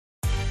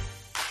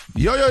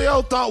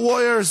Yo, Thought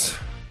Warriors.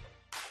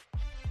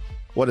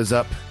 What is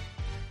up?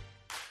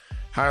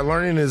 Higher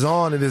Learning is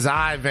on. It is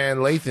I, Van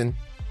Lathan.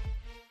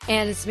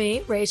 And it's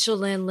me, Rachel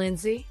Lynn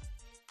Lindsay.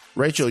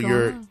 Rachel,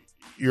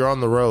 you're on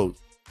the road.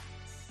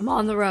 I'm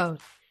on the road.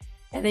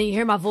 And then you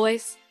hear my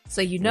voice,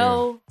 so you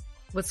know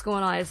what's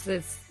going on.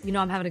 It's you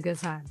know I'm having a good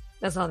time.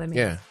 That's all that means.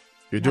 Yeah,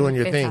 you're doing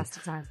your thing.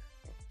 Time.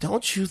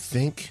 Don't you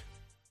think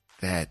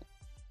that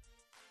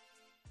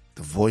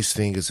the voice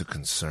thing is a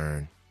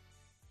concern?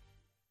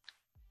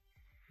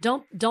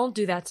 Don't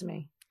do that to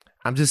me.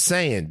 I'm just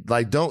saying,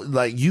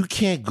 you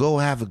can't go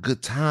have a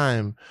good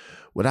time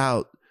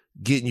without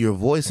getting your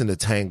voice in a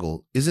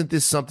tangle. Isn't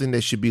this something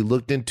that should be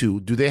looked into?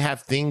 Do they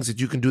have things that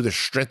you can do to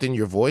strengthen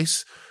your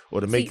voice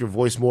or to make your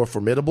voice more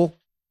formidable?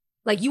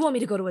 Like, you want me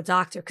to go to a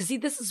doctor? Because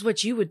this is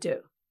what you would do.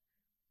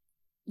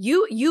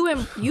 You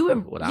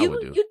what I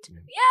would do.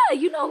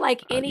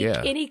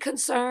 Any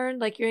concern,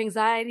 like your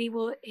anxiety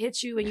will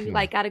hit you and you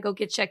got to go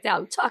get checked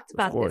out. We talked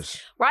about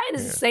this. Ryan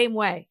is the same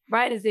way.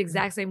 Ryan is the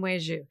exact same way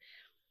as you.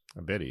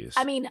 I bet he is.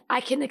 I mean,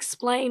 I can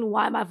explain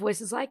why my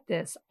voice is like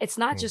this. It's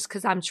not just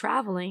because I'm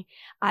traveling.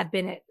 I've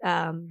been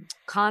at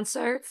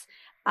concerts.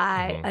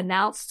 I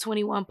announced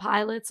 21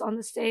 Pilots on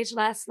the stage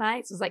last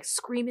night. So it was like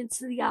screaming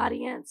to the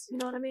audience. You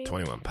know what I mean?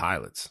 21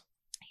 Pilots.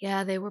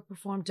 Yeah, they were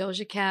performed.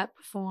 Doja Cat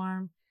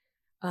performed.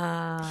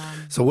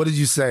 So what did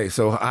you say?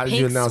 So how did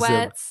you announce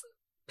it?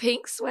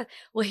 Pink sweat.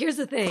 Well, here's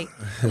the thing.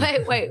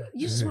 Wait.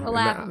 You just want to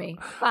laugh at me?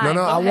 Fine,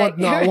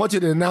 I want you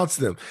to announce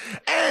them.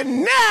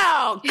 And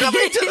now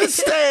coming to the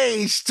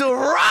stage to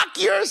rock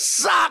your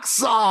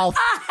socks off.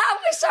 I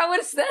wish I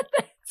would have said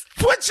that.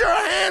 Put your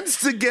hands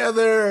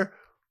together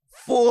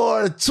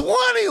for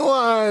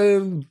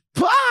 21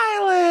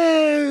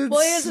 Pilots.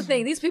 Well, here's the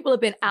thing. These people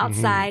have been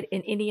outside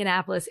in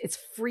Indianapolis. It's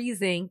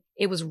freezing.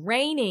 It was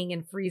raining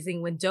and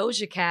freezing when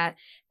Doja Cat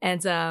and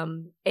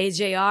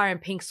AJR and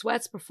Pink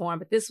Sweats performed.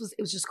 But it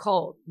was just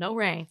cold. No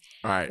rain.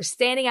 All right. They're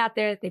standing out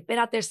there. They've been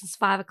out there since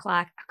 5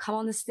 o'clock. I come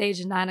on the stage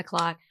at 9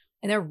 o'clock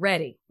and they're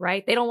ready,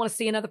 right? They don't want to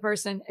see another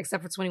person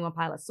except for 21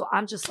 Pilots. So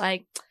I'm just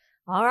like,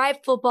 all right,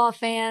 football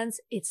fans,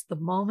 it's the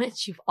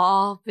moment you've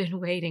all been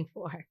waiting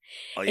for.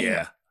 Oh,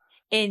 yeah.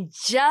 In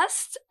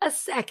just a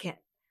second,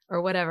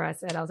 or whatever I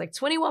said, I was like,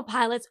 21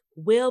 Pilots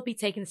will be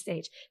taking the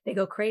stage. They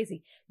go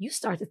crazy. You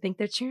start to think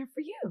they're cheering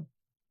for you.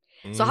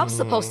 So I'm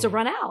supposed to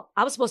run out.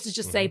 I was supposed to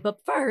just say,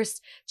 but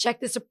first, check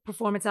this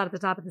performance out at the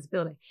top of this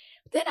building.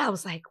 But then I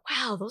was like,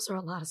 wow, those are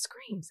a lot of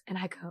screams. And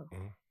I go,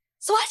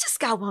 so I just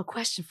got one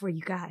question for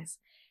you guys.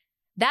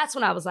 That's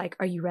when I was like,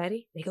 are you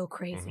ready? They go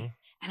crazy.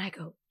 And I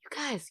go, you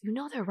guys, you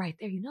know they're right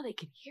there. You know they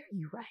can hear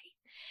you, right?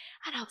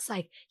 And I was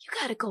like, you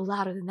got to go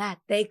louder than that.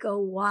 They go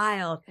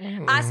wild.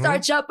 I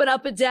start jumping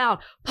up and down,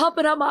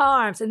 pumping up my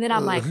arms. And then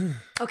I'm like,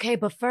 okay,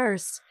 but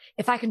first,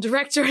 if I can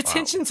direct your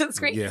attention to the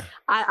screen.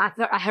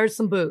 I heard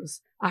some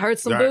boos.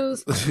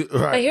 Boos. Right.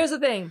 But here's the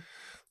thing.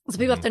 So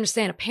people have to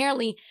understand,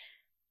 apparently,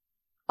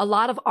 a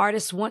lot of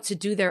artists want to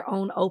do their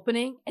own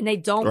opening and they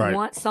don't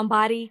want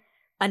somebody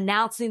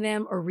announcing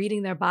them or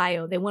reading their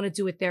bio. They want to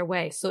do it their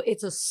way. So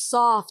it's a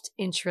soft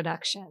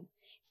introduction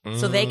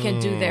so they can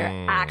do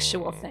their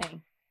actual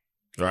thing.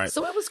 Right.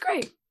 So it was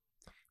great.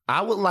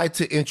 I would like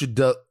to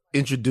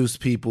introduce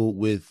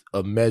people in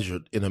a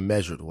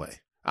measured way.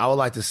 I would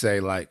like to say,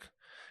 like,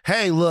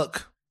 hey,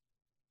 look,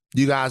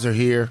 you guys are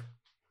here.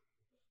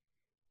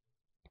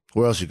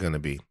 Where else you going to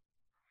be?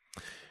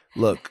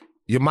 Look,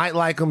 you might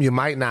like them, you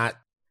might not.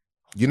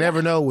 You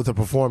never know with a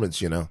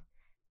performance, you know.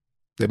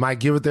 They might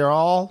give it their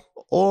all,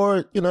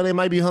 or, you know, they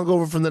might be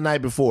hungover from the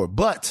night before.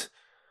 But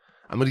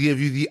I'm going to give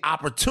you the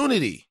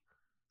opportunity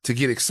to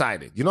get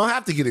excited. You don't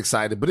have to get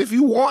excited, but if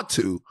you want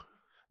to,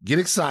 get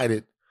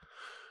excited.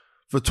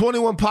 For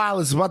 21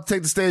 Pilots, about to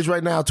take the stage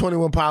right now.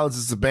 21 Pilots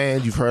is a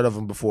band. You've heard of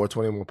them before.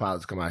 21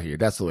 Pilots come out here.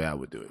 That's the way I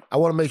would do it. I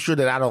want to make sure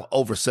that I don't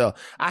oversell.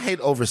 I hate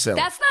overselling.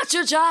 That's not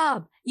your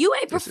job. You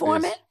ain't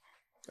performing.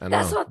 I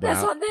know,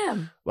 that's on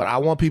them. But I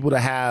want people to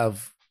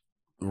have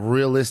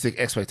realistic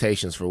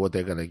expectations for what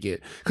they're gonna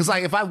get. Because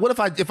like,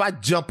 if I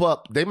jump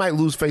up, they might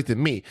lose faith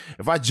in me.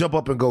 If I jump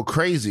up and go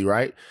crazy,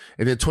 right,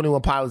 and then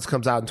 21 Pilots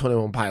comes out and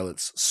 21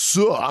 Pilots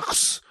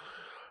sucks,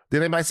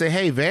 then they might say,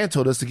 "Hey, Van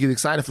told us to get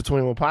excited for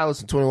 21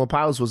 Pilots, and 21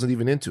 Pilots wasn't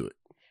even into it."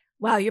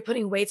 Wow, you're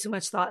putting way too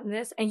much thought in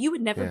this, and you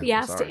would never be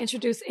asked to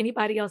introduce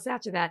anybody else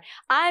after that.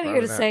 I'm here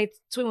to say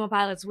 21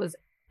 Pilots was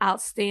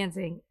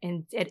outstanding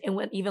and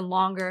went even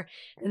longer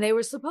than they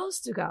were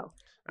supposed to go.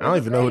 I don't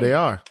even know who they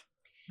are.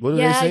 What do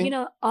they sing? You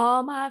know,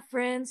 all my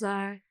friends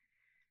are.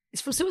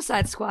 It's from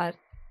Suicide Squad.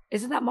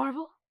 Isn't that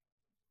Marvel?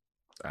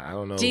 I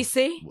don't know.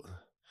 DC?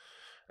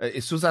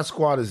 Suicide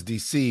Squad is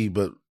DC,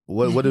 but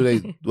what do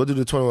they? What do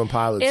the 21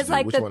 Pilots? It's do?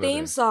 like Which the one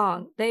theme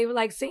song. They were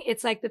like sing.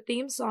 It's like the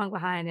theme song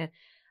behind it.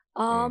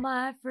 All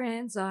my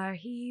friends are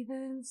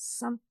heathens.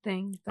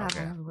 Something. Okay.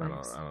 I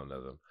don't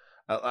know them.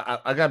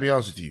 I gotta be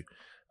honest with you.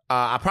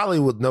 I probably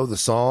would know the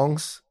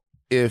songs.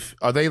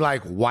 Are they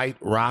like white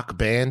rock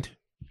band?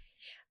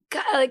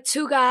 like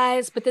two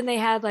guys, but then they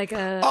had like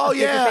a Oh a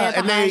bigger yeah, band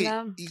and behind they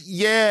them.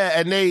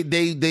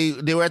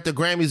 and they were at the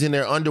Grammys in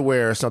their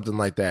underwear or something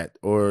like that,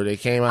 or they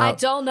came I out.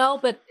 don't know,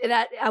 but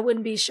that I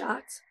wouldn't be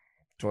shocked.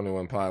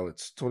 21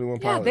 Pilots. 21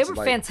 Yeah, Pilots. they were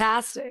like,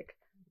 fantastic.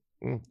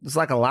 It's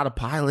like a lot of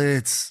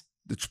pilots.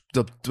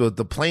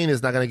 The plane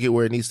is not going to get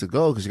where it needs to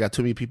go because you got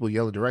too many people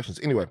yelling directions.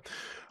 Anyway,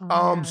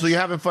 Oh so you're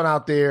having fun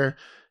out there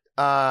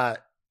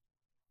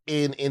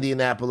in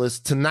Indianapolis.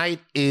 Tonight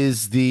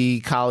is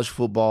the college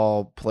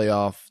football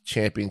playoff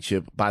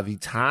championship. By the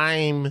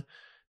time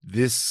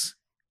this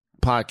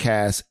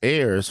podcast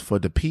airs for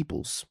the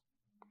peoples,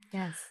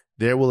 yes,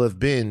 there will have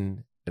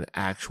been an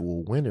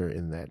actual winner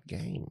in that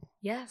game.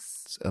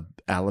 yes. It's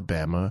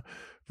Alabama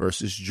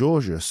versus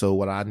Georgia. So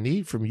what I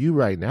need from you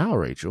right now,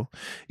 Rachel,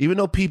 even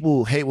though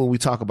people hate when we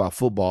talk about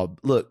football,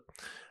 look,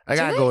 I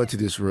got to go into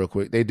this real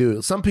quick. They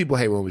do. Some people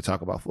hate when we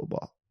talk about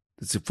football.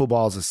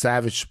 Football is a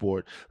savage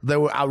sport.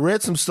 I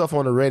read some stuff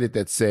on the Reddit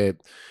that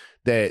said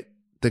that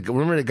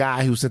remember the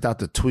guy who sent out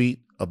the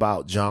tweet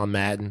about John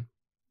Madden?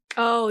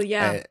 Oh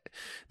yeah.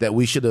 That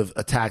we should have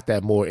attacked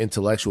that more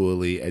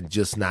intellectually and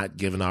just not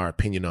given our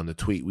opinion on the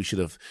tweet. We should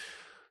have.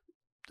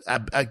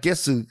 I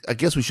guess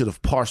we should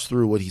have parsed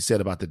through what he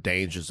said about the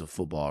dangers of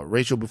football.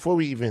 Rachel, before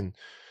we even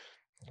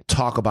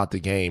talk about the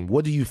game,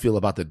 what do you feel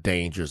about the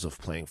dangers of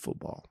playing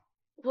football?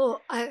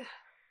 Well,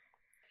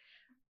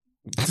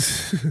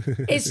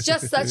 it's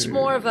just such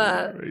more of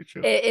a.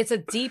 It's a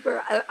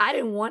deeper. I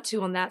didn't want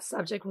to on that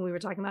subject when we were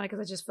talking about it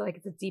because I just feel like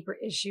it's a deeper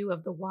issue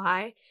of the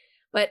why.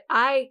 But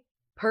I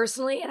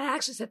personally, and I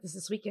actually said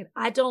this weekend,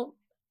 I don't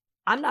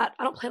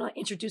plan on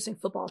introducing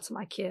football to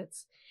my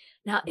kids.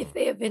 Now, if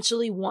they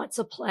eventually want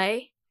to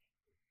play,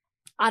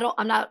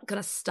 I'm not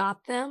going to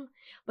stop them,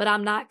 but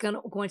I'm not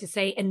going to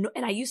say, and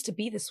I used to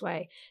be this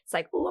way. It's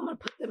like, oh, I'm going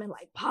to put them in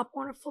like Pop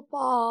Warner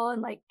football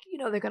and like,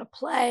 they're going to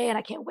play and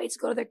I can't wait to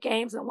go to their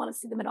games and I want to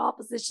see them in all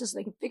positions so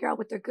they can figure out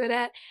what they're good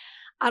at.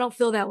 I don't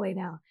feel that way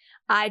now.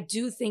 I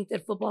do think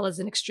that football is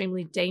an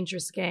extremely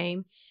dangerous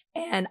game.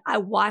 And I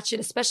watch it,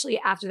 especially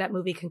after that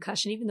movie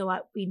Concussion, even though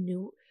we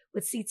knew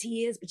what CT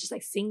is, but just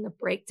like seeing the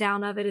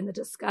breakdown of it and the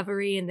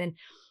discovery and then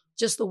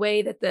just the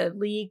way that the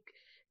league,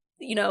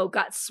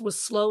 was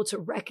slow to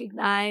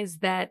recognize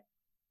that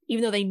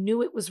even though they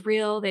knew it was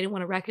real, they didn't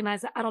want to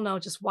recognize it. I don't know,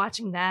 just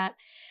watching that.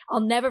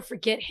 I'll never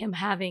forget him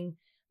having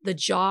the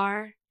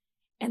jar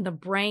and the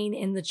brain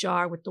in the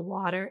jar with the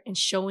water and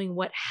showing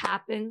what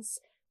happens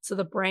to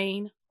the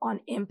brain on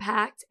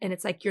impact. And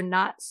it's like, you're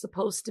not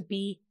supposed to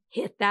be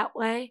hit that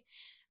way.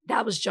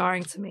 That was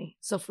jarring to me.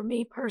 So for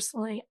me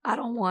personally, I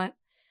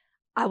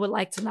would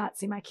like to not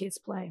see my kids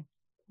play.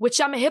 Which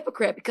I'm a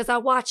hypocrite because I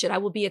watch it. I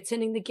will be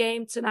attending the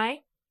game tonight.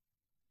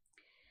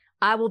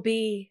 I will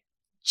be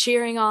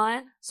cheering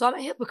on. So I'm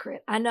a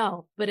hypocrite. I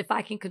know. But if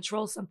I can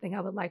control something, I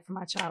would like for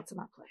my child to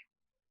not play.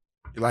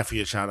 You'd like for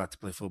your child not to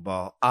play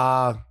football?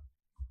 Had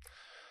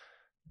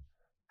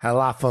a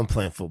lot of fun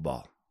playing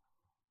football.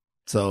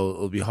 So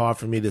it would be hard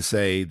for me to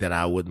say that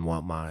I wouldn't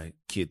want my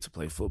kid to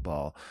play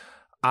football.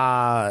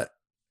 I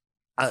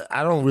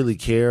don't really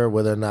care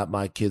whether or not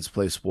my kids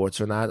play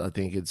sports or not. I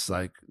think it's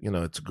like,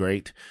 it's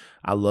great.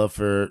 I love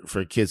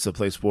for kids to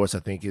play sports. I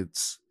think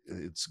it's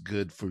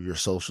good for your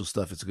social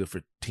stuff. It's good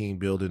for team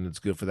building. It's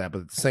good for that.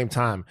 But at the same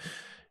time,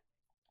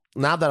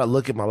 now that I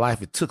look at my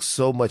life, it took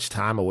so much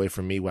time away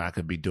from me where I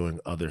could be doing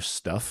other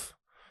stuff,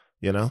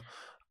 You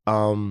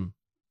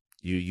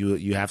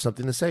have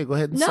something to say. Go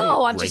ahead and say it,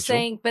 No, I'm Rachel. just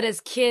saying, but as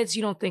kids,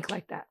 you don't think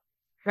like that,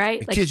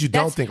 right? Like, kids, you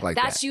don't think like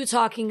that. That's you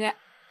talking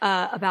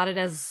about it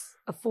as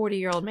a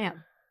 40-year-old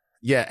man.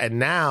 Yeah, and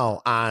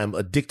now I'm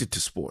addicted to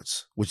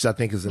sports, which I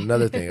think is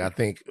another thing. I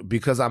think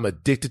because I'm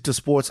addicted to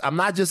sports, I'm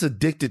not just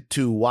addicted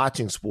to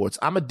watching sports.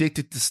 I'm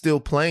addicted to still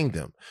playing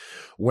them.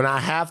 When I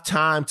have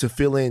time to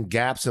fill in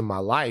gaps in my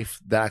life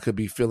that I could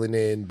be filling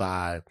in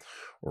by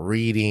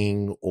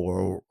reading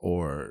or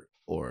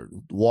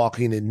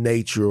walking in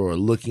nature or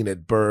looking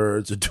at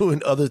birds or doing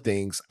other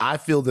things, I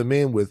fill them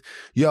in with,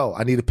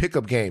 I need a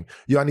pickup game.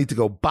 I need to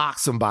go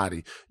box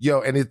somebody.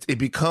 And it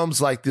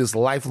becomes like this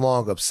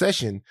lifelong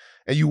obsession.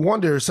 And you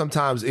wonder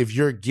sometimes if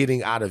you're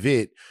getting out of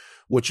it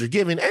what you're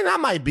giving. And I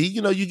might be,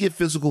 you get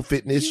physical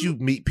fitness, you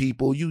meet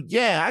people,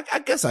 I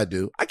guess I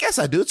do. It's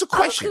a question.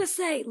 I was going to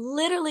say,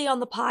 literally on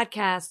the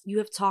podcast, you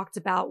have talked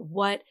about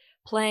what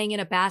playing in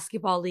a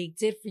basketball league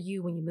did for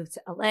you when you moved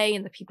to LA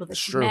and the people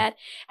that you met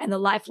and the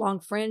lifelong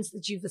friends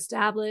that you've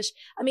established.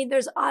 I mean,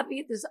 there's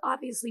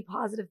obviously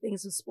positive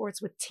things with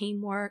sports with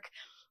teamwork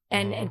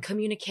and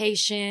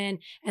communication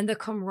and the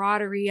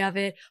camaraderie of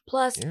it.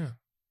 Plus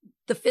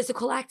the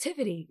physical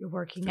activity. You're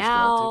working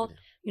out.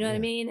 You know what I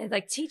mean? It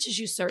like teaches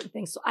you certain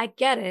things. So I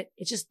get it.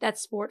 It's just that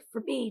sport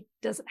for me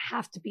doesn't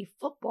have to be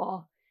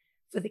football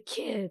for the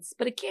kids.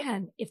 But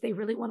again, if they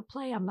really want to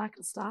play, I'm not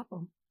going to stop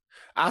them.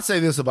 I'll say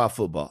this about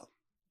football.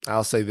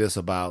 I'll say this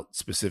about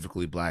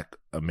specifically Black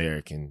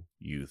American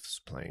youths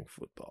playing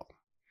football.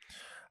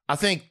 I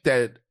think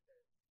that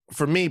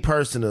for me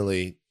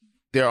personally,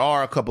 there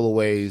are a couple of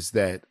ways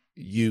that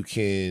you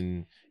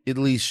can at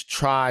least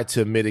try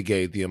to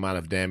mitigate the amount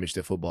of damage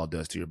that football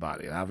does to your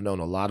body. And I've known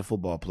a lot of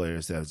football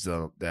players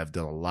that have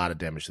done a lot of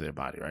damage to their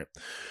body, right?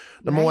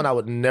 Number one, I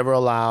would never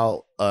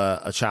allow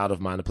a child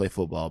of mine to play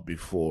football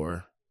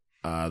before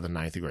the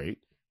 9th grade.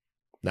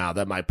 Now,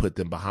 that might put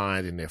them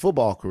behind in their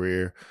football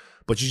career,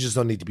 but you just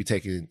don't need to be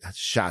taking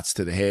shots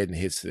to the head and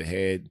hits to the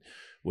head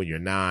when you're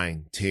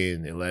 9,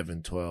 10,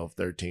 11, 12,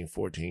 13,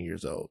 14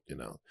 years old. You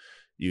know,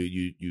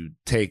 you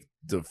take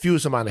the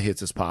fewest amount of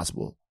hits as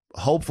possible.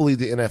 Hopefully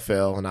the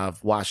NFL, and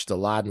I've watched a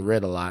lot and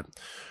read a lot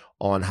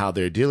on how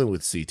they're dealing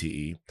with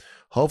CTE.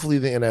 Hopefully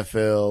the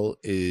NFL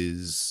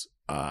is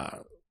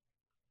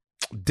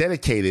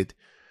dedicated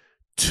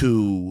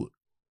to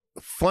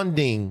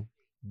funding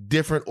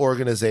different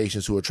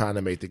organizations who are trying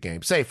to make the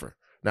game safer.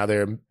 Now,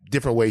 there are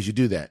different ways you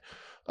do that.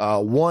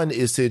 One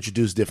is to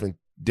introduce different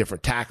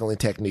tackling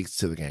techniques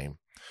to the game,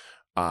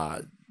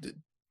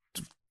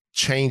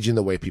 changing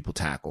the way people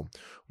tackle.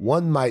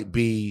 One might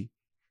be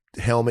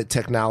helmet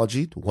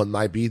technology. One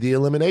might be the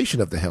elimination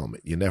of the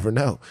helmet. You never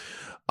know.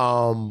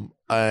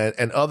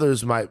 And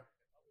others might,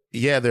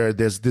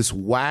 there's this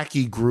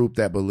wacky group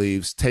that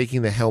believes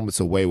taking the helmets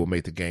away will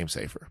make the game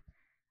safer.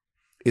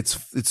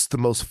 It's the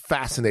most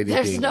fascinating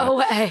thing. There's no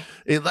way.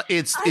 There's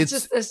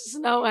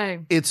no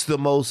way. It's the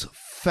most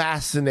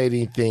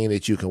fascinating thing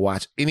that you can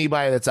watch.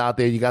 Anybody that's out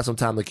there, you got some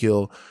time to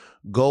kill,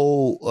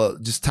 go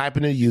just type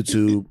it in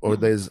YouTube, or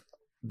there's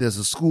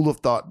a school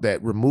of thought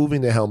that removing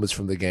the helmets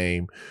from the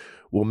game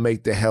will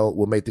make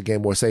the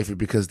game more safer,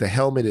 because the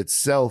helmet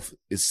itself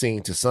is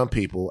seen to some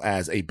people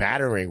as a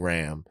battering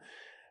ram,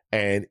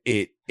 and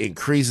it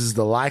increases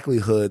the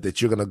likelihood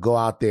that you're going to go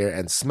out there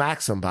and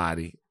smack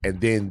somebody,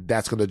 and then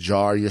that's going to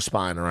jar your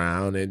spine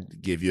around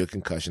and give you a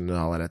concussion and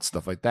all of that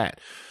stuff like that.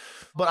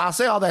 But I'll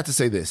say all that to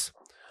say this.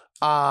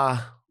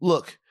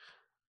 Look,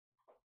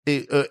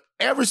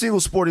 every single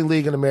sporting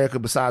league in America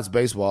besides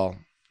baseball,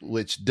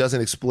 which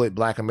doesn't exploit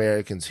Black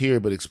Americans here,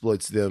 but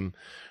exploits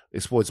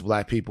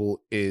Black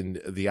people in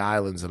the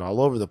islands and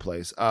all over the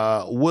place,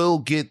 will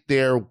get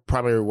their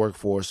primary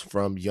workforce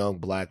from young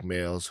Black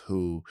males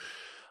who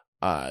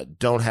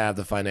don't have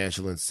the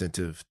financial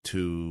incentive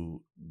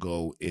to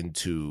go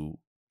into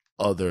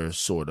other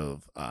sort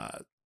of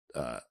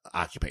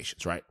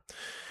occupations, right?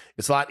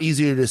 It's a lot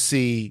easier to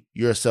see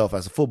yourself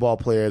as a football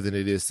player than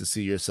it is to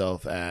see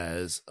yourself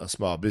as a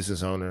small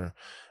business owner,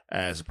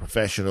 as a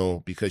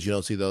professional, because you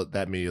don't see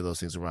that many of those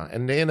things around.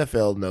 And the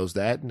NFL knows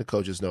that, and the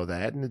coaches know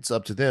that, and it's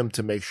up to them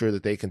to make sure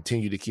that they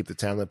continue to keep the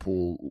talent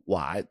pool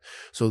wide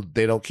so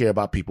they don't care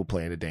about people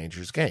playing a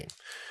dangerous game.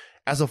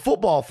 As a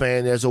football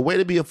fan, there's a way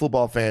to be a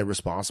football fan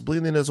responsibly,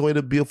 and then there's a way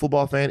to be a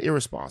football fan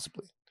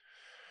irresponsibly.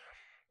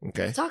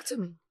 Okay? Talk to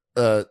me.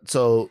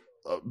 So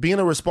being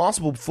a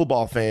responsible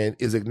football fan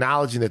is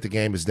acknowledging that the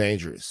game is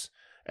dangerous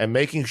and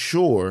making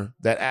sure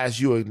that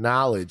as you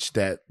acknowledge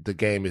that the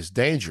game is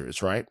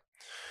dangerous, right,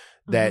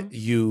 that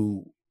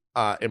you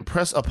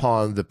impress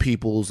upon the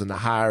peoples and the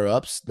higher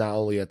ups, not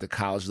only at the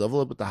college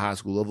level, but the high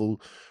school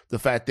level, the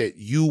fact that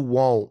you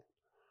won't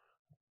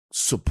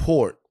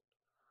support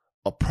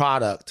a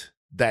product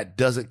that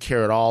doesn't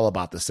care at all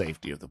about the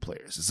safety of the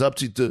players. It's up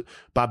to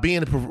by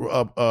being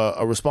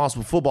a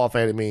responsible football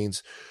fan, it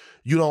means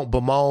you don't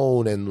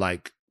bemoan and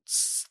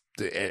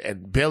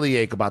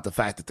bellyache about the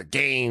fact that the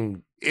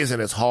game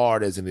isn't as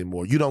hard as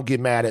anymore. You don't get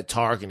mad at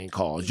targeting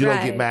calls. You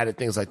don't get mad at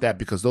things like that,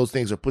 because those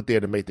things are put there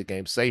to make the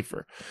game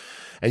safer.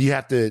 And you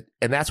have to,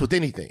 and that's with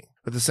anything.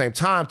 At the same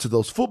time, to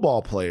those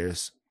football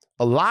players,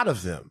 a lot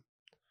of them,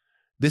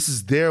 this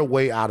is their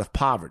way out of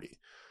poverty.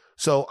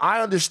 So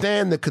I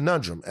understand the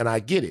conundrum and I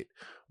get it.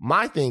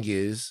 My thing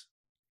is,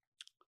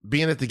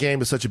 being that the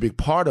game is such a big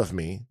part of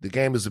me, the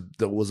game was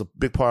a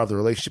big part of the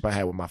relationship I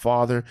had with my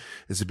father.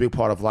 It's a big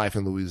part of life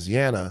in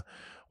Louisiana.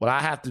 What I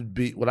have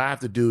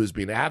to do is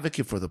be an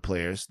advocate for the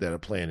players that are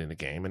playing in the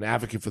game, an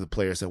advocate for the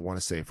players that want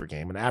a safer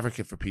game, an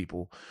advocate for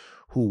people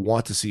who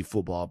want to see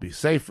football be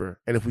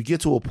safer. And if we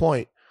get to a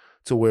point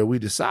to where we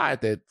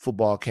decide that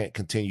football can't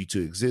continue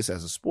to exist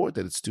as a sport,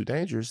 that it's too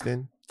dangerous,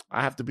 then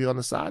I have to be on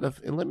the side of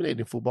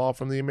eliminating football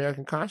from the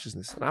American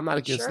consciousness. And I'm not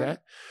against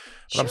that.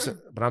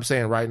 But I'm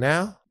saying right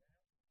now,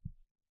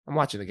 I'm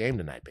watching the game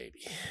tonight,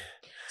 baby.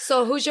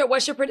 So what's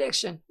your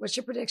prediction? What's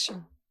your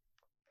prediction?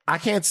 I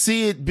can't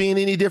see it being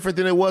any different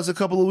than it was a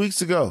couple of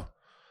weeks ago.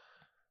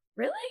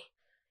 Really?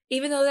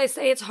 Even though they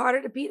say it's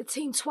harder to beat a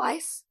team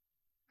twice?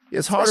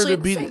 It's harder to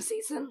beat the same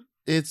season.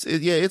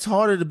 It's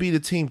harder to beat a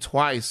team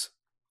twice.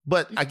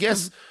 But I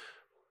guess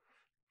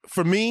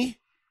for me,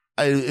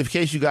 in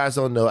case you guys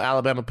don't know,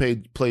 Alabama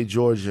played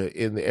Georgia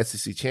in the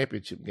SEC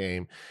championship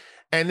game,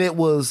 and it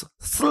was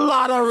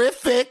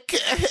slaughterific.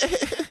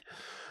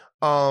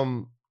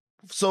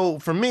 So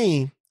for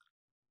me,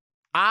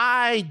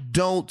 I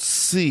don't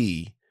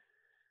see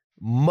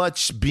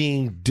much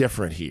being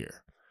different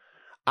here.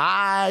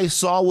 I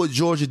saw what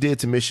Georgia did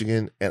to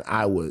Michigan, and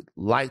I would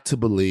like to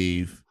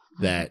believe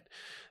that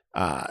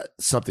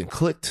something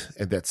clicked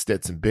and that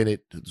Stetson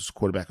Bennett, who's the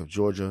quarterback of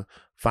Georgia,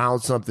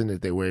 found something,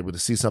 that they were able to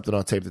see something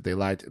on tape that they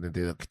liked, and that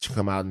they'll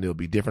come out and it'll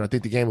be different. I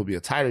think the game will be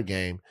a tighter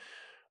game,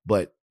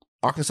 but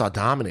Arkansas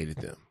dominated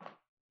them.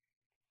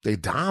 They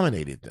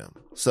dominated them.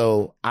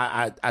 So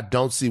I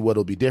don't see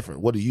what'll be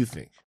different. What do you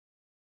think?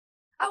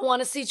 I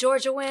want to see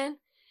Georgia win.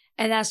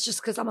 And that's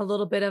just because I'm a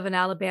little bit of an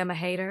Alabama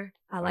hater.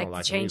 I like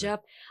the change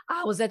up.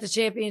 I was at the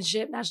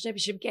national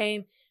championship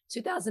game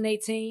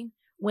 2018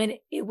 when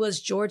it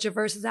was Georgia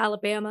versus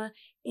Alabama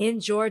in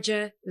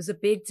Georgia. It was a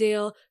big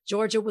deal.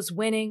 Georgia was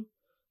winning.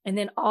 And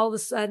then all of a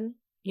sudden,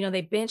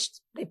 they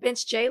benched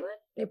Jalen.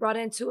 They brought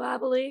in Tua, I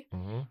believe.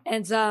 Mm-hmm.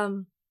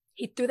 And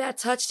he threw that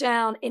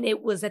touchdown, and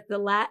it was at the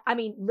last. I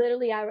mean,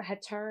 literally, I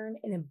had turned,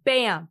 and then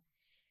bam,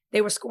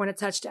 they were scoring a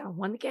touchdown.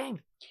 Won the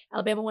game.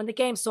 Alabama won the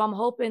game. So I'm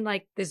hoping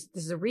like this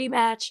is a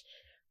rematch.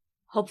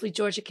 Hopefully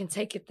Georgia can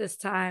take it this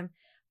time.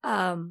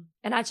 And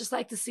I just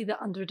like to see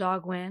the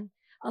underdog win,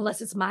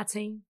 unless it's my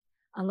team.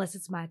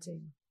 Alabama's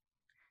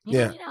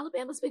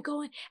been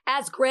going,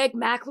 as Greg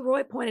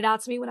McElroy pointed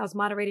out to me when I was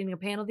moderating a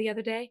panel the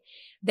other day,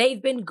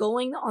 they've been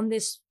going on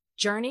this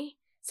journey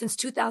since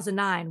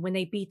 2009 when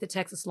they beat the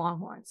Texas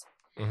Longhorns.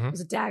 Mm-hmm. It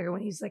was a dagger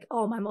when he's like,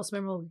 oh, my most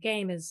memorable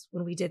game is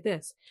when we did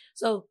this.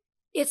 So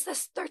it's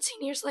this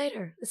 13 years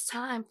later. It's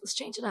time. Let's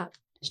change it up.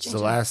 It was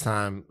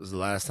the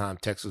last time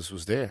Texas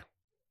was there.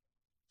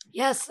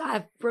 Yes,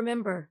 I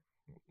remember.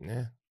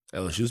 Yeah.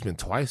 LSU's been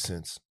twice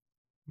since.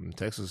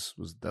 That was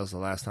the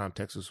last time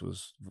Texas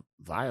was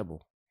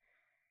viable.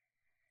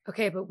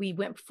 Okay, but we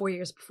went 4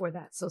 years before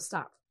that, so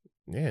stop.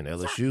 Yeah, and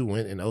LSU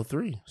went in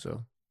 2003,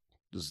 so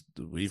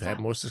we've had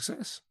more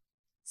success.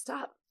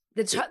 Stop.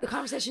 The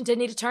conversation didn't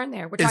need to turn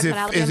there. We're talking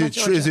about Alabama and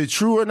Georgia. Is it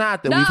true or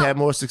not that we've had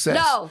more success?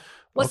 No.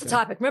 What's the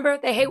topic? Remember,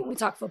 they hate when we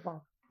talk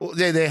football. Well,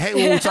 they hate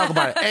when we talk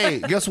about it. Hey,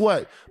 guess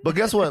what?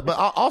 But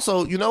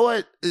also, you know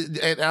what?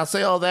 And I'll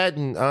say all that,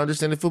 and I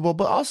understand the football,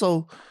 but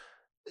also,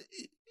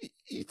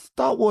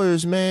 Thought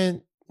Warriors,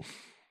 man,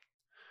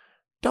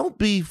 don't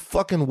be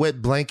fucking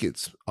wet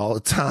blankets all the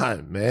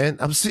time, man.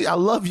 I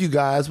love you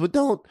guys, but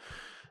don't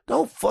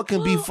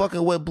fucking be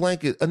fucking wet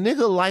blanket. A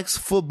nigga likes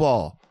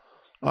football,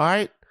 all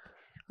right?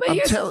 But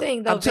here's the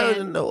thing, though, I'm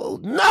telling you,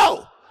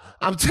 no.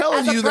 I'm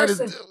telling you that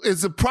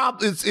it's a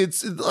problem.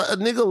 It's a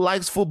nigga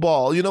likes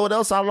football. You know what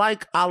else I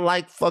like? I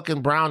like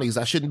fucking brownies.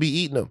 I shouldn't be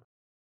eating them.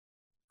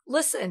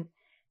 Listen,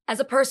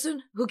 as a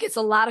person who gets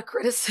a lot of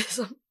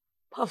criticism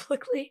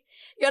publicly,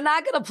 you're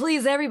not going to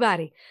please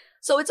everybody.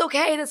 So it's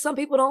okay that some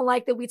people don't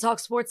like that we talk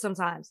sports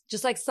sometimes.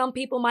 Just like some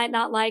people might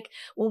not like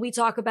when we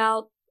talk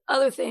about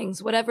other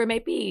things, whatever it may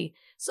be.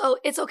 So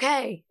it's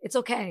okay. It's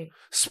okay.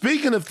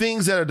 Speaking of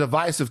things that are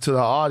divisive to the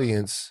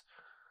audience,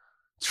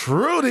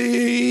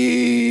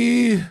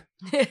 Trudy.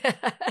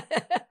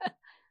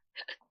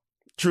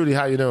 Trudy,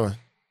 how you doing?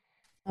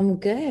 I'm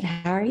good.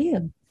 How are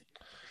you?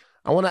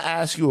 I want to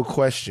ask you a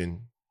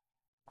question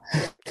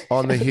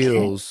on the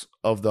heels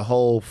of the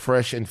whole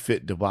Fresh and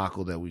Fit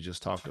debacle that we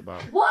just talked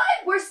about. What?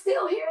 We're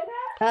still hearing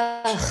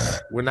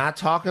that? We're not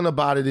talking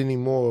about it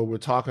anymore. We're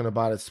talking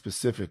about it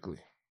specifically.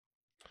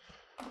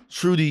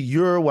 Trudy,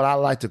 you're what I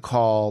like to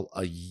call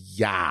a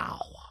yow.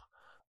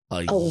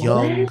 A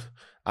yow. What is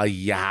a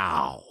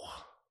yow?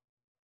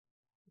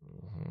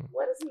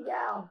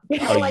 I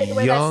don't like the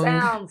way that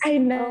sounds. I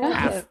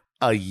know.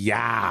 A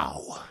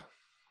yow.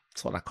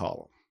 That's what I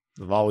call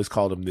them. I've always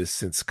called them this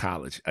since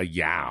college. A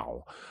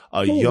yow.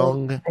 A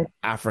young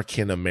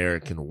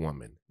African-American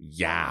woman.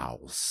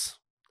 Yows.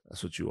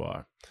 That's what you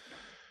are.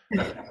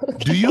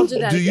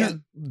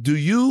 Do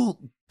you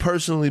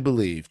personally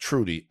believe,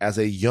 Trudy, as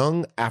a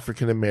young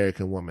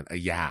African-American woman, a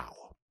yow,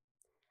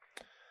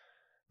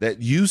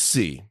 that you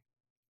see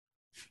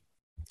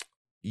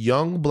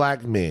young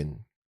black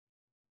men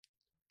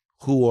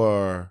who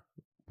are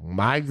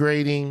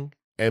migrating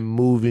and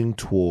moving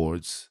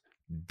towards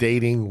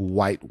dating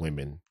white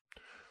women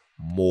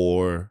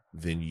more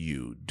than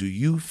you? Do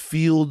you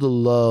feel the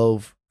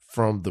love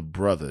from the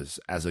brothers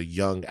as a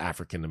young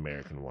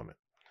African-American woman?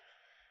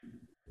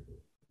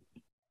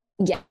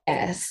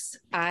 Yes,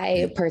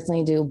 I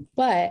personally do.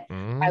 But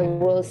I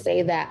will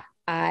say that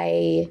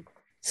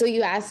so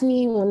you asked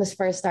me when this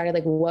first started,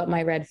 like what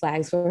my red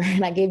flags were,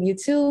 and I gave you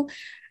two,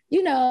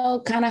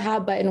 kind of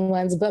hot button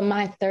ones. But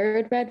my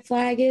third red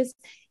flag is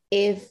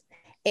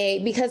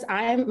because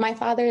my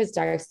father is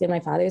dark skinned,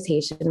 my father is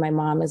Haitian, my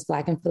mom is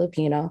Black and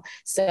Filipino.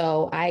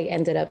 So I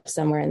ended up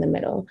somewhere in the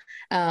middle.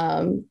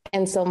 And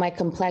so my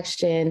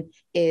complexion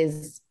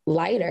is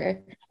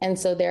lighter. And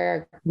so there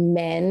are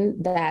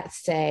men that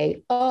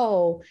say,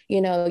 oh,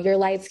 you're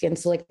light skinned,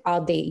 so like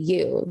I'll date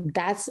you.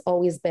 That's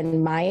always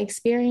been my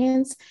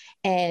experience.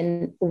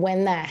 And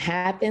when that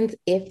happens,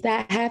 if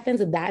that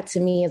happens, that to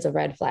me is a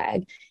red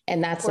flag.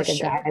 And that's like a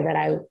guy that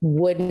I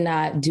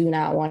do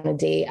not want to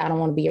date. I don't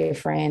want to be your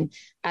friend.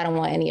 I don't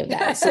want any of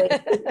that. So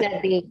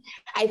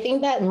I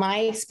think that my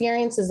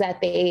experience is that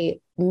they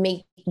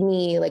make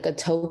me like a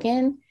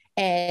token,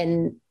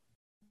 and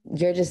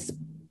you're just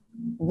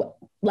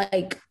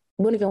like,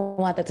 wouldn't even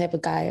want that type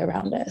of guy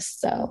around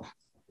us.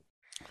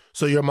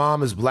 So your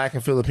mom is Black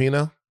and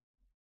Filipino?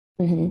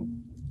 Mm-hmm.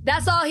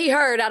 That's all he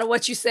heard out of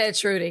what you said,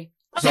 Trudy.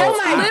 So oh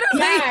my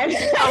God.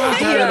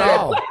 I heard it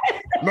all.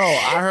 No,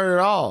 I heard it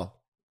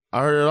all.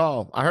 I heard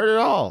it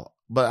all.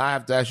 but I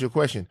have to ask you a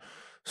question.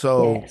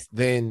 So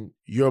then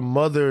your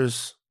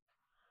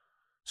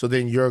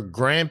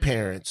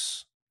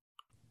grandparents,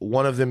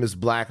 one of them is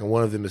Black and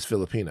one of them is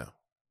Filipino.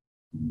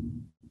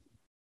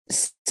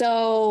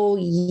 So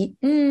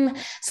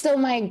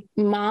my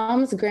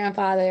mom's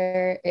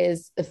grandfather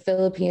is a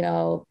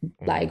Filipino,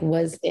 like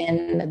was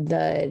in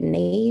the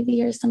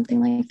Navy or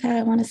something like that,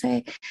 I want to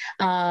say.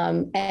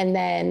 And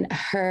then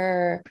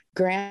her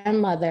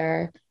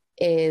grandmother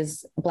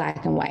is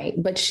Black and white,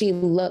 but she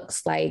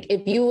looks like,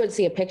 if you would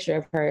see a picture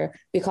of her,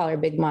 we call her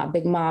Big Ma.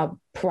 Big Ma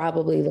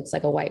probably looks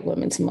like a white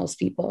woman to most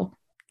people.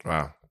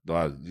 Wow.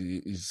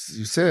 You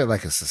said it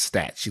like it's a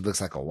stat. She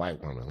looks like a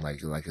white woman,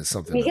 like it's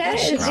something.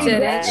 Yes,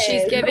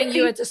 she's giving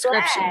you a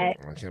description.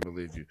 I can't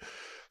believe you.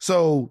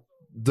 So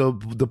the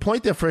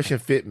point that Fresh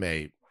and Fit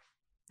made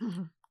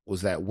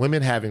was that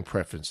women having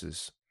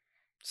preferences,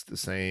 it's the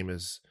same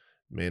as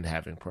men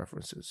having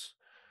preferences.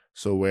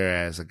 So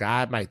whereas a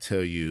guy might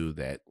tell you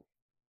that,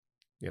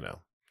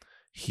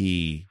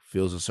 he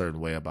feels a certain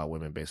way about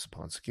women based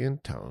upon skin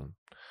tone,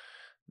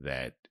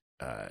 that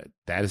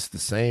is the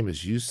same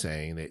as you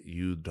saying that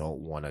you don't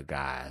want a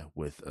guy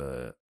with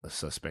a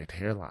suspect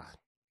hairline.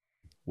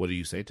 What do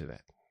you say to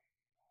that?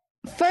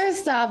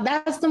 First off,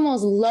 that's the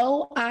most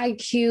low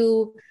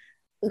IQ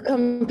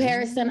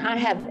comparison I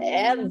have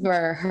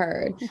ever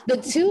heard. The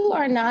two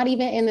are not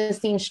even in the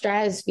same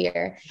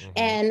stratosphere.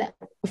 And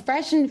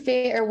Fresh and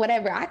Fit or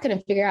whatever, I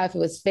couldn't figure out if it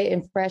was Fit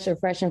and Fresh or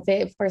Fresh and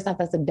Fit. First off,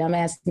 that's a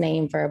dumbass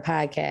name for a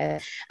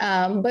podcast.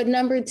 But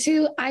number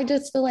two, I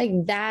just feel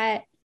like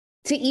that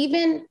to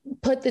even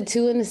put the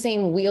two in the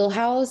same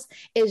wheelhouse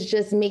is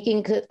just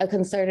making a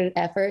concerted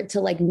effort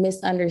to like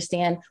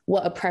misunderstand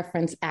what a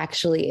preference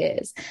actually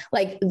is.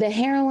 Like the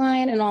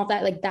hairline and all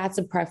that, like that's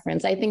a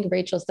preference. I think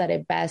Rachel said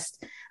it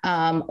best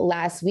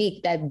last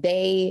week, that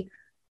they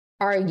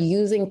are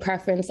using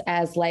preference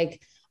as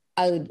like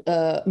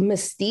a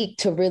mystique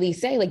to really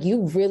say, like,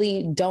 you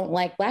really don't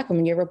like Black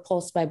women. You're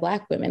repulsed by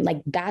Black women.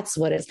 Like that's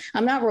what it is.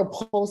 I'm not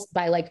repulsed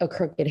by like a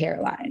crooked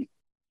hairline.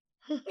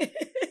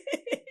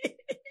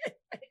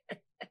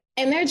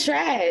 And they're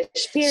trash,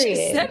 period. She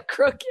said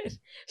crooked.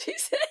 She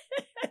said...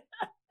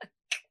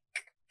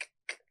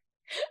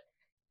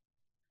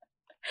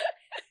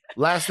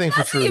 Last thing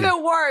for Trudy.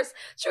 Even worse.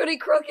 Trudy,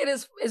 crooked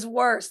is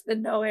worse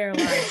than no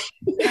hairline.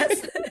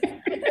 It's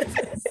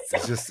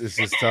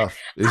just tough.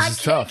 It's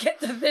just tough. I can't get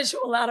the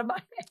visual out of my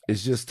head.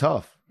 It's just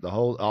tough.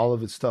 All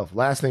of it's tough.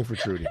 Last thing for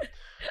Trudy.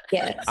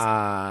 Yes.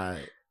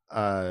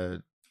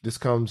 This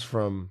comes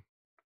from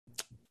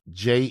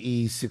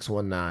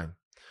JE619.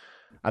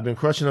 I've been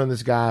crushing on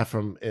this guy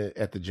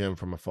at the gym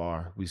from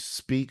afar. We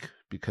speak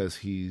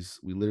because we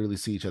literally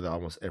see each other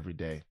almost every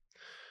day.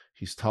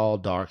 He's tall,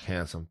 dark,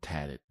 handsome,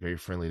 tatted, very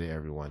friendly to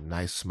everyone,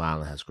 nice smile,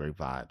 and has great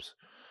vibes.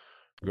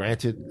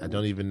 Granted, I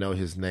don't even know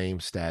his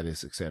name,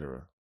 status,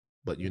 etc.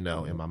 But in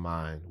my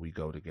mind, we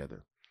go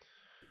together.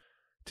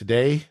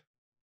 Today,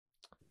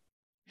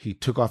 he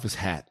took off his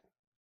hat.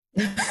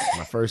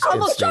 My first I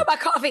almost dropped my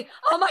coffee.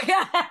 Oh my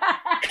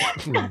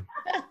God.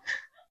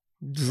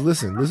 Just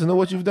listen to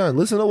what you've done.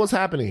 Listen to what's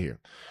happening here.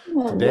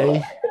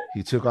 Today,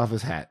 he took off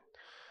his hat.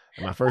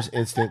 And my first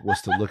instinct was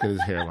to look at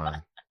his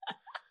hairline.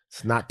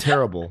 It's not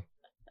terrible,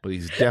 but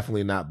he's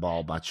definitely not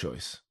bald by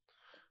choice.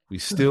 We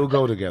still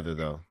go together,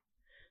 though,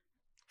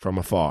 from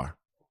afar.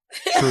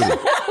 Truly.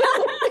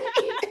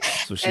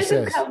 So she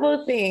says. A couple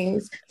of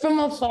things. From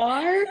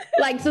afar?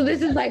 Like, so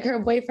this is like her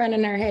boyfriend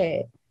in her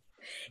head.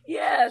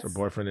 Yes. It's her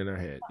boyfriend in her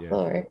head. Yeah.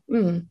 Lord.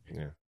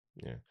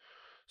 Yeah.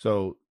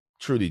 So,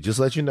 Trudy, just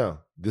let you know,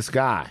 this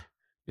guy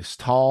is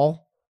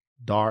tall,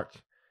 dark,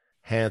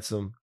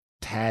 handsome,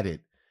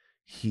 tatted.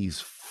 He's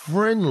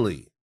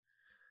friendly,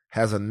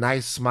 has a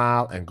nice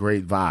smile and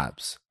great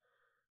vibes.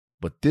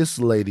 But this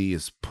lady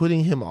is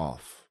putting him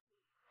off.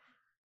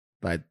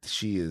 Like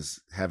she is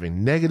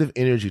having negative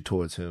energy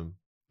towards him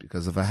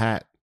because of a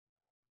hat.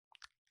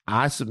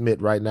 I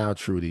submit right now,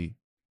 Trudy,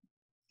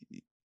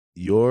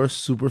 your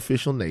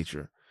superficial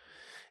nature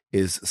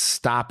is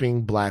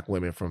stopping Black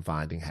women from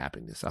finding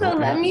happiness. So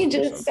let me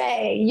just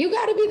say, you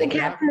got to be the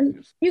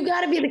captain. You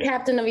got to be the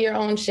captain of your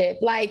own ship.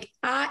 Like,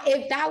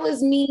 if that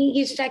was me,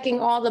 he's checking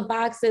all the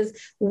boxes,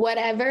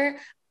 whatever.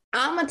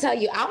 I'm going to tell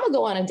you, I'm going to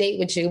go on a date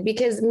with you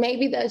because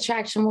maybe the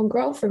attraction will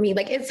grow for me.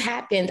 Like, it's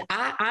happened.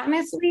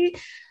 Honestly,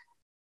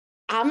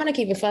 I'm going to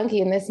keep it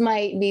funky. And this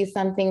might be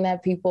something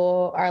that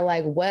people are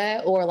like,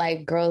 what? Or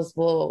like girls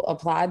will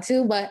applaud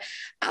to. But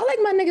I like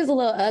my niggas a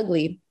little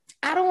ugly.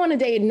 I don't want to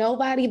date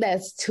nobody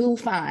that's too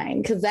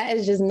fine because that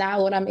is just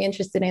not what I'm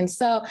interested in.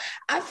 So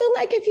I feel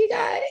like if you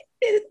got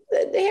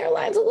the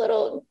hairline's a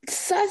little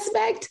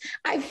suspect,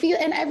 I feel,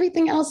 and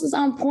everything else is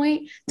on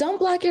point, don't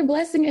block your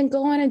blessing and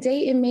go on a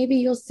date and maybe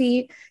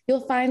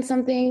you'll find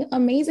something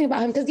amazing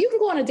about him. Because you can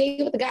go on a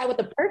date with a guy with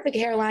the perfect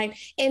hairline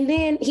and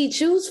then he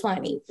chews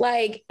funny.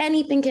 Like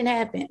anything can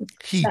happen.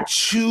 He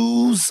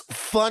chews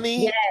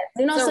funny? Yes.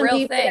 You know, some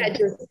people that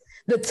just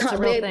The It's a tongue,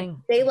 real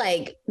thing.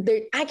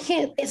 I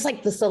can't, it's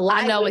like the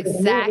saliva. I know is moving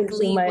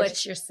exactly too much.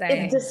 what you're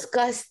saying. It's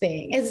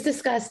disgusting. It's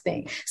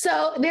disgusting.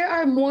 So there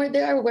are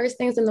worse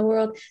things in the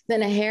world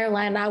than a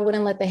hairline. I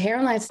wouldn't let the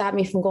hairline stop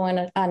me from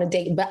going on a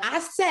date. But I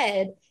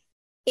said,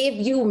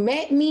 if you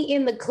met me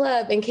in the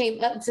club and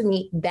came up to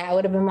me, that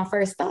would have been my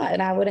first thought.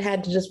 And I would have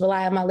had to just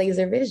rely on my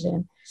laser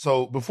vision.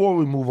 So before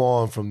we move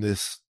on from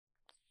this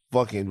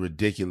fucking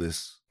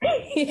ridiculous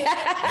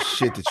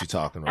shit that you're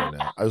talking right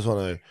now, I just want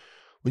to,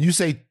 when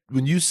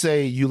you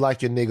say you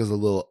like your niggas a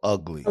little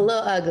ugly,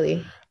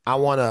 I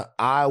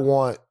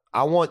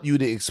want you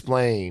to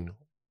explain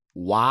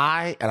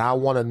why, and I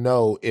want to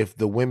know if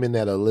the women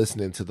that are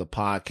listening to the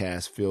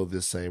podcast feel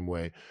the same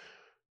way.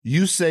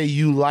 You say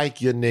you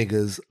like your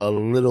niggas a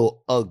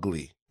little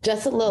ugly.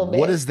 Just a little bit.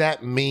 What does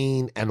that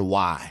mean and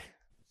why?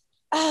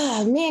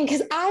 Oh, man,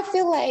 because I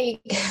feel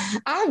like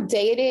I've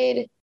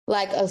dated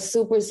like a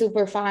super,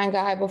 super fine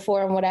guy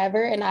before and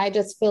whatever. And I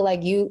just feel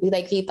like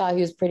he thought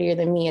he was prettier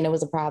than me and it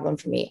was a problem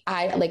for me.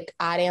 I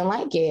didn't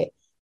like it.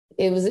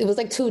 It was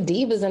like two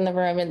divas in the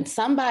room, and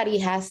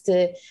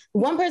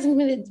one person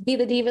can be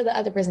the diva, the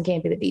other person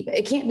can't be the diva.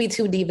 It can't be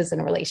two divas in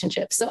a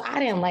relationship. So I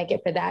didn't like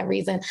it for that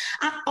reason.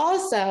 I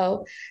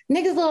also,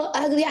 niggas a little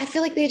ugly, I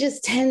feel like they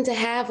just tend to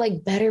have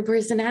like better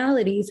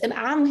personalities. And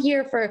I'm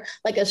here for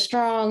like a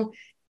strong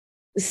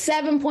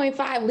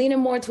 7.5, leaning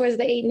more towards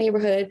the 8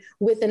 neighborhood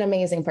with an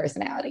amazing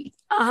personality.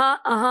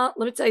 Let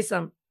me tell you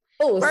something.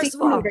 First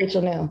of all,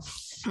 Rachel knew.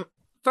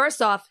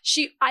 First off,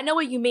 I know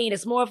what you mean.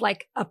 It's more of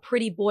like a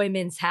pretty boy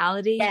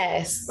mentality.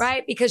 Yes.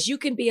 Right? Because you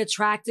can be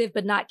attractive,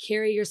 but not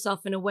carry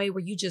yourself in a way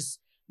where you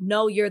just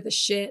know you're the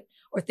shit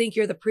or think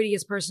you're the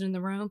prettiest person in the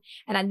room.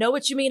 And I know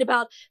what you mean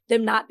about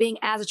them not being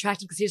as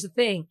attractive, because here's the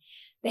thing.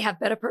 They have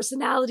better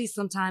personalities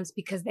sometimes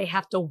because they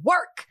have to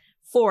work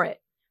for it.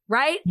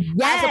 Right?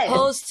 Yes. As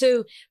opposed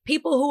to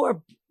people who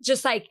are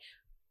just like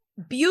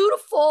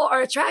beautiful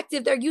or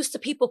attractive. They're used to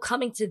people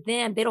coming to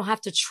them. They don't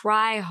have to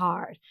try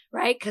hard.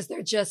 Right? Because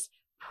they're just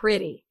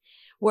pretty.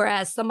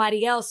 Whereas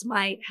somebody else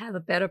might have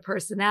a better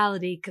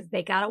personality because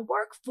they got to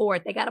work for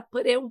it. They got to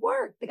put in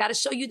work. They got to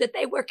show you that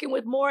they're working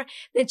with more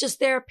than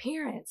just their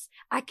appearance.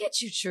 I get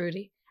you,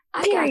 Trudy.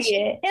 I got you.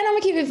 And I'm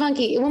going to keep it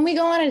funky. When we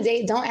go on a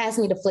date, don't ask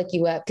me to flick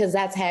you up because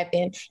that's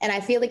happened. And I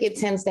feel like it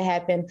tends to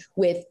happen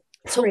with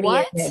pretty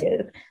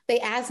niggas. They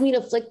ask me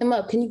to flick them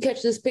up. Can you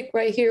catch this pic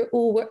right here?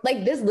 Ooh,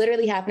 like this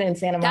literally happened in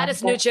Santa Monica. That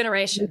is new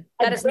generation.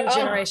 That is new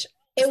generation.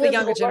 It was the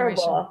younger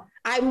generation.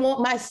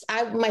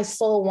 My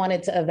soul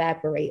wanted to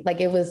evaporate.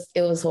 Like it was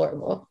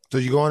horrible. So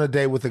you go on a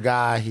date with a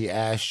guy, he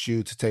asked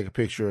you to take a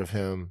picture of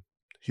him.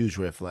 Huge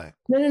red flag.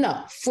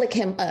 No. Flick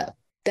him up.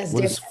 That's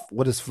different.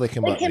 What does flick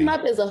him up? Flick him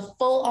up is a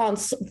full on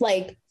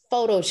like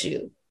photo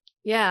shoot.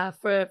 Yeah,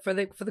 for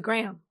the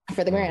gram.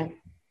 For the gram.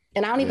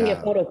 And I don't even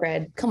get photo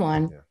cred. Come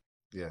on.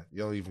 Yeah, you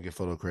don't even get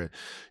photo cred.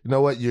 You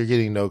know what? You're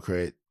getting no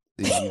cred.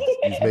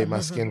 You've made my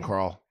skin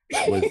crawl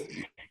with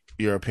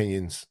your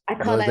opinions. I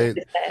call that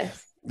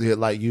success. Yeah,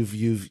 like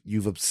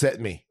you've upset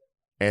me,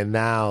 and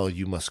now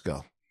you must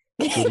go.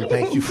 Trudy,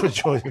 thank you for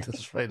joining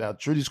us right now.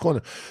 Trudy's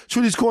Corner.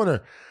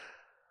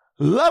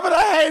 Love it or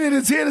hate it,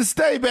 it's here to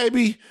stay,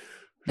 baby.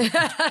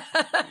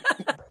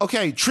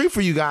 Okay, treat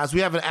for you guys. We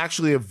have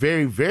actually a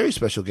very, very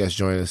special guest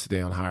joining us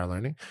today on Higher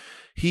Learning.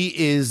 He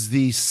is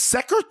the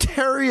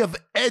Secretary of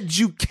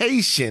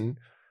Education,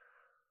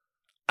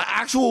 an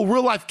actual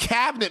real life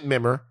cabinet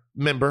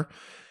member.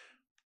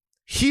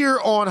 Here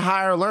on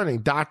Higher Learning,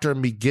 Dr.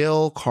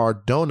 Miguel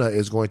Cardona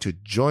is going to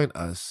join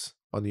us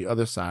on the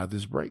other side of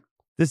this break.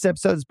 This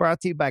episode is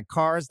brought to you by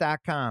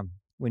Cars.com.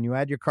 When you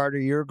add your car to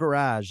your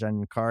garage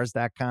on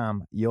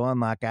Cars.com, you'll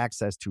unlock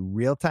access to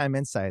real-time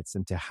insights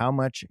into how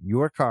much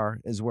your car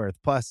is worth.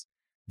 Plus,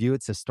 view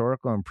its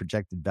historical and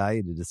projected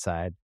value to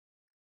decide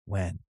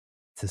when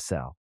to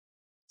sell.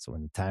 So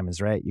when the time is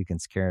right, you can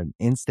secure an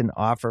instant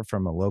offer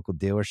from a local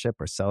dealership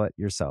or sell it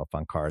yourself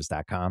on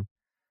Cars.com.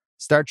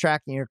 Start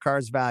tracking your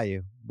car's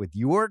value with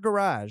your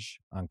garage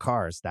on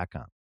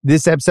Cars.com.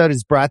 This episode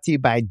is brought to you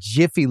by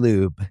Jiffy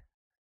Lube.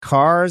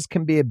 Cars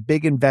can be a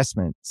big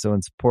investment, so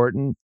it's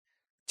important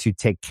to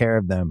take care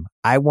of them.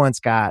 I once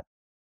got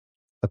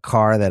a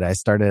car that I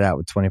started out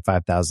with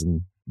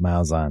 25,000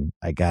 miles on.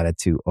 I got it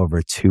to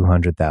over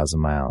 200,000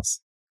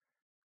 miles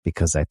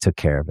because I took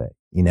care of it.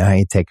 You know how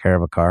you take care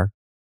of a car?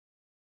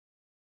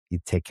 You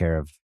take care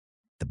of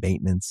the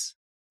maintenance,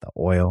 the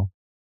oil,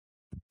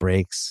 the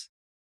brakes,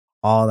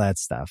 all that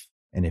stuff.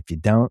 And if you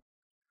don't,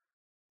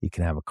 you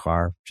can have a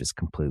car just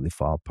completely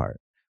fall apart.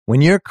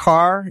 When your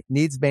car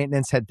needs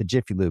maintenance, head to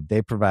Jiffy Lube.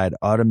 They provide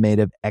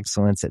automotive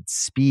excellence at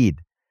speed.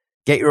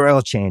 Get your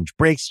oil change,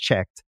 brakes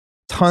checked,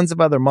 tons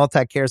of other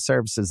multi-care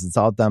services. It's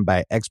all done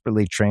by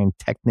expertly trained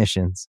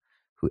technicians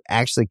who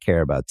actually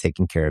care about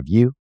taking care of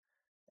you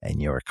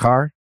and your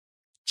car.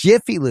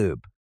 Jiffy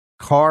Lube,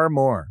 car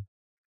more.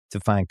 To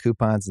find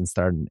coupons and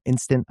start an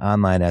instant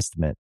online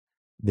estimate,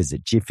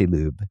 visit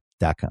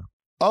jiffylube.com.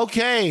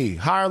 Okay,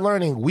 Higher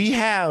Learning. We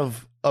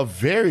have a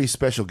very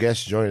special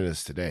guest joining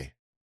us today.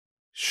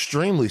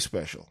 Extremely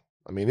special.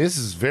 I mean, this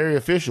is very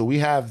official. We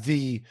have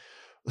the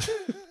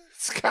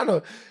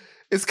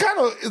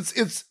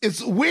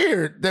It's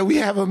weird that we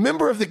have a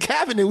member of the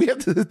cabinet. We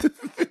have the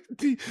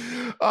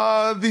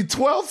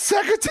 12th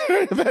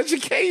Secretary of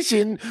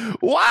Education.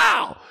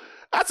 Wow.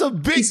 That's a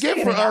big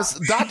gift for us.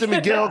 Dr.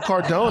 Miguel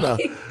Cardona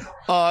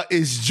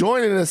is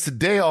joining us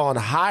today on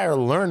Higher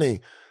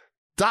Learning.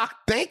 Doc,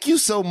 thank you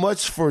so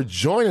much for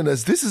joining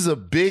us. This is a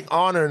big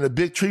honor and a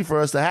big treat for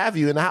us to have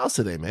you in the house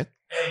today, man.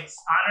 Hey, it's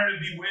an honor to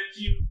be with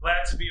you.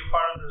 Glad to be a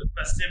part of the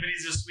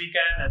festivities this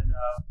weekend, and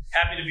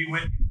happy to be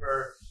with you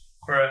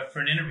for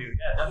an interview.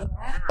 Yeah, definitely.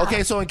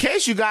 Okay, so in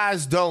case you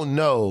guys don't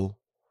know,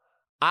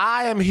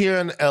 I am here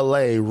in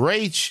LA.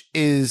 Rach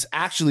is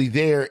actually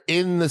there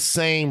in the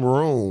same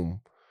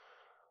room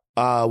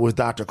with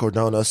Dr.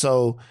 Cardona.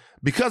 So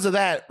because of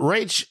that,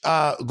 Rach,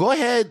 go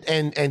ahead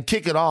and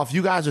kick it off.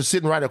 You guys are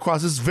sitting right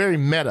across. This is very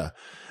meta.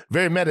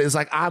 Very meta. It's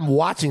like I'm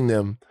watching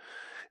them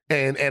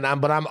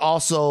but I'm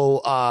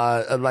also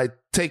like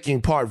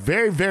taking part.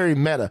 Very, very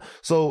meta.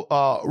 So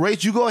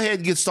Rach, you go ahead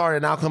and get started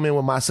and I'll come in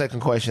with my second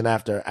question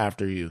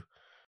after you.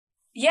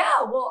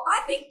 Yeah, well,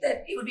 I think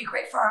that it would be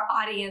great for our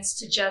audience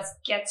to just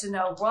get to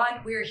know.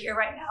 One, we're here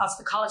right now. It's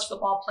the college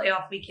football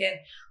playoff weekend,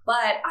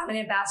 but I'm an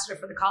ambassador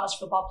for the College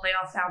Football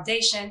Playoff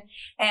Foundation.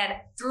 And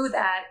through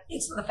that,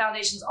 the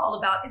foundation's all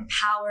about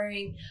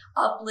empowering,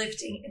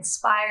 uplifting,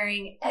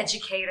 inspiring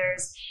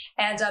educators.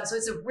 And so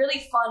it's a really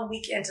fun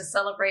weekend to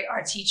celebrate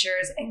our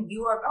teachers. And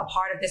you are a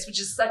part of this,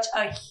 which is such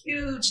a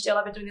huge deal.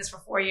 I've been doing this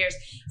for 4 years.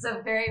 It's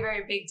a very,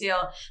 very big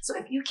deal. So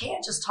if you can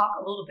just talk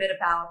a little bit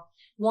about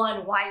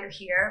one, why you're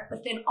here, but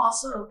then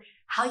also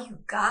how you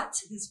got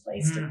to this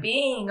place, to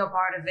being a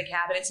part of the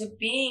cabinet, to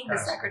being the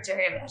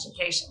Secretary of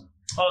Education.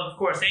 Oh, of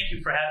course. Thank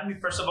you for having me.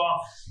 First of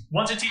all,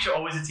 once a teacher,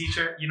 always a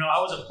teacher. You know, I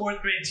was a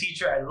 4th grade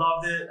teacher. I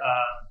loved it.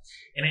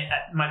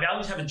 My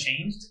values haven't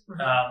changed.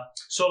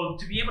 So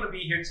to be able to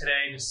be here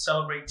today, to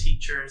celebrate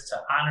teachers, to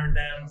honor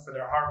them for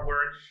their hard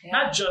work,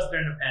 not just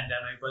during the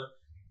pandemic, but,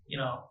 you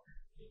know,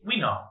 we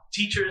know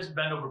teachers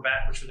bend over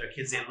backwards for their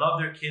kids. They love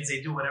their kids.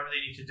 They do whatever they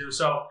need to do.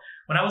 So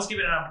when I was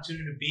given an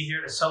opportunity to be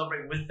here, to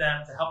celebrate with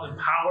them, to help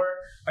empower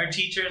our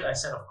teachers, I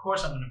said, of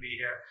course I'm going to be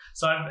here.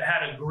 So I've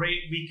had a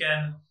great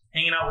weekend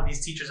hanging out with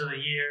these teachers of the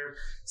year,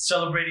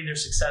 celebrating their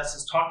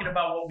successes, talking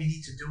about what we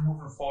need to do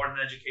moving forward in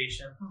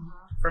education.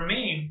 For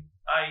me,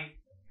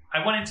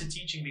 I went into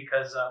teaching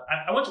because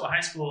I went to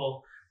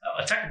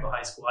a technical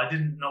high school. I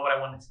didn't know what I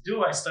wanted to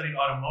do. I studied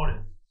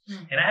automotive.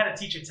 And I had a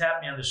teacher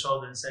tap me on the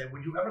shoulder and say,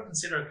 would you ever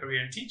consider a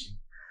career in teaching?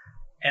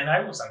 And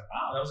I was like,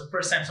 wow, that was the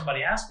first time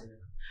somebody asked me that.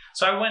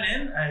 So I went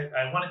in,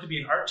 I wanted to be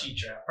an art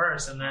teacher at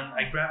first, and then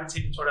I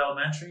gravitated toward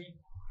elementary,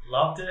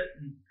 loved it.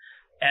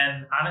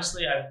 And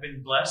honestly, I've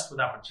been blessed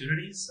with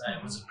opportunities.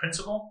 I was a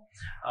principal,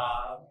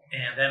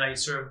 and then I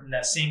served in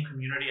that same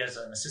community as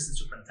an assistant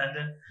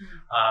superintendent,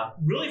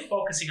 really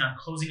focusing on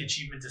closing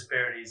achievement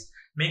disparities,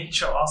 making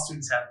sure all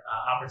students have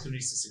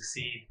opportunities to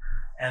succeed.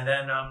 And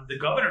then the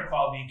governor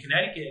called me in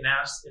Connecticut and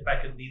asked if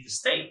I could lead the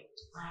state.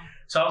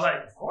 So I was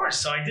like, of course.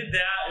 So I did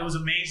that. It was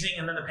amazing.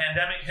 And then the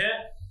pandemic hit.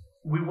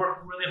 We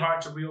worked really hard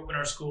to reopen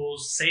our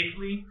schools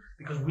safely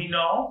because we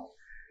know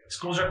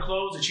schools are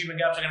closed, achievement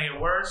gaps are going to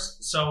get worse.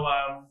 So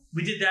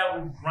we did that.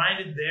 We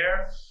grinded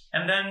there.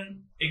 And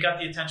then it got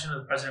the attention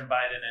of President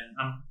Biden.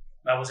 And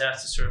I was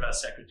asked to serve as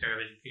Secretary of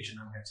Education.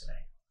 I'm here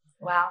today.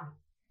 Wow.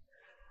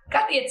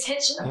 Got the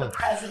attention of the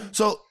president.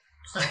 So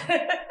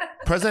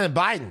President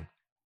Biden.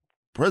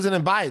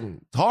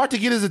 It's hard to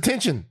get his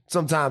attention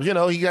sometimes. You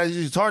know,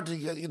 it's hard to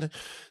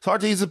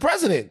he's the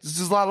president. There's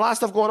just a lot of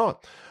stuff going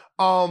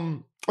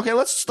on. Okay,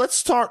 let's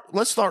start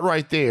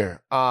right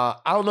there. I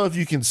don't know if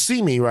you can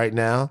see me right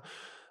now,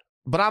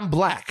 but I'm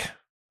black.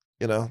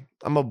 You know,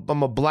 I'm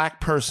a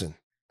black person.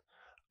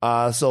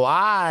 So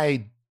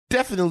I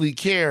definitely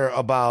care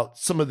about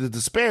some of the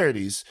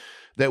disparities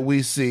that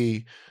we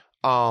see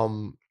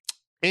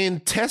in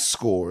test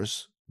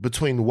scores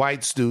between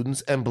white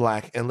students and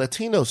Black and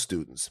Latino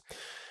students.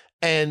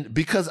 And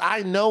because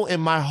I know in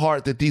my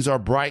heart that these are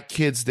bright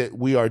kids that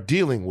we are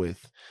dealing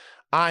with,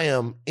 I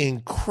am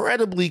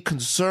incredibly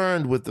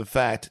concerned with the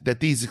fact that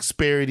these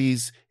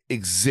disparities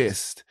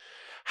exist.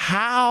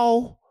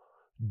 How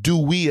do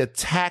we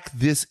attack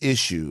this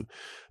issue?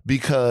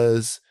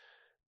 Because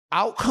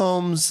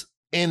outcomes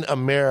in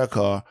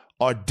America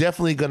are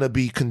definitely going to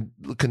be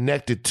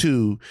connected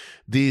to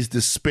these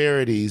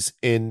disparities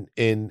in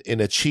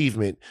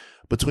achievement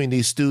between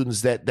these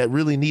students that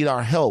really need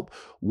our help.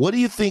 What do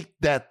you think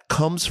that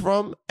comes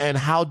from, and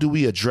how do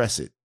we address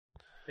it?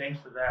 Thanks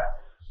for that.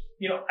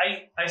 You know,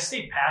 I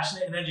stay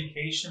passionate in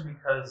education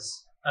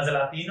because as a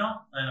Latino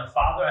and a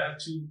father, I have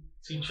two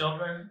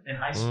children in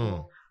high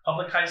school,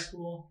 public high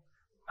school.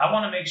 I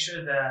want to make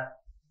sure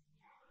that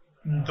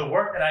the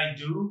work that I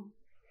do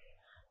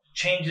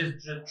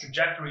changes the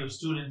trajectory of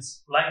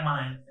students like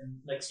mine and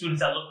like students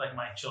that look like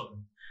my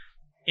children.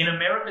 In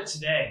America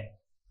today,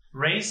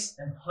 race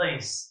and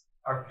place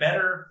are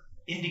better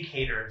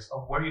indicators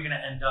of where you're going to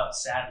end up,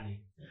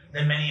 sadly,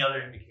 than many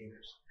other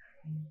indicators.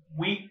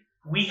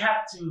 We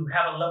have to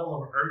have a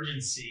level of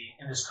urgency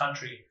in this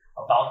country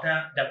about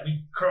that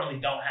we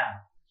currently don't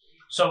have.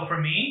 So for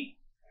me,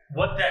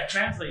 what that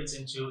translates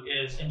into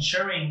is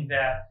ensuring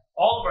that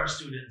all of our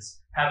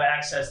students have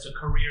access to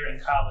career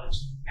and college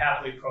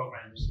pathway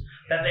programs,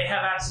 that they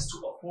have access to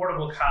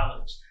affordable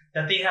college,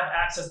 that they have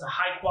access to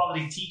high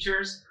quality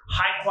teachers,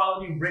 high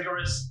quality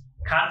rigorous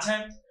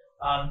content,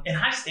 and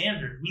high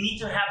standard. We need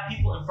to have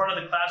people in front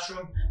of the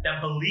classroom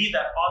that believe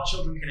that all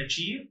children can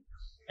achieve,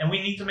 and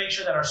we need to make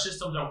sure that our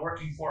systems are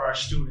working for our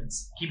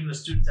students, keeping the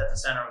students at the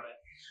center of it.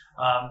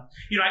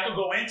 I could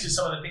go into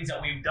some of the things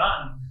that we've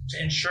done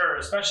to ensure,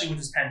 especially with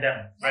this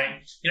pandemic,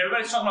 right?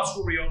 Everybody's talking about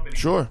school reopening.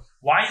 Sure.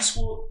 Why is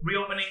school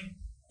reopening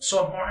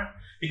so important?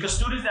 Because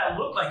students that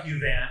look like you,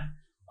 Van,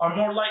 are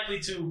more likely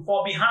to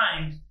fall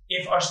behind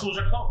if our schools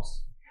are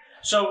closed.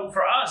 So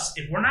for us,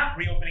 if we're not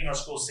reopening our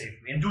schools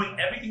safely and doing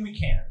everything we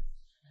can,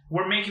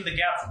 we're making the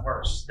gap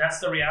worse. That's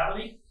the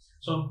reality.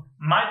 So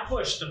my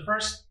push the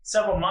first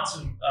several months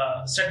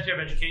of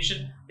Secretary of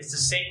Education is to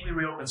safely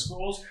reopen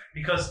schools,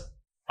 because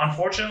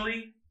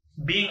unfortunately,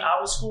 being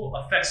out of school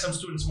affects some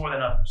students more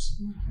than others.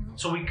 Mm-hmm.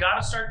 So we got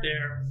to start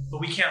there, but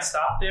we can't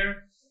stop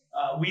there.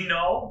 We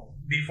know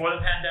before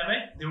the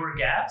pandemic, there were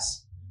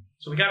gaps.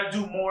 So we got to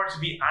do more to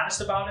be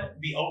honest about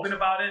it, be open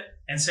about it,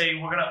 and say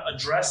we're going to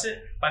address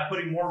it by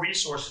putting more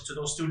resources to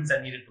those students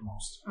that need it the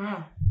most.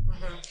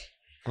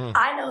 Mm-hmm.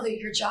 I know that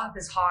your job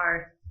is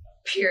hard,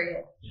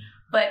 period.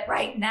 But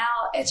right now,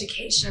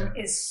 education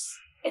is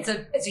it's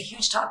a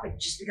huge topic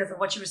just because of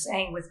what you were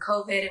saying with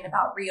COVID and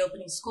about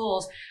reopening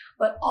schools,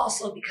 but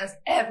also because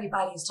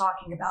everybody is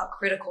talking about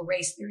critical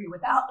race theory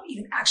without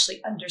even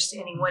actually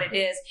understanding what it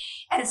is.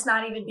 And it's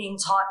not even being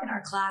taught in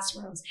our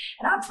classrooms.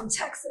 And I'm from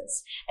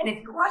Texas. And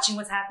if you're watching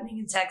what's happening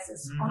in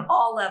Texas on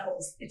all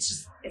levels, it's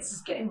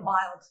just getting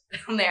wild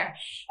down there.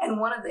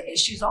 And one of the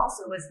issues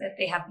also is that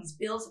they have these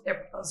bills that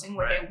they're proposing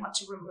where they want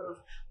to remove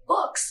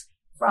books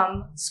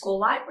from school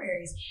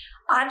libraries.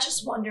 I'm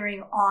just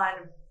wondering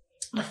on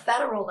the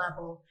federal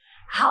level,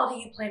 how do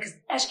you plan? Because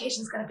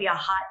education is going to be a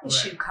hot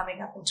issue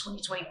coming up in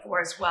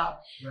 2024 as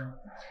well. Right.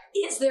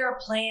 Is there a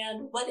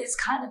plan? What is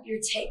kind of your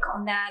take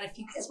on that, if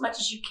you, as much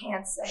as you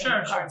can say in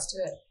regards to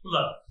it?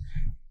 Look,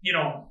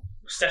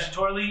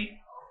 statutorily,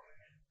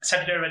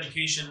 Secretary of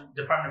Education,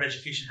 Department of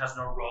Education has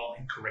no role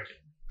in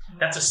curriculum.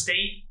 That's a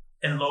state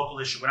and local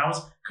issue. When I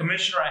was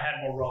commissioner, I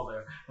had more role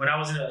there. When I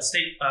was in a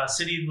state,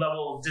 city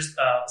level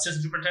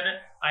assistant superintendent,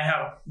 I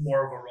have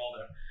more of a role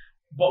there.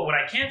 But what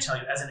I can tell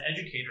you as an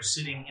educator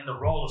sitting in the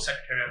role of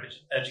Secretary of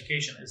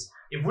Education is,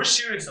 if we're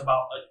serious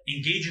about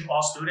engaging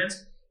all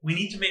students, we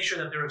need to make sure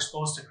that they're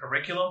exposed to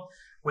curriculum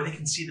where they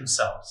can see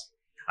themselves.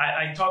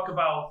 I talk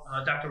about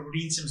Dr.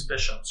 Rudine Sims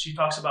Bishop. She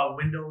talks about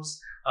windows,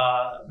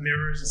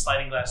 mirrors, and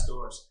sliding glass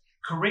doors.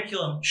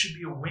 Curriculum should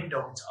be a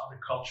window into other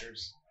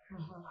cultures.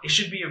 Mm-hmm. It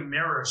should be a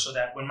mirror so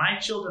that when my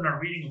children are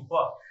reading a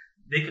book,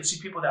 they could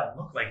see people that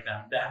look like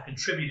them, that have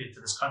contributed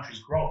to this country's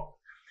growth.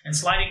 And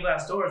sliding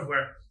glass doors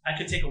where I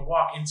could take a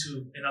walk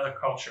into another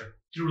culture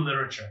through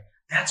literature.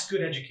 That's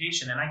good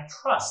education. And I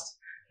trust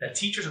that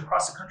teachers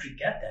across the country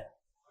get that.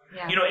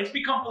 Yeah. It's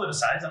become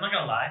politicized, I'm not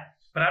going to lie,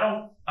 but I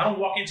don't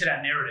walk into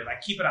that narrative. I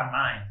keep it on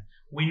mind.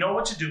 We know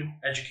what to do,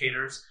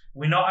 educators.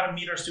 We know how to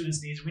meet our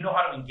students' needs. We know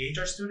how to engage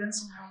our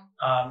students.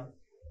 Mm-hmm.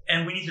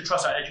 And we need to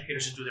trust our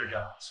educators to do their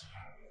jobs.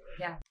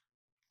 Yeah.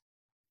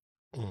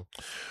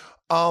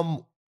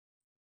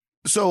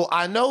 So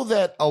I know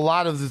that a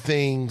lot of the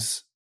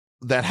things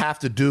that have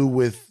to do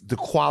with the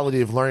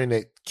quality of learning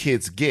that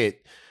kids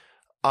get,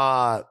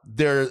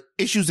 there are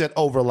issues that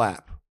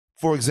overlap.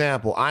 For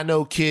example, I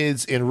know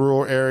kids in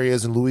rural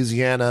areas in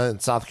Louisiana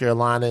and South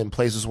Carolina and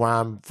places where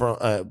I'm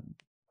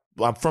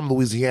from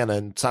Louisiana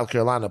and South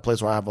Carolina, a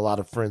place where I have a lot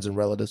of friends and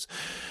relatives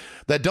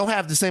that don't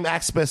have the same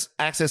access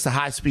to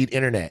high-speed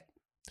internet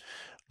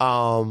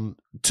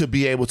to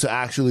be able to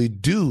actually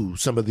do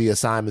some of the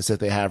assignments that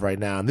they have right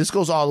now. And this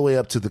goes all the way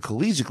up to the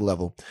collegiate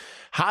level.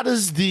 How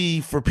does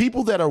for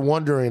people that are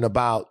wondering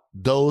about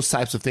those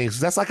types of things,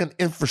 that's like an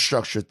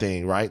infrastructure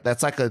thing, right?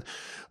 That's like a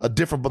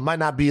different, but might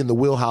not be in the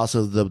wheelhouse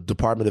of the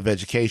Department of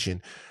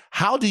Education.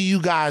 How do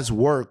you guys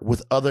work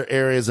with other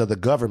areas of the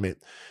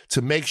government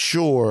to make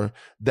sure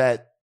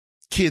that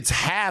kids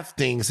have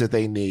things that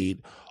they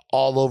need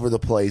all over the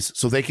place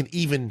so they can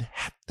even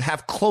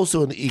have close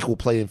to an equal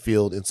playing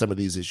field in some of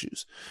these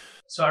issues?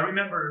 So I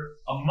remember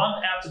a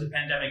month after the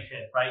pandemic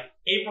hit, right?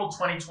 April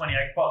 2020,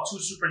 I called 2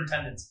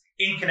 superintendents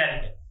in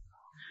Connecticut.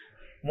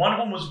 One of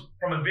them was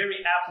from a very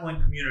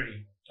affluent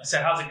community. I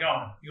said, how's it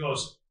going? He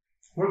goes,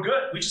 we're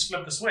good. We just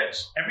flipped the switch.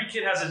 Every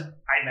kid has an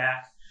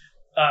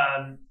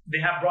iMac. They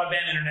have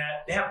broadband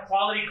internet. They have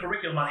quality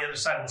curriculum on the other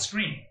side of the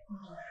screen.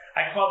 Mm-hmm.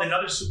 I called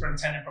another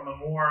superintendent from a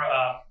more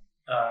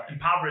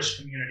impoverished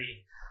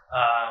community.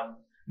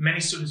 Many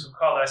students would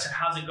call it. I said,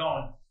 how's it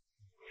going?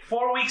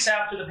 4 weeks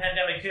after the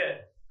pandemic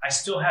hit, I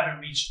still haven't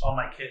reached all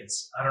my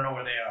kids. I don't know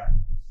where they are.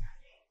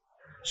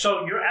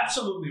 So you're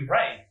absolutely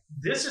right.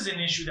 This is an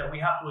issue that we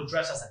have to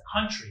address as a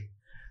country.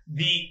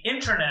 The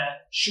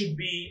internet should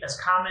be as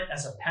common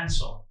as a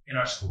pencil in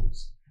our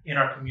schools, in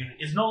our community.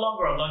 It's no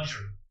longer a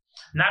luxury,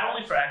 not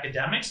only for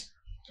academics,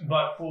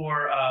 but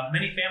for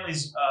many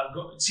families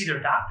see their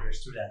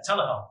doctors through that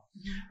telehealth.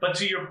 Mm-hmm. But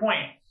to your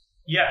point,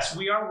 yes,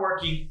 we are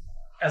working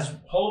as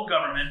whole of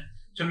government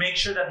to make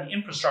sure that the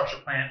infrastructure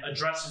plan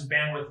addresses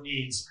bandwidth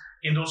needs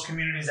in those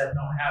communities that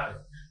don't have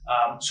it,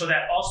 so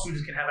that all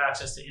students can have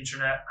access to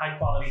internet, high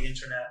quality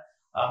internet.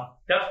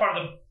 That's part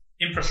of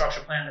the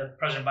infrastructure plan that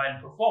President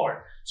Biden put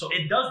forward. So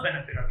it does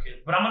benefit our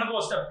kids. But I'm going to go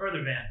a step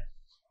further, Van.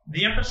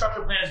 The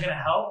infrastructure plan is going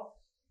to help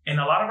in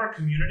a lot of our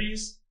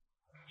communities,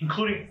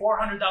 including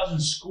 400,000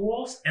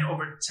 schools and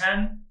over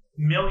 10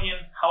 million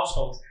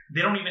households.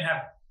 They don't even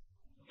have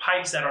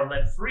pipes that are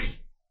lead free.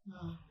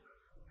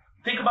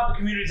 Think about the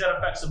communities that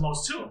affects the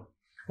most too.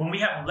 When we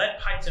have lead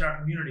pipes in our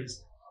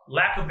communities,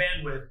 lack of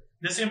bandwidth,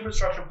 this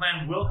infrastructure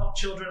plan will help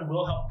children,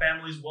 will help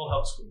families, will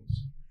help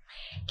schools.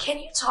 Can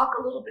you talk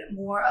a little bit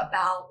more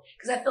about,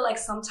 because I feel like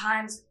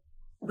sometimes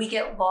we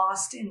get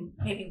lost in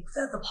maybe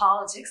the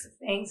politics of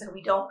things and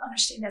we don't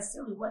understand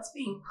necessarily what's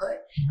being put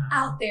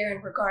out there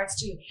in regards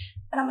to,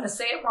 and I'm going to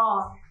say it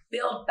wrong,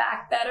 Build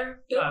Back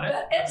Better. Did I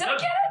get it?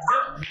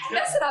 I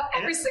mess it up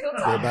every single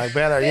time. Build Back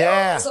Better,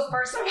 yeah. It's the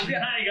first time. You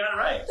got it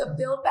right. The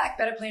Build Back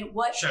Better plan,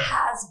 what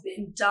has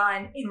been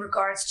done in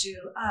regards to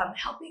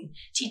helping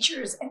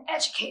teachers and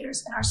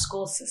educators in our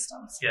school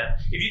systems? Yeah.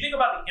 If you think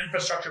about the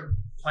infrastructure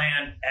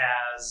plan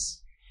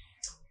as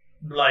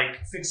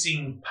like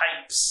fixing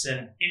pipes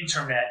and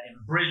internet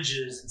and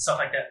bridges and stuff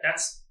like that,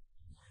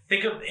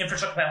 think of the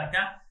infrastructure plan like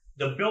that.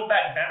 The Build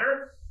Back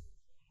Better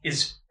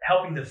is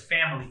helping the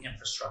family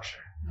infrastructure.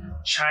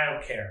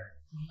 Childcare,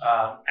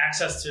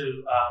 access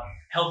to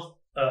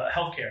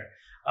healthcare,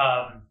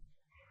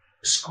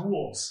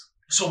 schools.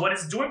 So what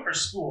it's doing for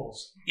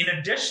schools, in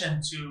addition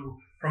to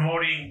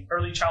promoting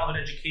early childhood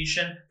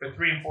education for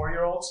 3 and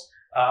 4-year-olds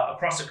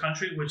across the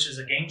country, which is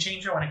a game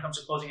changer when it comes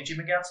to closing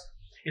achievement gaps,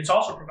 it's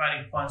also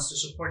providing funds to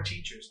support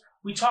teachers.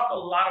 We talk a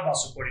lot about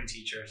supporting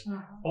teachers,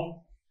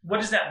 but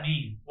what does that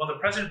mean? Well, the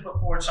president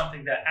put forward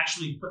something that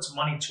actually puts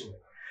money to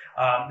it.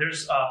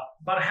 There's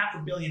about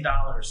 $500 million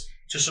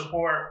to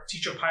support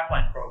teacher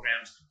pipeline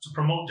programs to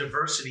promote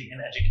diversity in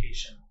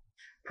education,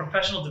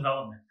 professional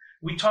development.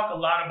 We talk a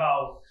lot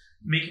about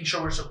making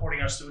sure we're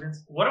supporting our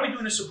students. What are we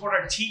doing to support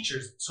our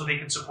teachers so they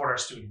can support our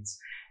students?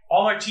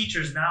 All our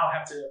teachers now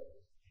have to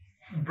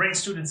bring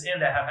students in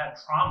that have had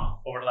trauma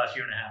over the last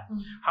year and a half.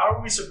 How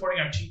are we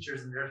supporting our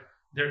teachers and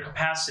their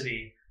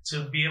capacity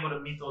to be able to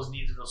meet those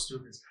needs of those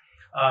students?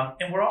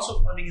 And we're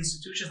also funding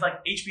institutions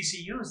like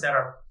HBCUs that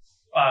are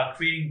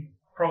creating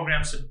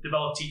programs to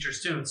develop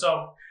teachers too.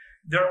 So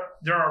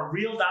there are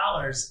real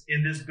dollars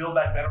in this Build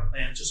Back Better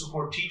plan to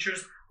support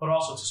teachers, but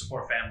also to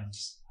support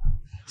families.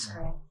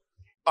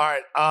 All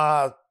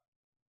right.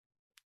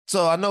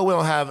 So I know we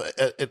don't have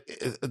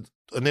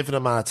an infinite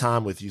amount of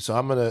time with you, so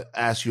I'm going to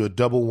ask you a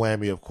double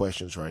whammy of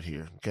questions right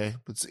here. Okay,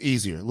 it's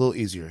easier, a little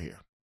easier here.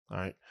 All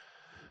right.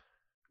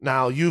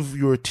 Now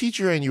you're a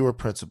teacher and you're a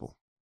principal.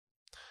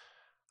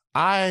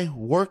 I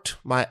worked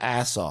my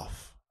ass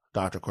off,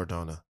 Dr.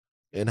 Cardona,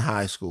 in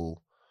high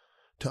school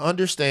to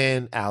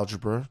understand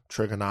algebra,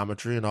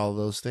 trigonometry, and all of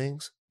those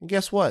things. And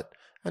guess what?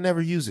 I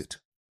never use it.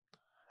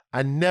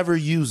 I never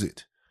use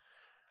it.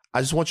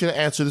 I just want you to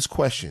answer this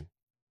question.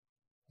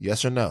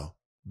 Yes or no?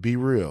 Be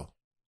real.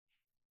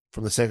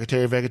 From the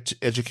Secretary of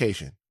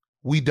Education.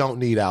 We don't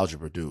need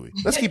algebra, do we?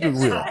 Let's keep it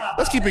real.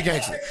 Let's keep it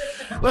gangster.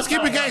 Let's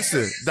keep it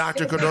gangster,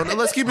 Dr. Cardona.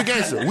 Let's keep it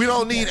gangster. We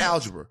don't need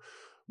algebra.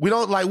 We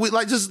don't I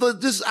just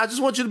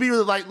want you to be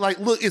really like,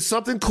 look, it's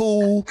something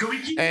cool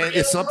and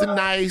it's something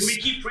nice. Can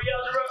we keep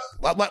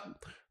pre-algebra?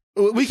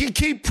 We can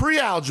keep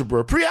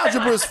pre-algebra.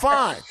 Pre-algebra is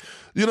fine.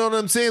 You know what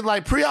I'm saying?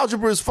 Like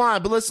pre-algebra is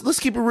fine, but let's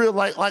keep it real.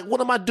 Like what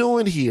am I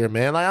doing here,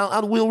 man?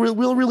 Like we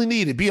don't really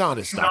need it. Be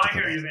honest. No, I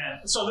hear you,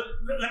 man. So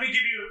let me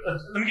give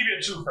you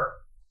a twofer.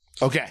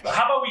 Okay. But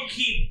how about we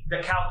keep the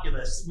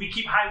calculus? We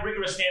keep high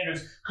rigorous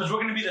standards because we're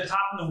going to be the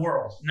top in the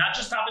world. Not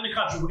just top in the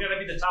country, we're going to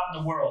be the top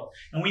in the world.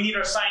 And we need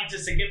our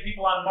scientists to get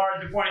people on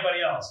Mars before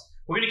anybody else.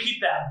 We're going to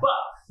keep that. But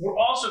we're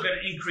also going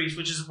to increase,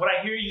 which is what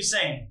I hear you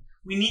saying,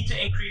 we need to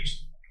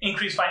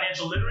increase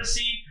financial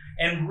literacy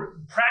and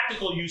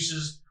practical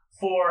uses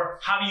for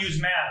how to use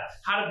math,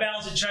 how to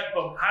balance a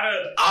checkbook, how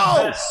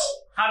to invest,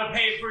 how to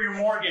pay for your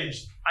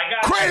mortgage. I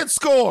got credit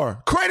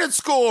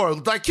score,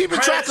 like keeping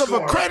track of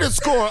a credit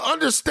score,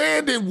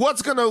 understanding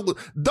those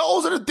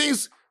are the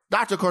things.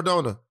 Dr.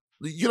 Cardona,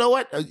 you know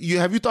what?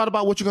 Have you thought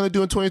about what you're going to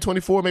do in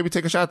 2024? Maybe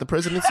take a shot at the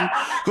presidency?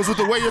 Because with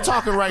the way you're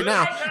talking right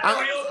now.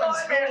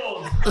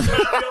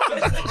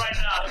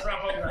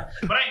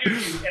 But I hear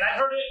you, and I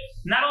heard it.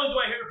 Not only do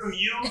I hear it from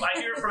you, I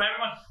hear it from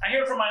everyone. I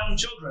hear it from my own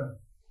children.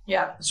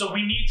 Yeah. So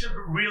we need to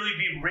really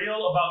be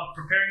real about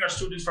preparing our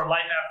students for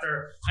life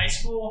after high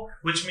school,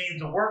 which means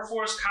the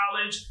workforce,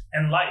 college,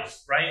 and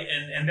life, right?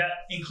 And that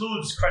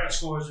includes credit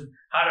scores and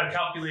how to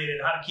calculate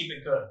it, how to keep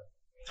it good.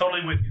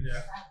 Totally with you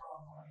there.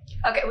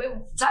 Okay, we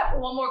have time for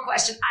one more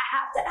question. I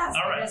have to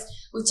ask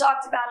this. We've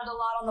talked about it a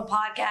lot on the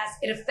podcast.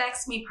 It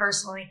affects me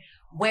personally.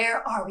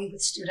 Where are we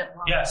with student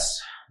loans?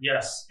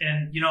 Yes.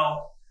 And,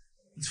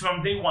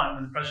 from day one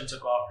when the president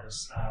took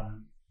office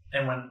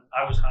and when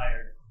I was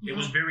hired, it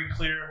was very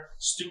clear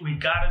we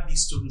got to be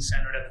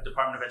student-centered at the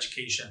Department of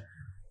Education.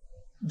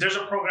 there's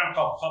a program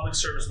called Public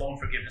Service Loan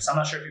Forgiveness. I'm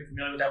not sure if you're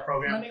familiar with that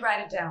program. Let me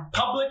write it down.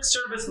 Public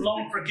Service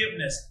Loan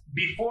Forgiveness.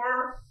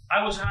 Before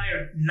I was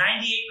hired,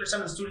 98%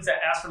 of the students that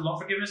asked for loan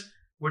forgiveness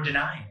were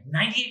denied.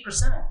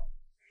 98%.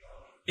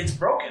 It's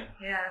broken.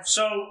 Yeah.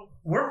 So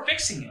we're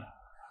fixing it.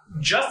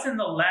 Just in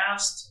the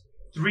last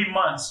 3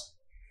 months,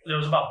 there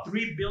was about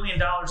 $3 billion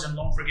in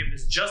loan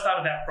forgiveness just out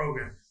of that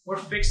program. We're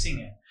fixing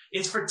it.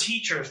 It's for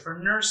teachers, for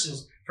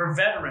nurses, for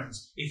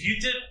veterans. If you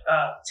did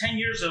 10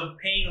 years of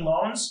paying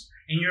loans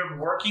and you're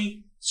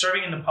working,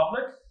 serving in the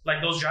public,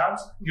 like those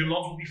jobs, your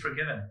loans will be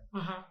forgiven.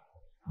 Mm-hmm.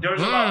 There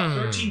was about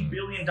 $13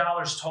 billion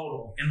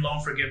total in loan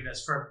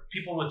forgiveness for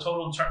people with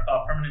total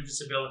permanent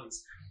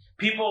disabilities.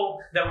 People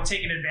that were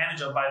taken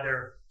advantage of by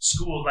their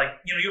schools, like,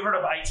 you heard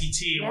of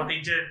ITT and what they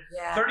did.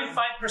 Yeah.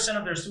 35%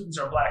 of their students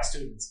are Black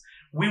students.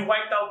 We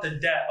wiped out the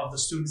debt of the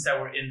students that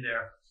were in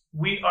there.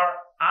 We are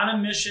on a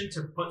mission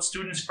to put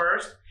students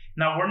first.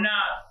 Now, we're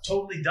not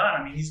totally done.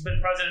 I mean, he's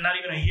been president not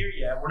even a year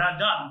yet. We're not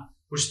done.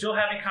 We're still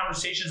having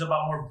conversations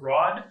about more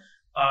broad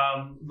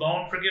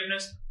loan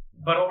forgiveness,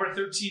 but over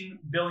 $13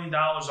 billion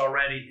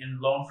already in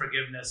loan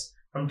forgiveness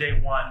from day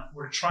one.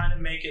 We're trying to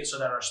make it so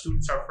that our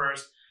students are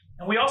first.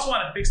 And we also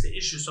want to fix the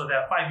issue so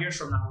that 5 years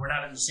from now, we're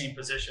not in the same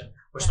position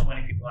where so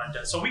many people are in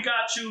debt. So we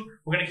got you.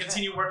 We're going to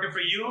continue working for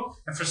you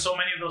and for so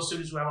many of those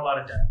students who have a lot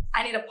of debt.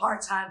 I need a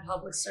part-time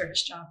public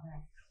service job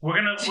now. We're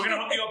gonna hook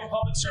you up with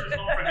public service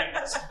loan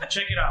forgiveness.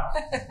 Check it out.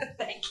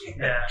 Thank you.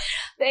 Yeah.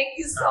 Thank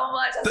you so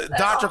much.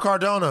 Dr.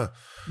 Cardona.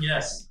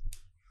 Yes.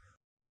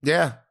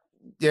 Yeah,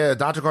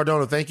 Dr.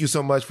 Cardona. Thank you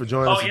so much for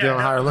joining us today on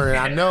Higher Learning.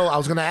 I know I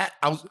was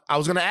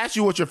gonna ask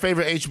you what your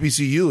favorite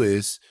HBCU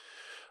is,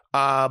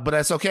 but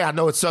that's okay. I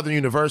know it's Southern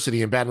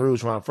University in Baton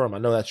Rouge, where I'm from. I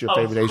know that's your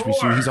favorite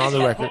HBCU. He's on the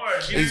record.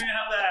 He's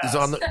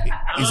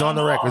on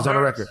the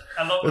record.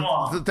 I love them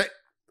all.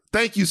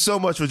 Thank you so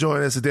much for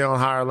joining us today on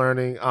Higher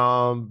Learning.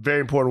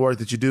 Very important work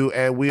that you do,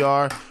 and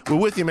we're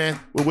with you, man.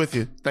 We're with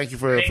you. Thank you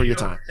for your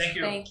time. Thank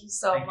you. Thank you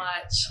so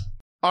much.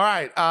 All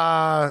right.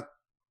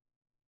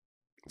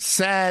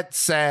 Sad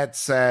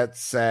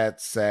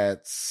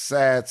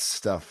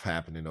stuff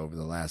happening over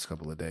the last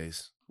couple of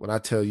days. When I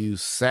tell you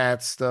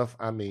sad stuff,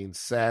 I mean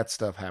sad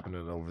stuff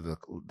happening over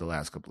the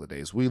last couple of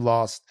days. We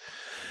lost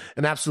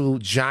an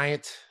absolute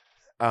giant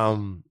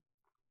in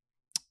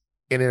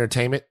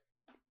entertainment.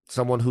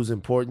 Someone whose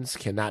importance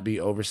cannot be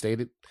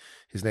overstated.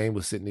 His name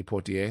was Sidney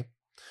Poitier.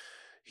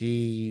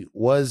 He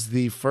was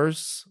the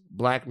first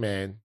Black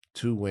man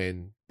to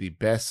win the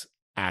Best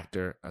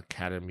Actor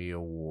Academy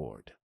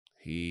Award.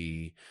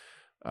 He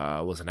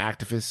was an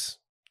activist.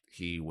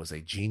 He was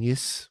a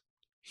genius.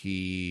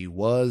 He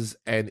was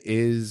and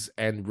is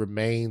and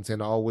remains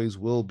and always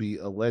will be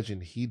a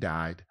legend. He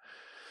died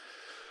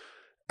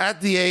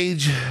at the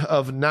age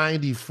of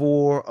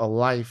 94, a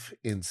life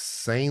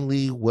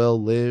insanely well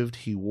lived.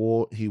 He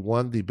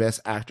won the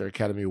Best Actor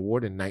Academy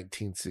Award in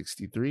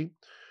 1963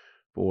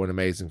 for an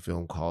amazing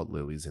film called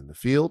Lilies in the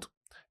Field.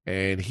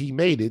 And he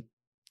made it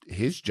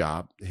his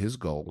job, his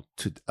goal,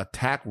 to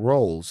attack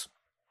roles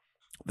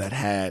that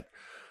had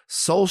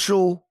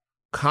social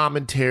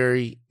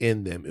commentary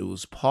in them. It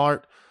was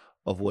part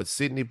of what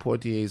Sidney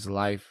Poitier's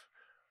life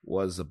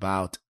was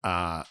about.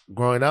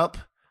 Growing up,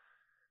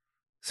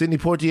 Sidney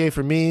Poitier,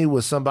 for me,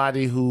 was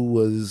somebody who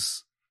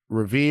was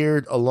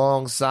revered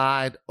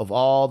alongside of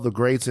all the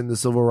greats in the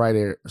civil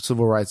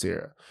rights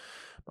era.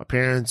 My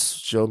parents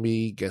showed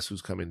me Guess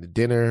Who's Coming to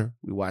Dinner.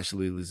 We watched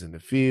Lilies in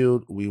the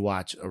Field. We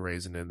watched A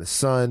Raisin in the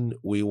Sun.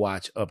 We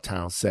watched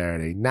Uptown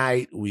Saturday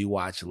Night. We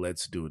watched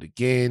Let's Do It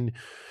Again.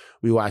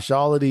 We watched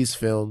all of these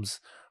films.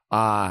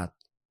 And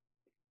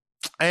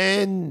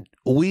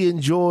we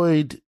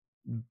enjoyed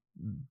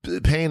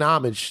paying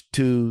homage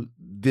to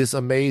this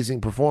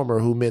amazing performer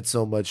who meant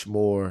so much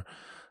more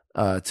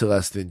to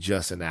us than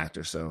just an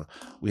actor. So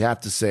we have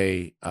to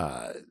say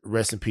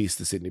rest in peace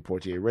to Sidney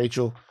Poitier.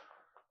 Rachel,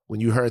 when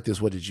you heard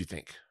this, what did you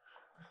think?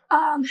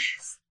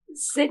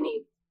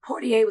 Sidney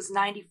Poitier was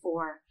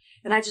 94,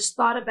 and I just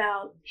thought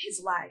about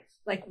his life.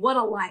 Like, what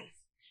a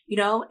life,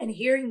 and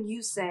hearing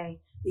you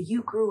say that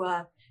you grew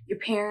up, your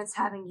parents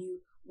having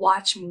you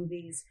watch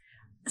movies.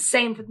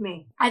 Same with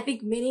me. I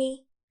think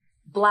many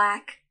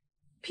Black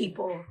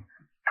people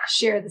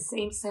share the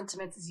same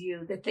sentiments as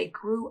you, that they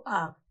grew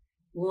up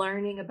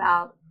learning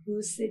about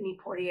who Sidney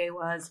Poitier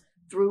was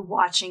through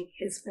watching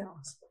his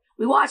films.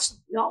 We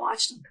all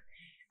watched them.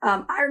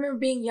 I remember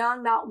being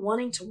young, not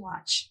wanting to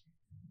watch.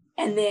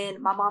 And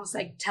then my mom's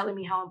like telling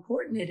me how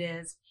important it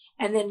is.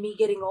 And then me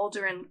getting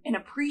older and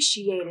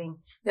appreciating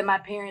that my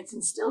parents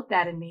instilled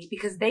that in me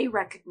because they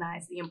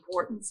recognized the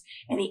importance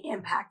and the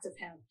impact of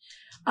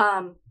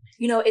him.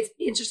 It's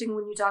interesting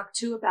when you talk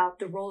too about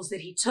the roles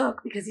that he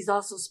took, because he's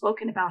also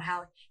spoken about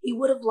how he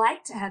would have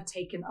liked to have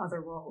taken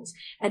other roles.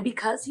 And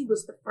because he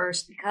was the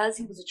first, because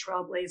he was a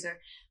trailblazer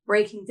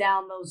breaking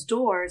down those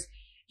doors,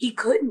 he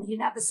didn't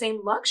have the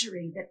same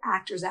luxury that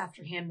actors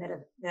after him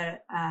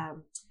that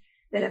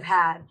have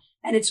had.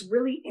 And it's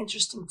really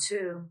interesting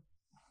too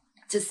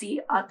to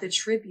see the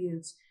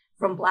tributes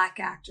from Black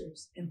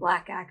actors and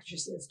Black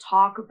actresses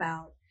talk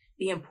about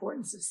the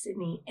importance of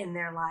Sidney in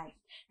their life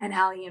and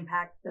how he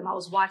impacted them. I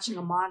was watching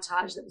a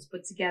montage that was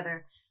put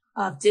together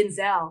of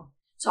Denzel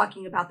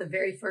talking about the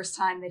very first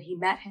time that he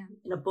met him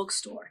in a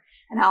bookstore,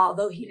 and how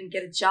although he didn't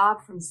get a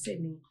job from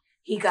Sidney,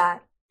 he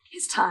got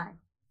his time.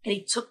 And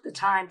he took the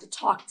time to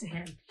talk to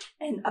him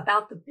and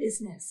about the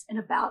business and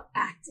about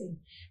acting.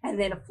 And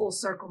then a full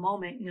circle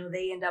moment,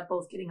 they end up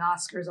both getting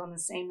Oscars on the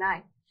same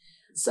night.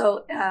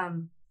 So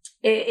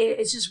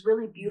it's just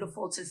really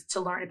beautiful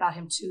to learn about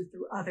him too,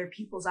 through other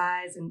people's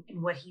eyes and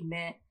what he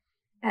meant.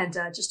 And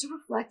just to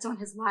reflect on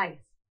his life,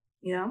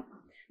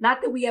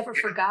 not that we ever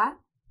forgot.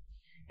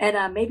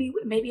 And maybe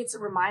it's a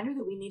reminder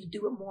that we need to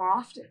do it more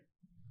often.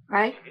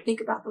 Right?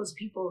 Think about those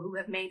people who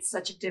have made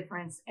such a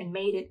difference and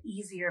made it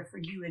easier for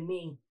you and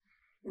me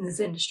in this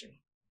industry.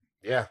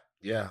 Yeah.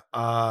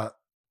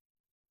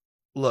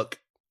 Look,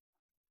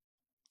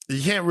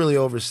 you can't really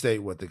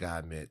overstate what the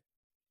guy meant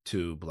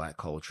to Black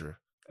culture,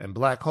 and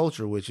Black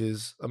culture, which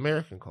is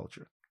American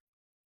culture.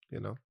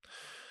 You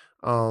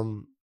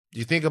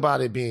think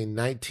about it being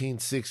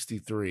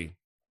 1963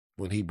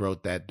 when he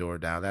broke that door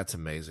down. That's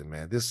amazing,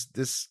 man.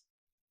 It's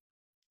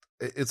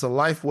a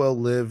life well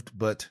lived,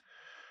 but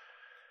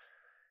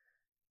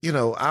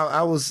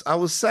I was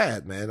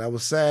sad, man. I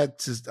was sad.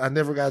 I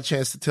never got a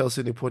chance to tell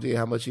Sidney Poitier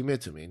how much he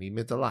meant to me, and he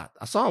meant a lot.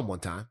 I saw him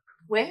one time.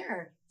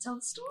 Where? Tell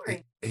the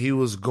story. He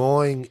was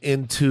going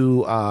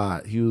into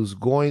a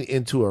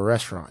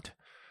restaurant,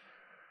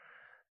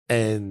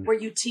 and were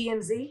you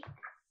TMZ?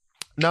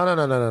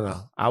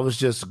 No. I was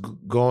just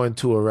going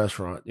to a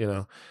restaurant.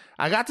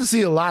 I got to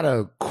see a lot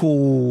of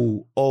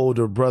cool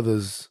older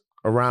brothers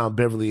around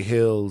Beverly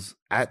Hills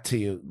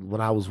when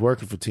I was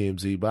working for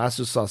TMZ, but I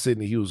just saw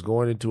Sidney. He was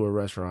going into a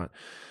restaurant,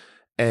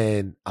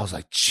 and I was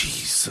like,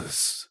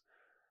 Jesus.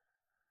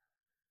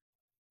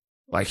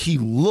 Like, he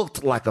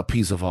looked like a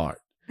piece of art.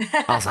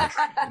 I was like,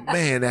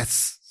 man,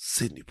 that's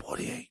Sidney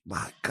Poitier.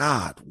 My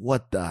God,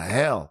 what the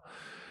hell?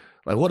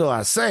 Like, what do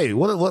I say?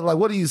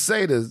 What do you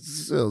say to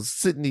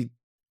Sidney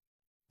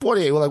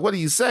Poitier? Well, like, what do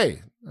you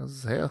say? I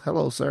was,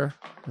 hello, sir.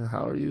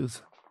 How are you?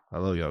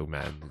 Hello, young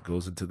man. It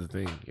goes into the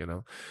thing,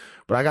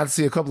 But I got to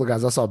see a couple of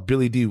guys. I saw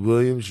Billy D.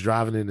 Williams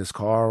driving in his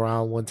car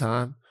around one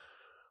time.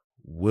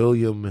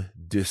 William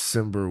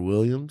December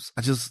Williams.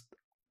 I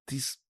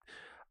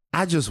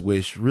just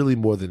wish, really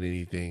more than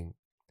anything,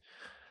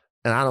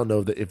 and I don't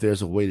know if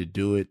there's a way to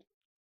do it,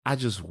 I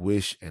just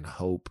wish and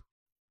hope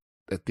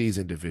that these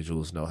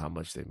individuals know how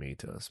much they mean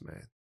to us,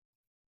 man.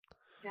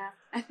 Yeah,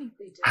 I think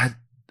they do.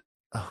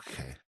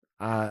 Okay.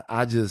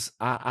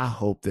 I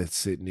hope that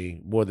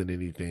Sidney, more than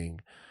anything,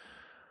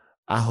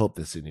 I hope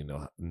that Sidney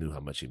knew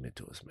how much he meant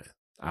to us, man.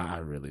 I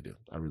really do.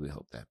 I really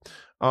hope that.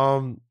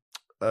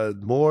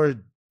 More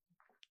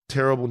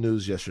terrible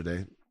news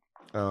yesterday.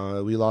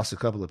 We lost a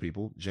couple of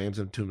people. James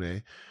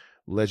Mtume,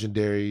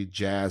 legendary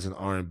jazz and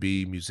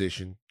R&B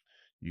musician.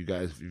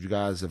 If you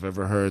guys have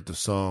ever heard the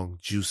song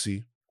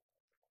 "Juicy"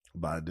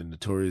 by the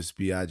Notorious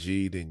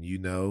B.I.G., then you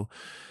know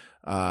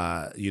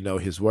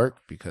his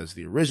work, because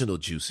the original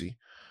 "Juicy"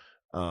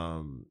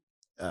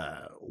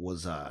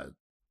 was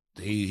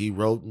he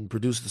wrote and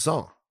produced the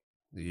song.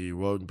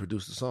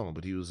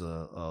 But he was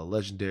a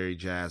legendary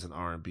jazz and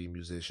R&B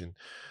musician.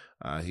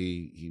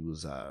 He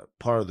was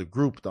part of the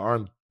group, the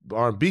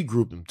R&B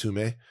group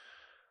Mtume.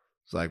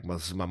 It's like my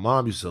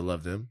mom used to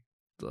love them,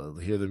 to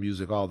hear their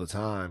music all the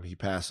time. He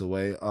passed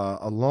away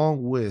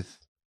along with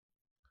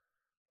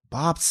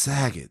Bob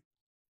Saget,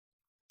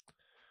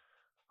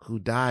 who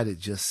died at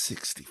just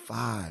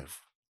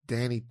 65.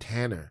 Danny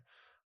Tanner.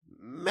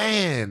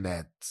 Man,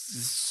 that's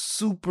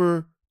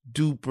super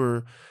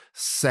duper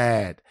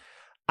sad.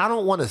 I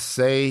don't want to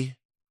say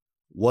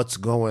what's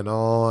going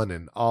on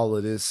and all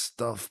of this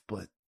stuff,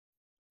 but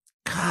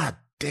God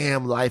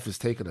damn, life has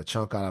taken a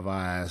chunk out of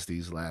our ass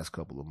these last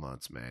couple of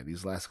months, man.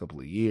 These last couple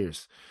of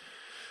years.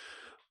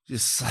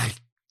 Just like,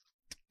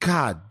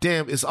 God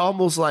damn, it's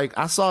almost like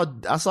I saw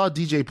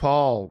DJ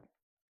Paul.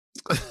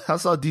 I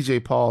saw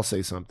DJ Paul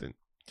say something,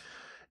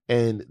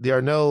 and there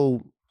are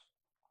no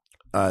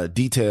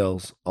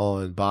details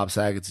on Bob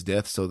Saget's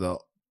death. So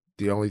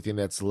the only thing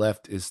that's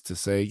left is to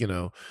say,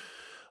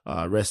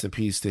 rest in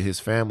peace to his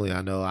family.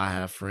 I know I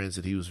have friends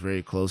that he was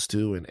very close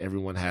to, and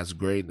everyone has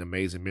great and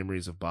amazing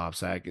memories of Bob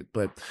Saget.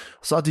 But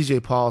I saw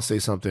DJ Paul say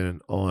something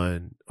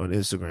on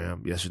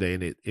Instagram yesterday,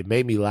 and it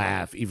made me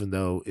laugh, even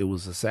though it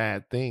was a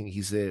sad thing.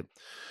 He said,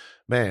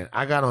 man,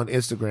 I got on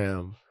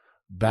Instagram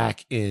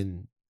back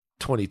in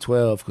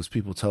 2012 because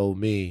people told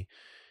me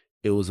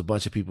it was a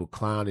bunch of people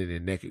clowning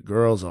and naked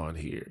girls on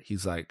here.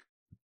 He's like,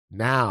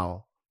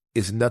 now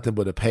it's nothing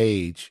but a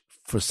page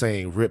for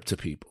saying rip to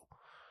people.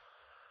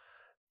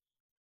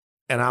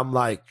 And I'm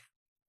like,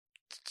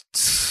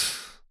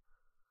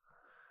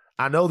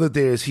 I know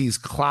that he's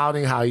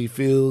clouding how he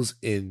feels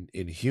in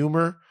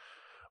humor,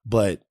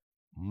 but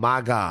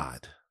my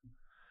God,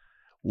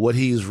 what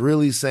he's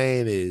really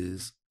saying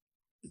is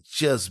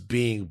just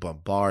being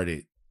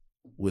bombarded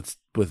with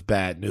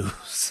bad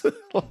news.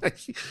 Like,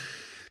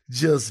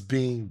 just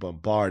being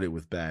bombarded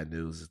with bad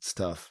news. It's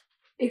tough.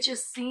 It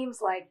just seems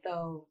like,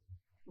 though,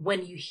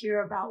 when you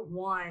hear about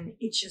one,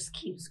 it just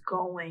keeps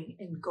going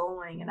and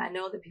going. And I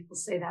know that people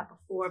say that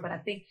before, but I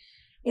think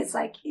it's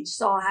like it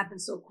just all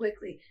happened so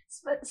quickly,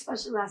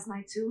 especially last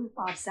night too with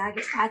Bob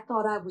Saget. I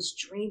thought I was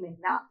dreaming.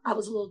 Now, I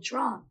was a little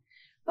drunk,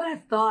 but I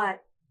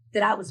thought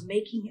that I was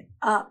making it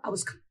up. I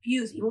was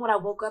confused. Even when I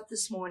woke up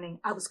this morning,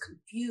 I was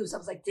confused. I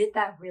was like, did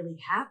that really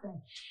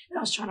happen? And I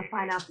was trying to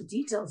find out the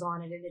details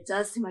on it. And it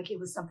does seem like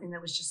it was something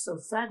that was just so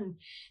sudden.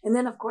 And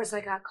then, of course,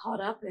 I got caught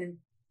up in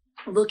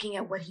looking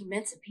at what he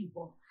meant to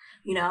people.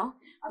 You know,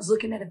 I was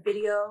looking at a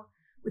video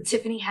with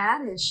Tiffany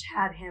Haddish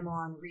had him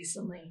on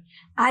recently.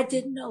 I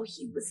didn't know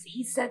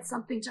he said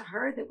something to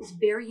her that was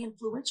very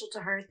influential to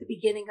her at the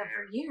beginning of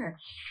her year.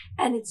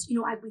 And it's, you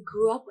know, we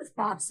grew up with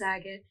Bob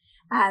Saget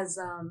as,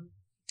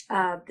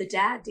 the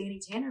dad,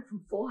 Danny Tanner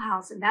from Full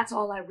House, and that's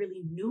all I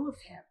really knew of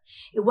him.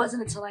 It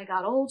wasn't until I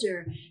got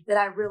older that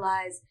I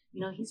realized,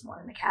 you know, he's won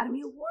an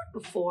Academy Award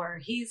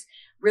before. He's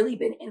really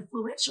been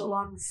influential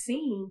on the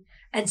scene,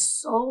 and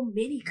so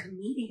many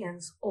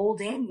comedians, old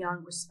and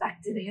young,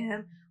 respected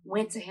him,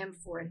 went to him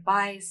for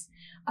advice.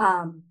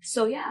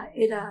 So yeah,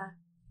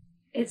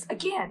 it's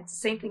the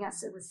same thing I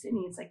said with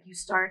Sydney. It's like you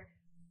start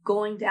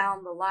going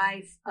down the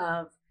life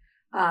of,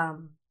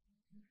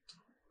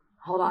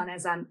 hold on,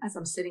 as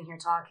I'm sitting here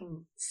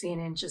talking,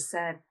 CNN just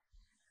said,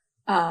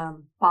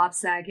 Bob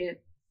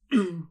Saget,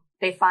 the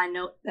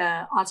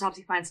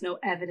autopsy finds no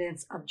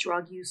evidence of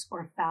drug use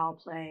or foul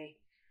play.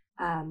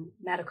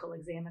 Medical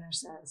examiner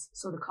says,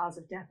 so the cause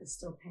of death is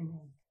still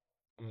pending.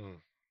 Mm.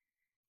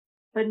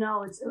 But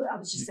no, I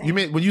was just saying. You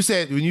mean when you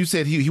said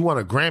he won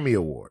a Grammy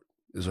Award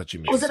is what you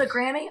mean? Was it a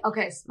Grammy?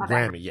 Okay,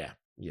 Grammy, yeah.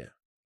 He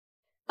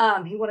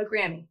won a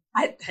Grammy.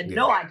 I had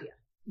no idea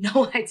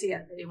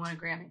that he won a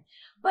Grammy.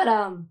 But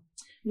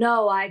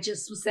no, I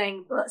just was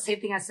saying the same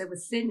thing I said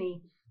with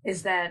Sydney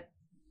is that,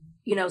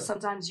 you know,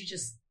 sometimes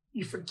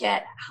you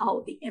forget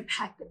how the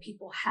impact that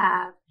people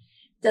have.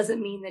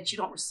 Doesn't mean that you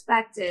don't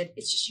respect it.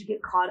 It's just you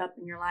get caught up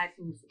in your life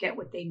and you forget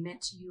what they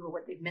meant to you or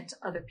what they meant to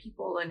other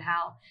people and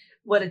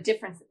what a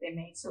difference that they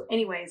made. So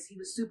anyways, he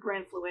was super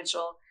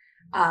influential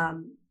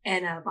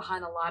and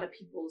behind a lot of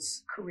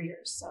people's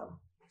careers. So,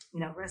 you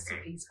know, rest in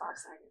peace, Bob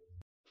Saget.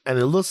 And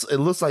it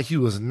looks like he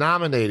was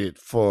nominated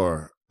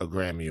for a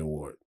Grammy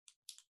Award.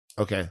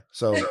 Okay,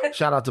 so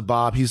shout out to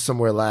Bob. He's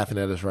somewhere laughing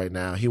at us right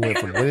now. He went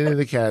from winning an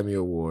Academy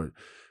Award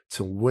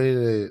to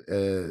winning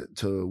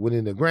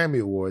the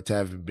Grammy Award to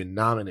having been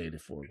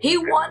nominated for it. He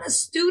won a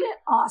student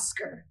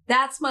Oscar.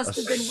 That must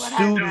have been what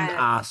I read. Student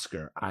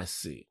Oscar. I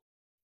see.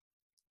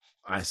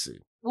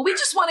 Well, we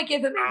just want to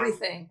give him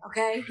everything,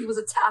 okay? He was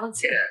a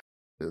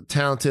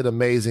talented,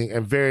 amazing,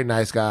 and very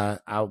nice guy.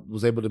 I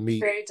was able to meet.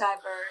 Very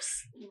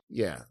diverse.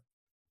 Yeah.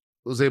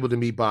 Was able to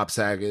meet Bob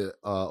Saget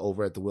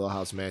over at the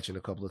Wheelhouse Mansion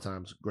a couple of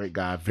times. Great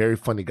guy. Very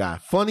funny guy.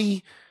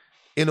 Funny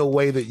in a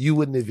way that you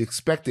wouldn't have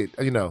expected.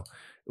 You know,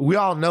 we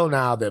all know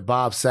now that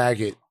Bob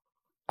Saget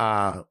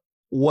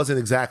wasn't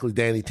exactly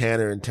Danny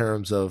Tanner in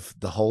terms of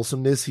the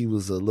wholesomeness. He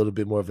was a little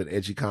bit more of an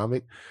edgy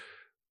comic.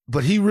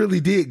 But he really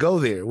did go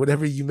there.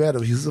 Whenever you met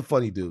him, he was a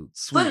funny dude.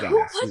 Sweet guy. But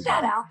who put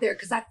that out there?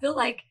 Because I feel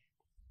like,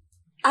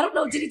 I don't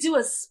know, did he do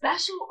a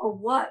special or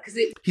what?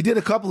 He did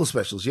a couple of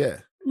specials, yeah.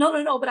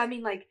 No, but I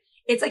mean, like,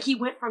 it's like he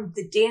went from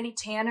the Danny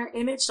Tanner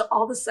image to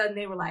all of a sudden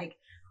they were like,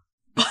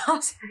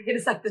 Bob Saget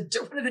is like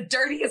one of the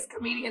dirtiest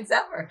comedians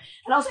ever.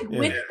 And I was like,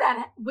 when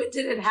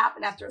did it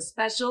happen? After a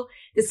special?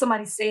 Did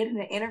somebody say it in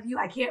an interview?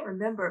 I can't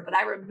remember, but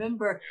I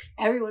remember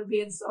everyone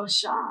being so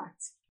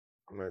shocked.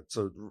 All right,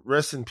 so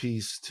rest in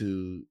peace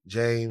to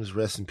James,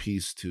 rest in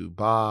peace to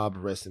Bob,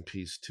 rest in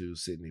peace to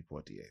Sidney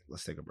Poitier.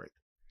 Let's take a break.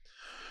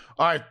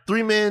 All right,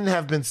 3 men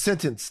have been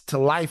sentenced to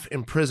life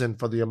in prison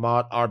for the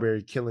Ahmaud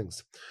Arbery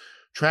killings.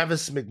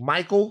 Travis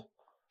McMichael,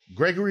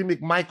 Gregory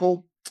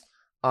McMichael,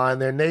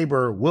 and their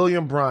neighbor,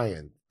 William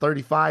Bryan.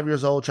 35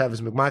 years old,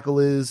 Travis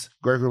McMichael is.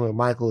 Gregory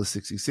McMichael is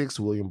 66.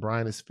 William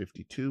Bryan is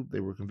 52. They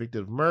were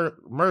convicted of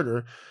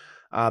murder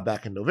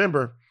back in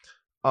November.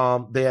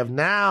 They have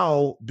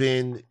now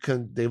been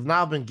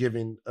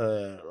given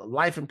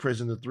life in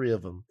prison. The 3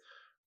 of them.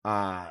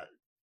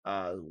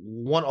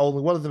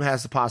 Only one of them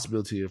has the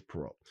possibility of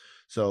parole.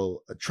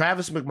 So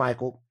Travis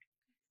McMichael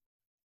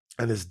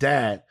and his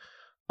dad,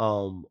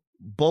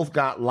 both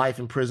got life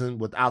in prison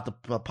without the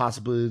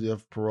possibility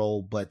of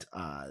parole, but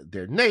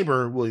their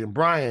neighbor, William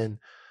Bryan,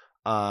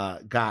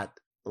 got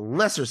a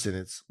lesser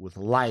sentence with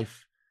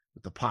life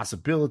with the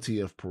possibility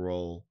of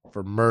parole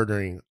for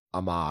murdering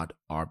Ahmaud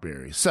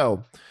Arbery.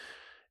 So,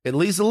 at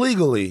least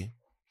illegally,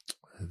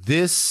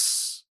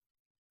 this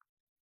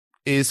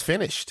is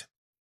finished.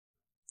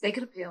 They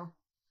could appeal.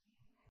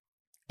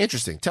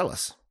 Interesting. Tell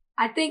us.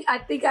 I think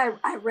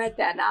I read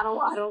that, and I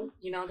don't,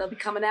 they'll be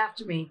coming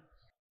after me.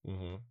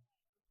 Mm-hmm.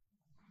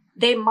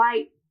 They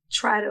might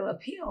try to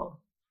appeal.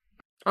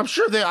 I'm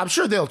sure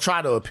they'll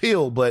try to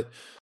appeal, but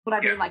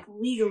I mean, like,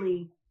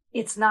 legally,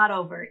 it's not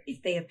over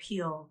if they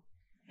appeal.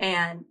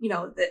 And,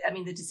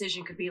 the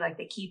decision could be like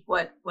they keep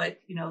what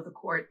the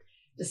court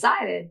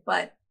decided,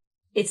 but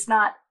it's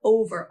not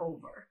over.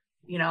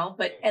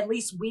 but at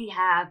least we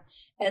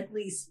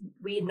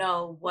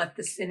know what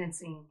the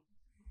sentencing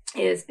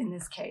is in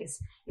this case.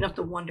 You don't have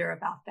to wonder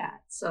about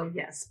that. So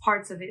yes,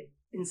 parts of it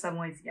in some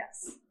ways,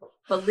 yes,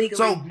 but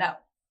legally, no.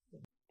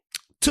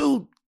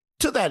 To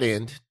that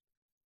end,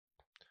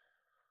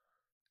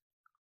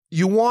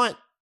 you want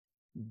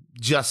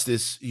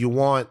justice, you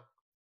want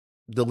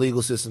the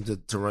legal system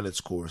to run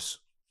its course.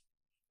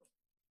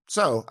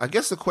 So I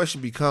guess the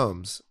question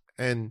becomes,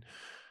 and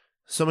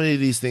so many of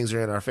these things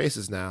are in our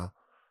faces now.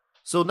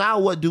 So now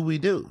what do we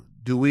do?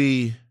 Do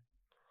we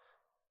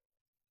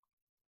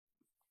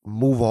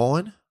move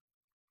on?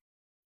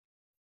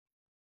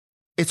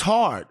 It's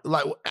hard.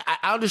 Like,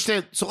 I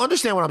understand. So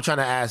understand what I'm trying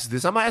to ask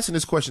this. I'm asking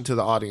this question to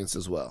the audience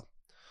as well.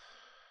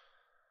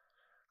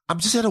 I'm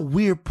just at a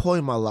weird point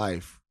in my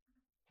life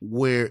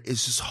where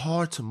it's just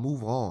hard to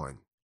move on.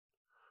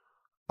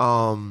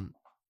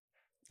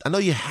 I know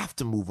you have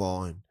to move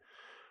on,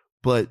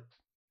 but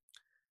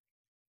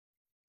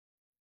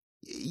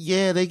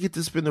yeah, they get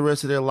to spend the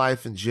rest of their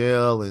life in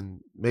jail, and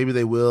maybe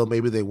they will,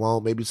 maybe they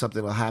won't, maybe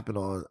something will happen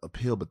on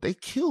appeal, but they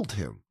killed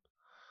him.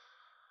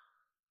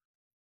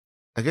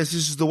 I guess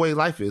this is the way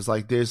life is.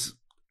 Like,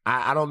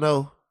 I don't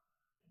know.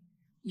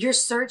 You're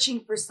searching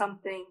for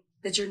something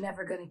that you're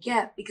never going to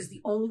get, because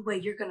the only way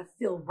you're going to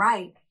feel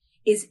right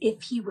is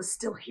if he was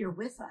still here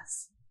with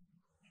us.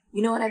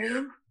 You know what I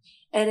mean?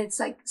 And it's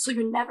like, so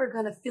you're never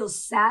going to feel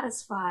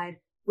satisfied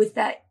with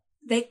that.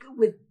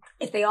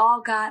 If they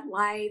all got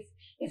life,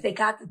 if they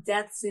got the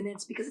death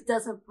sentence, because it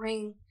doesn't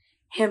bring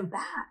him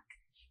back.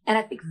 And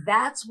I think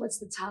that's what's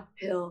the tough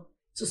pill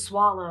to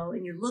swallow.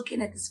 And you're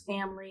looking at this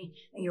family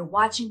and you're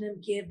watching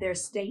them give their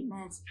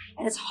statements,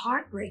 and it's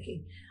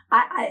heartbreaking.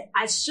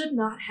 I should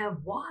not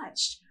have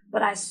watched,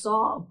 but I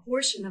saw a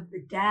portion of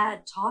the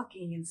dad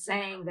talking and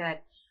saying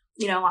that,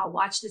 I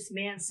watched this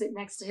man sit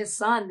next to his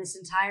son this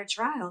entire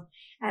trial,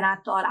 and I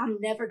thought, I'm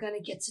never going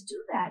to get to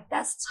do that.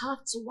 That's tough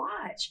to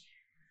watch.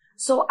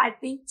 So I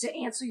think, to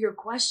answer your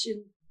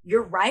question,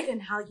 you're right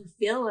in how you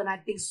feel. And I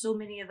think so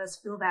many of us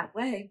feel that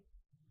way.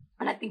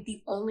 And I think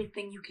the only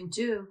thing you can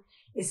do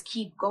is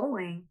keep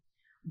going,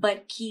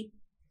 but keep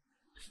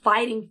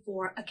fighting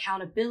for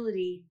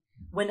accountability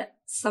when a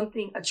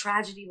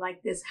tragedy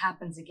like this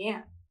happens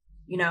again.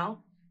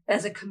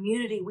 As a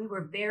community, we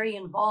were very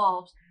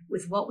involved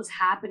with what was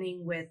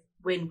happening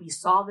when we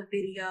saw the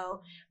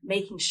video,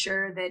 making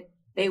sure that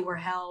they were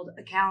held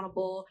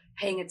accountable,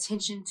 paying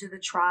attention to the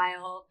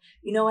trial.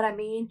 You know what I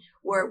mean?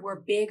 We're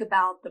big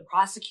about the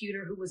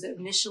prosecutor who was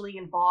initially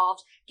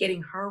involved,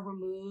 getting her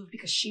removed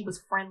because she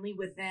was friendly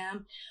with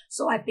them.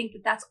 So I think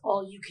that that's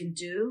all you can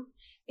do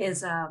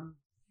is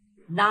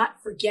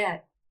not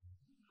forget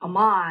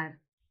Ahmaud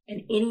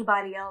and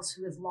anybody else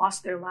who has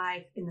lost their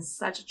life in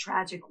such a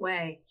tragic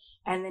way,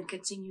 and then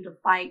continue to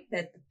fight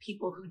that the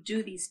people who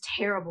do these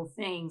terrible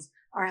things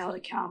are held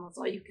accountable. That's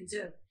all you can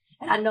do.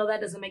 And I know that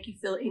doesn't make you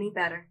feel any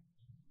better.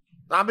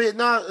 I mean,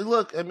 no,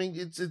 look, I mean,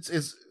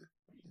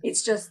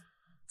 it's just,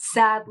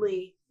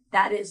 sadly,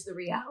 that is the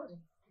reality.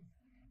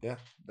 Yeah,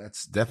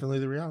 that's definitely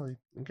the reality.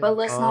 Okay. But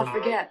let's not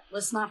forget.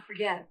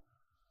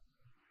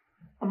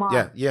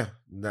 Ahmaud. Yeah.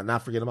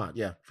 Not forget Ahmaud.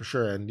 Yeah, for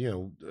sure. And,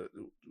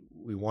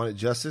 we wanted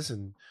justice,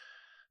 and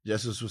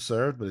justice was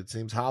served, but it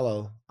seems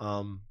hollow,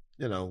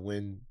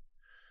 when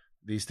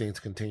these things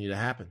continue to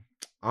happen.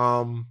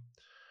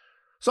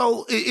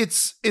 So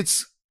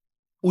it's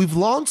we've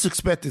long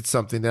suspected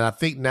something that I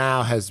think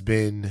now has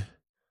been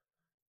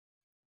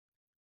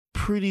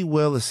pretty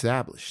well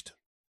established.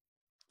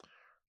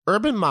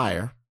 Urban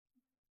Meyer,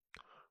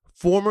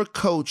 former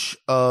coach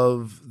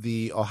of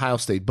the Ohio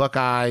State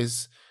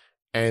Buckeyes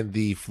and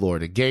the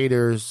Florida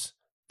Gators,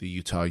 the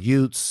Utah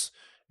Utes,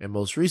 and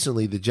most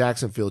recently the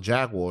Jacksonville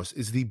Jaguars,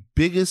 is the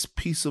biggest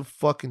piece of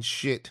fucking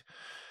shit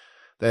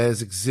that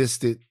has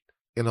existed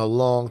in a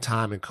long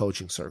time in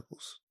coaching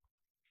circles.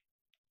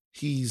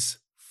 He's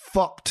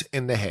fucked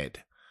in the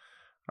head.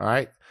 All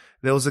right.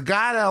 There was a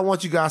guy that I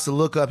want you guys to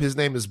look up. His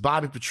name is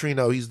Bobby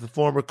Petrino. He's the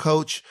former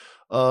coach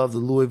of the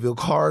Louisville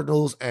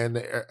Cardinals and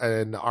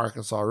the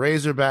Arkansas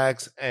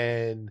Razorbacks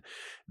and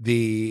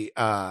the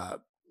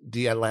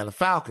Atlanta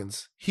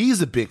Falcons.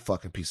 He's a big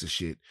fucking piece of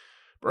shit.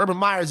 But Urban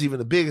Meyer is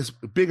even a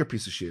bigger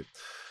piece of shit.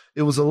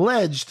 It was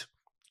alleged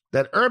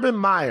that Urban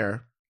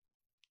Meyer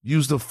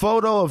used a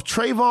photo of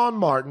Trayvon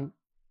Martin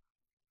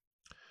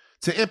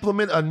to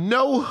implement a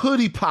no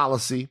hoodie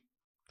policy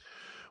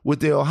with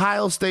the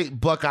Ohio State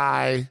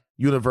Buckeye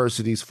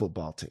University's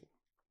football team.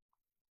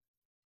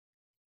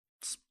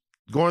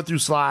 Going through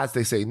slides,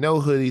 they say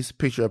no hoodies,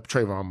 picture of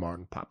Trayvon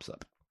Martin pops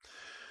up.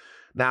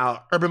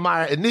 Now, Urban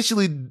Meyer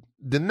initially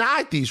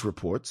denied these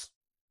reports.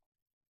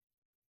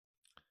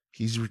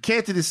 He's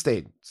recanted his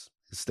statements.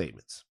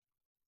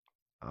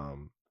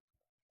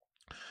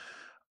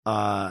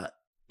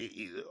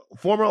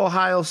 Former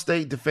Ohio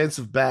State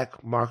defensive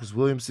back Marcus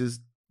Williams has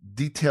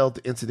detailed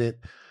the incident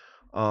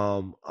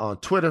on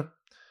Twitter,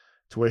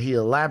 to where he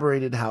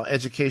elaborated how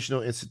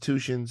educational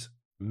institutions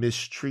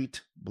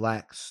mistreat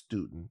Black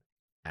student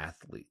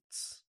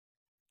athletes.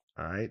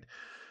 All right.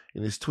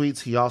 In his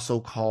tweets, he also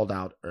called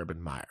out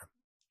Urban Meyer.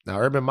 Now,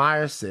 Urban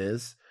Meyer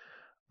says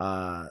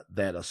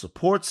that a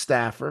support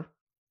staffer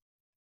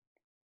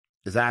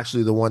is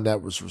actually the one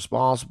that was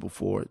responsible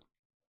for it.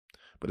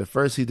 But at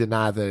first he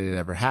denied that it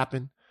ever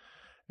happened.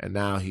 And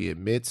now he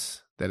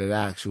admits that it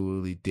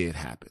actually did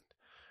happen.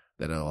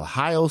 That at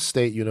Ohio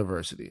State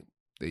University,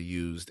 they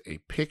used a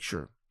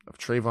picture of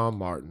Trayvon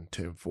Martin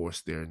to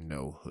enforce their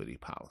no hoodie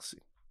policy.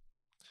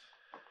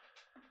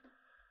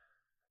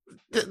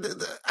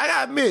 I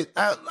gotta admit,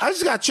 I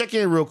just gotta check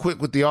in real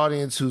quick with the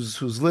audience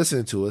who's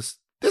listening to us.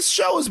 This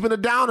show has been a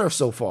downer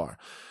so far.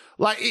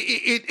 Like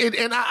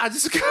and I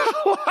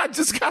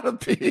just gotta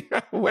be.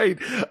 Wait,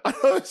 I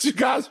know that you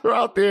guys are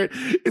out there.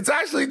 It's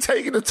actually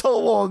taking a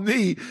toll on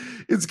me.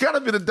 It's gotta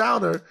be a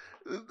downer.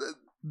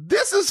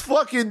 This is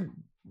fucking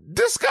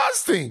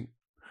disgusting.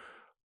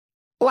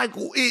 Like,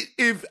 this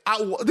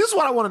is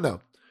what I want to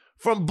know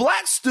from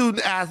Black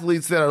student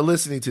athletes that are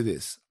listening to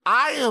this.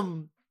 I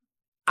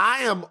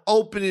am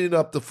opening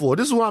up the floor.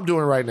 This is what I'm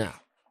doing right now.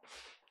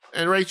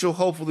 And Rachel,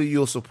 hopefully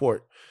you'll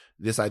support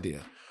this idea.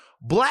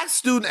 Black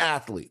student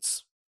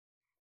athletes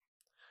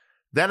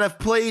that have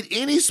played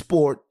any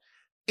sport,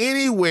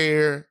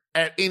 anywhere,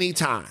 at any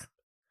time.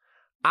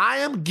 I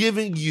am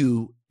giving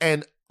you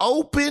an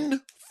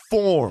open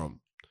forum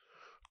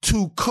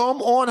to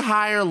come on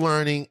Higher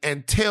Learning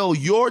and tell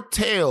your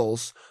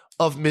tales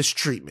of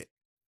mistreatment.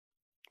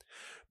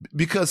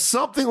 Because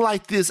something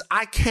like this,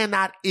 I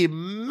cannot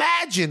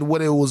imagine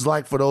what it was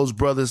like for those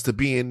brothers to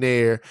be in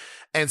there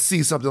and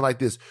see something like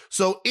this.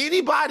 So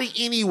anybody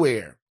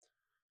anywhere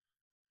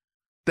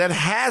that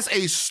has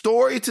a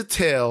story to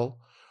tell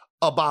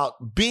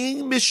about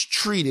being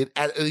mistreated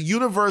at a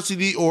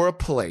university or a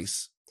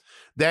place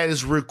that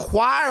is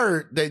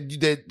required,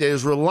 that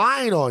is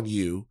relying on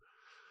you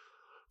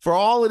for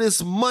all of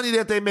this money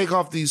that they make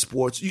off these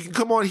sports, you can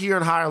come on here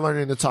and Higher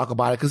Learning to talk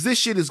about it, because this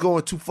shit is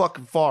going too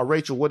fucking far.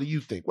 Rachel, what do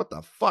you think? What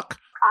the fuck?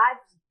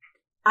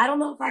 I don't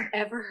know if I've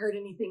ever heard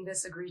anything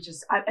this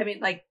egregious. I mean,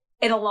 like,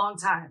 in a long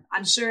time.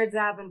 I'm sure it's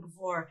happened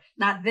before.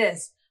 Not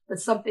this, but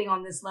something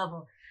on this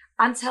level.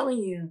 I'm telling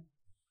you,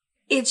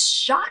 it's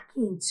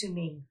shocking to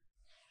me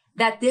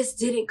that this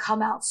didn't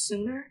come out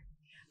sooner,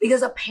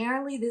 because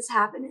apparently this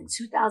happened in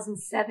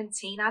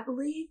 2017, I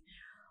believe.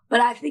 But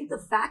I think the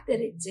fact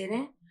that it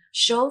didn't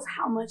shows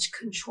how much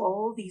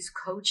control these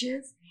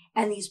coaches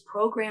and these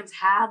programs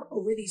have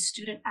over these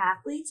student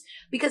athletes,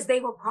 because they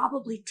were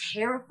probably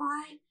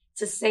terrified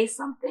to say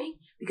something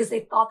because they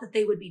thought that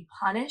they would be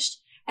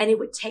punished and it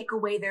would take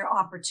away their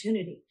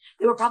opportunity.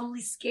 They were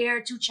probably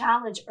scared to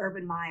challenge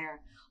Urban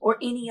Meyer or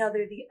any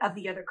other of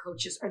the other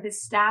coaches or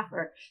this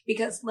staffer,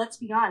 because let's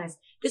be honest,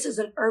 this is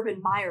an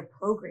Urban Meyer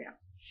program.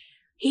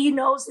 He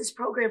knows this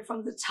program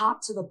from the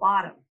top to the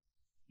bottom.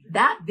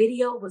 That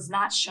video was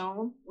not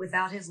shown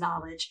without his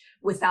knowledge,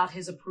 without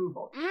his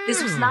approval.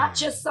 This was not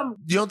just some...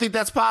 You don't think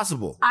that's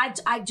possible?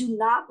 I do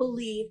not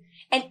believe.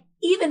 And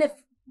even if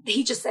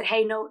he just said,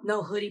 hey,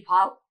 no hoodie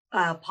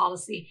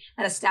policy,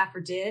 and a staffer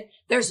did,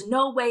 there's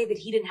no way that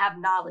he didn't have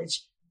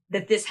knowledge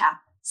that this happened.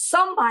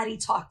 Somebody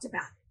talked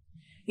about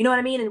it. You know what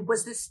I mean? And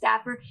was this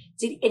staffer,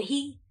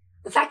 the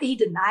fact that he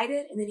denied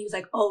it and then he was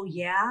like, oh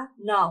yeah,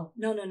 no.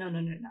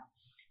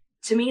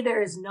 To me,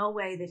 there is no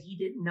way that he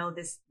didn't know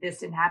this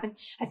didn't happen.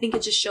 I think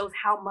it just shows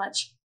how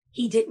much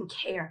he didn't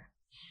care.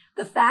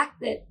 The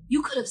fact that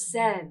you could have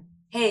said,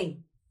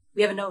 hey,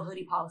 we have a no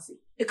hoodie policy.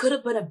 It could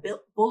have been a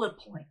bullet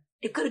point.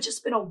 It could have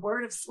just been a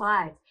word of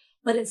slides.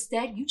 But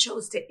instead, you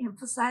chose to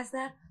emphasize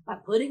that by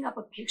putting up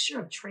a picture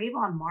of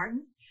Trayvon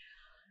Martin.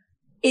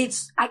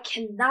 I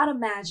cannot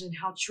imagine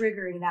how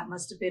triggering that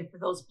must have been for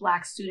those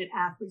Black student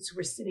athletes who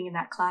were sitting in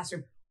that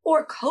classroom,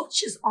 or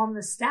coaches on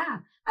the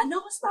staff. I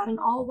know it's not an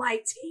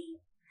all-white team.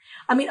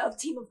 I mean, a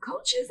team of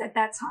coaches at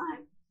that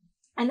time.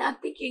 And I'm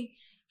thinking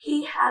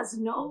he has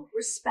no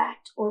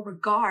respect or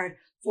regard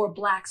for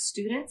Black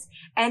students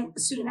and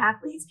student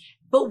athletes.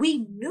 But we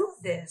knew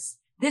this.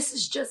 This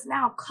is just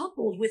now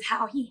coupled with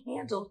how he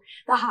handled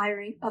the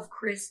hiring of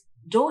Chris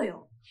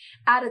Doyle.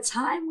 At a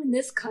time when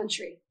this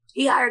country,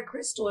 he hired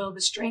Chris Doyle, the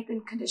strength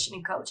and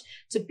conditioning coach,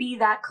 to be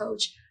that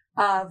coach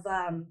of,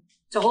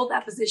 to hold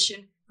that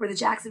position for the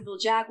Jacksonville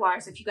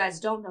Jaguars. If you guys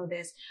don't know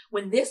this,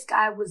 when this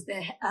guy was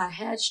the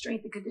head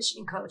strength and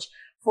conditioning coach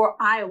for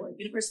Iowa,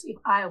 University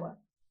of Iowa,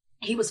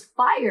 he was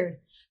fired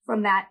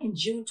from that in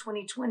June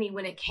 2020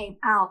 when it came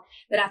out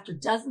that after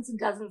dozens and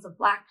dozens of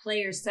Black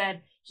players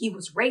said he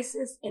was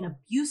racist and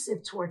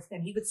abusive towards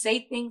them. He would say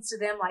things to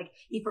them like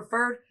he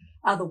preferred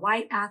the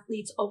white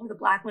athletes over the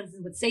Black ones,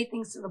 and would say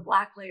things to the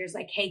Black players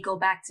like, hey, go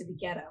back to the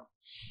ghetto.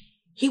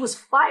 He was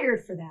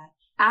fired for that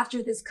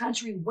after this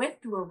country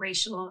went through a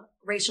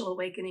racial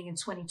awakening in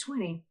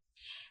 2020.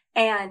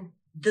 And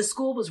the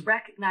school was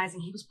recognizing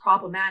he was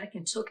problematic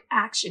and took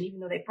action, even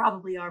though they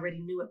probably already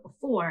knew it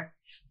before.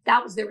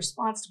 That was their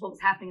response to what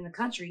was happening in the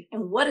country.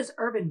 And what does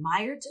Urban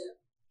Meyer do?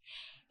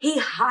 He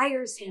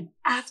hires him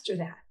after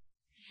that.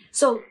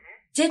 So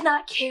did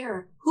not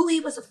care who he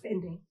was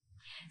offending,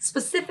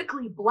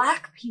 specifically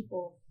Black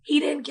people. He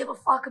didn't give a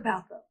fuck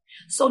about them.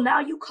 So now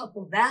you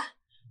couple that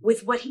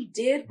with what he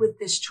did with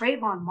this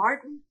Trayvon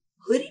Martin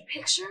hoodie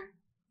picture.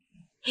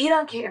 He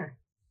don't care.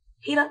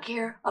 He don't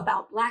care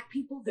about Black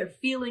people, their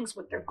feelings,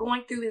 what they're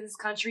going through in this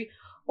country,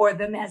 or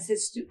them as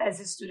his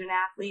student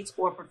athletes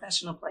or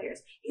professional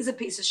players. He's a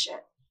piece of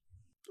shit.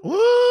 Woo!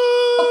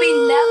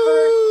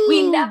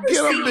 We never Get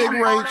see him, Big him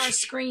on Rach. our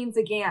screens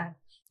again.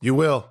 You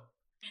will.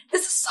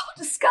 This is so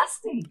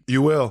disgusting.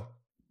 You will.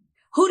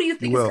 Who do you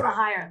think You is will. going to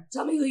hire him?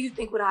 Tell me who you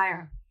think would hire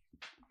him.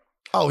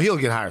 Oh, he'll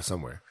get hired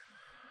somewhere.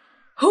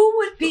 Who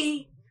would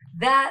be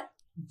that?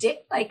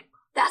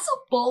 That's a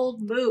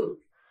bold move.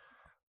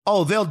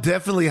 Oh, they'll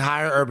definitely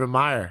hire Urban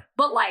Meyer.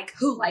 But like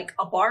who? Like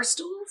a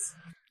Barstools?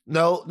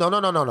 No.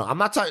 I'm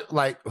not talking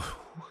like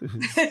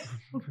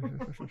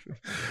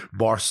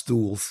bar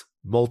stools,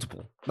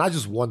 multiple, not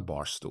just one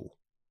bar stool.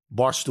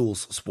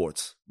 Barstools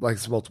Sports, like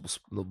it's multiple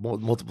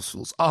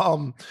stools.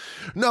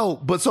 No,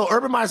 but so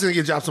Urban Meyer's gonna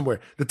get a job somewhere.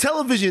 The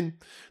television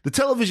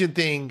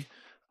thing,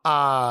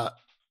 to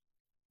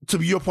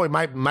your point,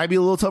 might be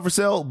a little tougher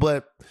sell.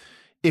 But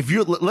if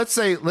you're, let's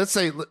say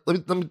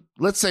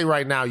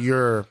right now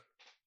you're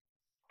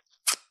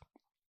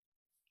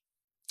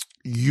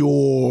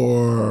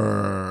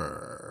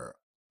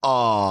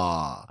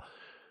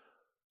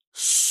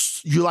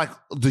like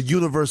the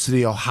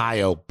University of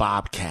Ohio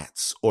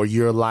Bobcats, or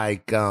you're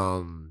like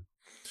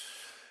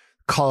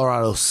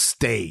Colorado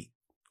State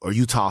or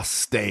Utah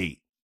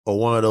State, or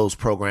one of those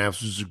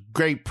programs, which are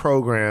great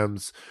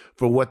programs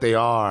for what they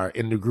are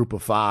in the group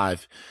of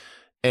five,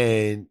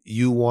 and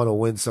you want to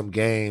win some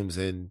games,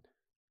 and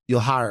you'll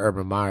hire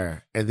Urban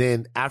Meyer. And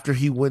then after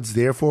he wins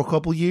there for a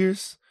couple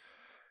years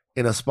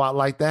in a spot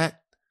like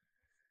that,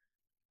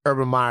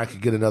 Urban Meyer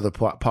could get another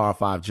Power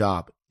 5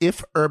 job.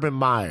 If Urban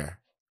Meyer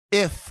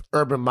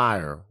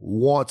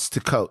wants to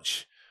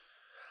coach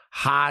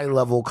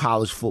high-level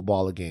college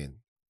football again,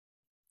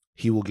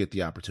 he will get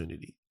the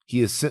opportunity.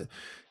 He is.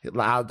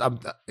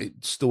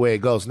 It's the way it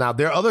goes. Now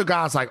there are other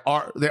guys like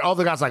Art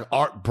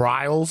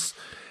Briles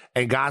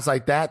and guys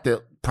like that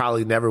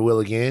probably never will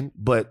again.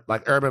 But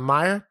like Urban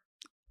Meyer,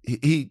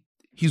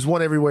 he's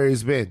won everywhere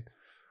he's been.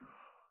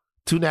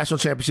 2 national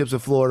championships in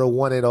Florida,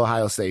 1 at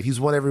Ohio State. He's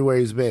won everywhere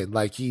he's been.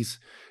 Like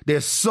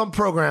there's some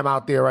program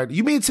out there, right?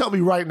 You mean to tell me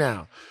right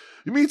now,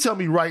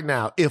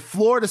 if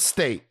Florida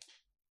State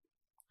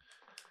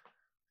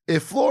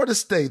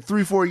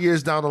 3-4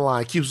 years down the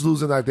line keeps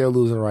losing like they're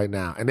losing right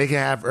now, and they can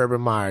have Urban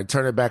Meyer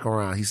turn it back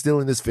around, he's still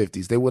in his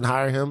 50s, they wouldn't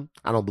hire him?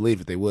 I don't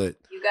believe it. They would.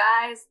 You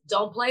guys,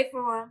 don't play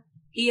for him.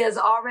 He has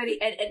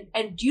already,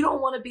 and you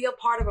don't want to be a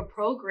part of a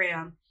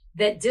program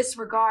that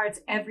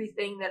disregards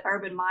everything that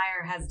Urban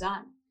Meyer has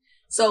done.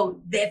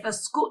 So if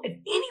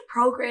any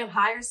program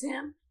hires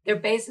him, they're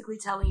basically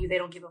telling you they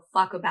don't give a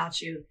fuck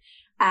about you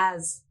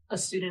as a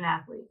student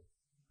athlete.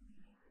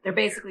 They're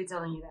basically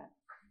telling you that.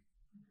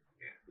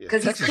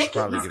 Because he's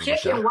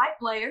kicking white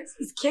players.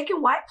 He's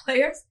kicking white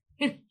players,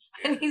 and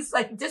he's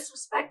like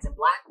disrespecting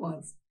Black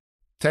ones.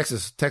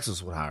 Texas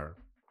would hire him.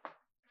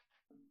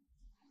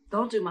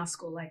 Don't do my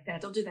school like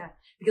that. Don't do that,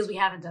 because we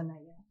haven't done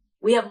that yet.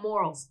 We have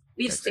morals.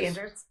 We have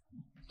standards.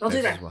 Don't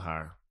do that. Texas will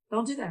hire.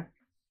 Don't do that.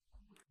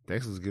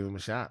 Texas will give him a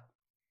shot.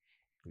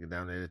 Get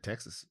down there to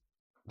Texas.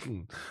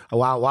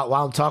 While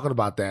I'm talking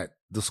about that,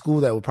 the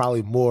school that would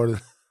probably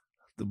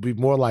be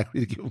more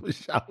likely to give him a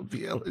shot would be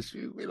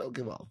LSU. We don't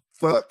give a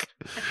fuck.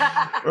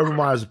 Urban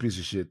Meyer's a piece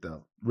of shit,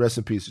 though. Rest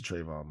in peace to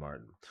Trayvon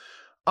Martin.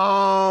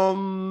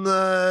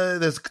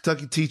 There's a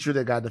Kentucky teacher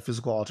that got in a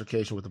physical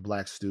altercation with a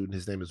Black student.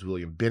 His name is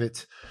William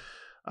Bennett.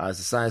 He's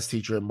a science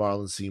teacher at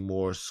Marlon C.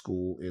 Moore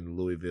School in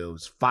Louisville. He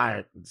was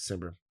fired in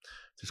December.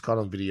 He's caught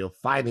on video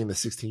fighting a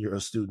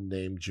 16-year-old student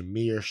named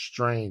Jameer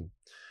Strain.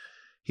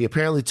 He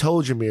apparently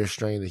told Jameer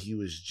Strain that he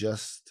was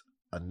just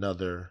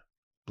another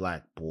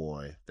Black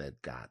boy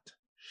that got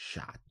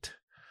shot.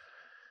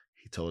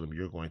 He told him,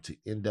 "You're going to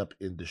end up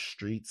in the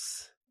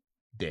streets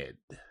dead."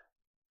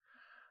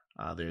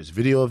 There's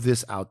video of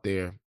this out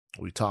there.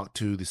 We talked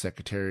to the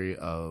Secretary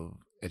of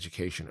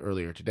Education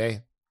earlier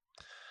today.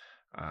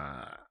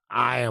 I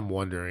am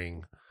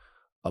wondering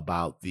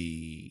about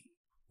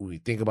when we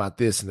think about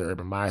this in the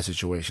Urban Meyer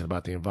situation,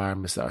 about the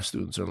environments that our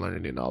students are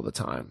learning in all the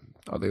time.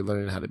 Are they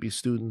learning how to be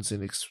students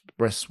and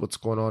express what's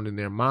going on in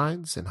their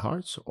minds and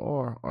hearts,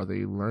 or are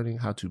they learning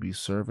how to be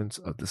servants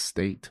of the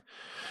state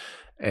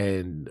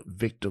and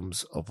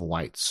victims of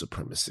white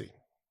supremacy?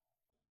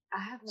 I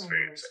have no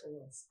words for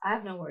this. I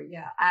have no word.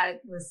 Yeah,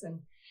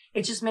 listen.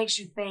 It just makes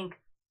you think,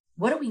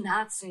 what are we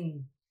not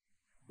seeing?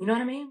 You know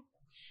what I mean?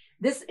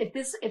 If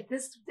this,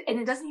 and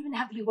it doesn't even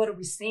have to be what are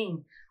we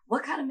seeing.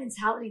 What kind of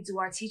mentality do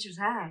our teachers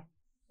have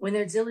when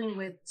they're dealing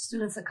with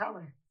students of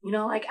color? You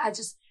know, like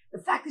the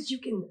fact that you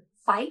can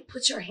fight,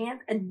 put your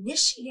hand,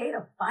 initiate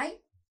a fight.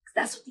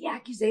 That's what the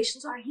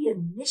accusations are. He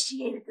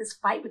initiated this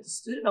fight with the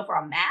student over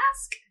a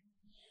mask.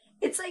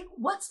 It's like,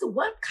 what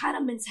kind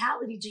of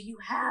mentality do you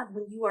have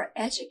when you are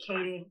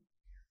educating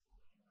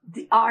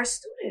our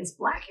students,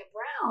 Black and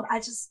brown?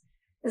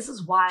 This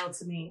is wild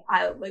to me.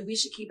 We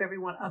should keep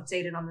everyone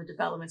updated on the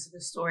developments of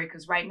this story,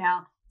 because right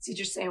now,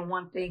 teachers saying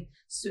one thing,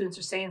 students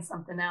are saying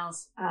something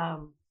else. I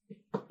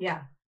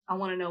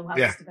want to know how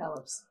this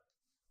develops.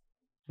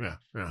 Yeah.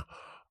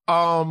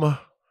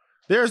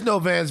 There's no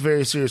Van's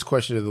very serious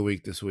question of the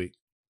week this week.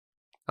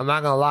 I'm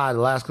not going to lie.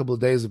 The last couple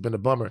of days have been a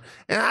bummer.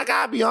 And I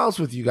got to be honest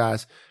with you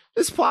guys.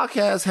 This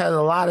podcast had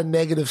a lot of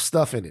negative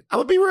stuff in it. I'm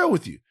going to be real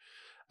with you.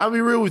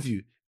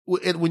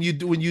 When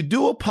you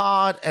do a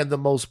pod and the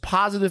most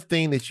positive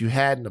thing that you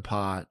had in the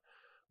pod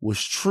was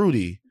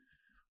Trudy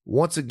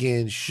once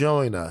again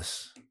showing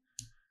us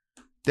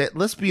that,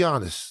 let's be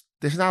honest,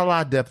 there's not a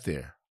lot of depth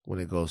there when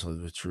it goes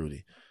with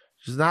Trudy.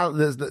 There's not a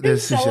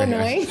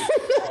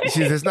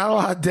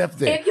lot of depth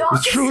there. If y'all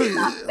can see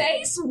my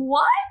face,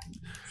 what?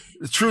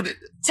 Trudy,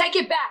 take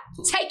it back.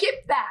 Take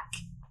it back.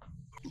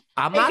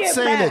 I'm not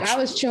saying that I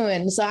was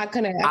chewing, so I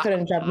couldn't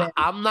jump in.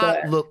 I'm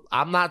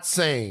not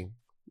saying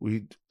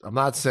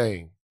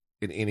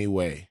in any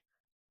way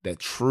that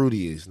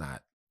Trudy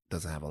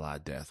doesn't have a lot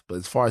of depth. But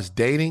as far as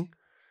dating,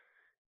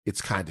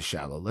 it's kind of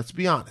shallow. Let's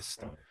be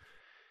honest.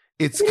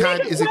 It's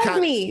kind of. Is it kind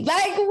of me?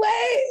 Like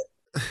what?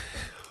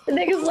 The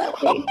niggas love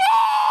me.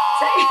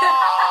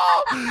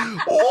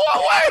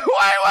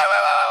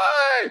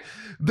 Wait.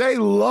 They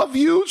love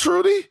you,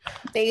 Trudy?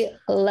 They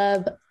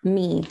love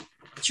me.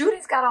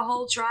 Trudy's got a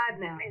whole tribe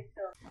now.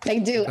 They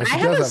do. I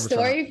have a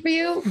story for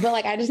you, but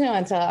like I just don't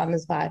want to tell it on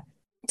this pod.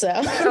 So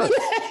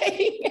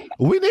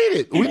we need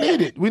it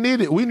because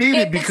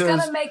it's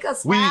gonna make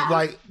us we laugh.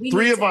 like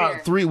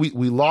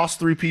we lost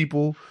 3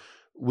 people.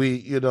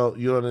 You know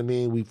what I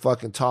mean? We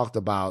fucking talked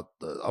about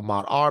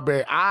Ahmaud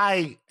Arbery.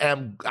 I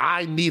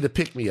need a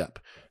pick me up.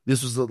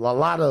 This was a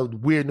lot of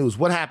weird news.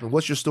 What happened?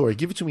 What's your story?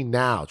 Give it to me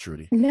now,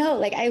 Trudy. No,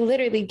 like I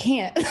literally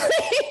can't.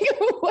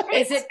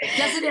 Does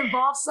it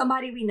involve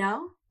somebody we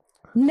know?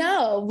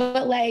 No,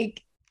 but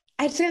like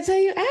I just gotta tell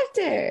you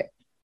after.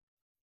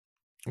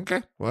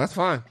 Okay, well that's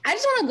fine. I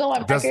just want to go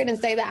on record and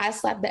say that I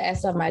slapped the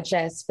S on my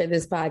chest for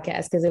this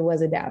podcast because it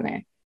wasn't down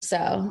there.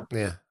 So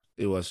yeah,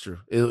 it was true.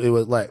 It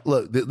was like,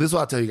 look, this is what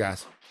I'll tell you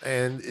guys,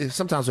 and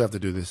sometimes we have to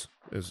do this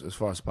as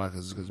far as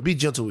podcasts goes. Be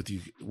gentle with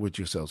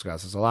yourselves,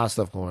 guys. There's a lot of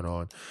stuff going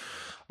on.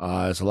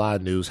 There's a lot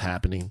of news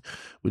happening.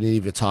 We didn't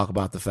even talk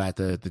about the fact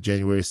that the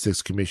January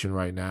 6th commission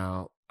right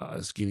now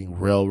is getting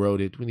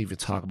railroaded. We didn't even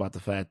talk about the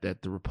fact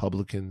that the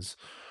Republicans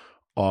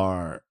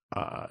are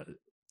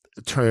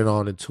turning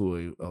on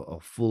into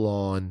a full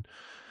on.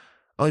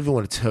 I don't even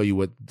want to tell you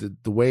what the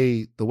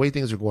way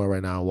things are going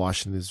right now in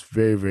Washington is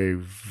very, very,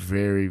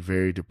 very,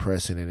 very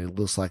depressing, and it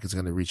looks like it's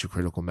going to reach a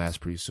critical mass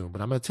pretty soon.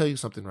 But I'm going to tell you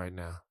something right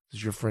now. This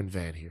is your friend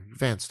Van here.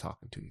 Van's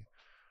talking to you.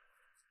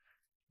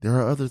 There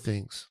are other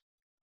things.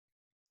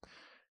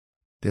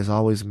 There's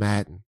always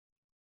Madden.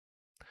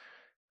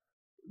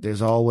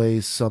 There's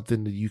always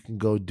something that you can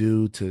go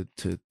do to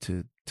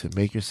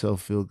make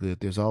yourself feel good.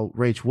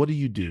 Rach, what do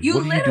you do? You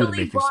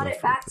literally brought it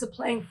back to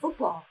playing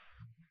football.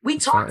 We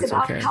talked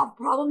about how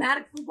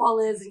problematic football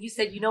is, and you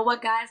said, you know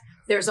what, guys?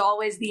 There's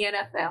always the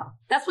NFL.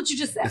 That's what you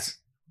just said.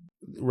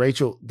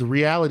 Rachel, the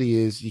reality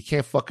is you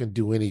can't fucking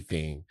do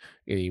anything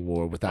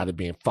anymore without it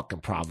being fucking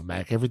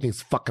problematic.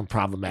 Everything's fucking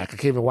problematic. I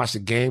can't even watch the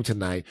game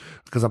tonight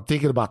because I'm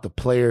thinking about the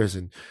players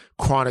and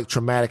chronic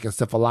traumatic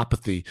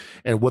encephalopathy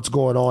and what's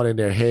going on in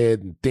their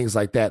head and things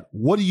like that.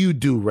 What do you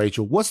do,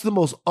 Rachel? What's the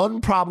most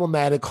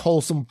unproblematic,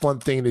 wholesome, fun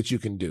thing that you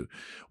can do?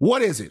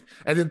 What is it?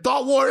 And then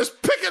Thought Warriors,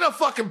 pick it a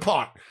fucking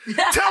part.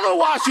 Tell her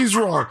why she's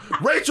wrong.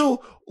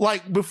 Rachel,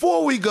 like,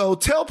 before we go,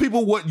 tell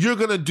people what you're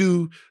going to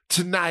do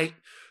tonight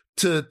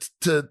to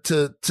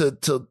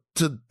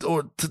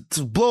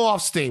blow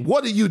off steam.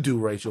 What do you do,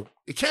 Rachel?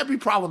 It can't be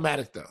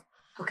problematic though.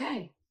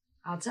 Okay,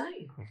 I'll tell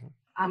you.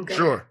 I'm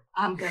gonna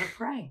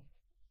pray.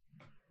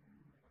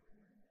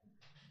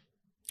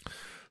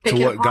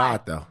 To what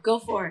God though? Go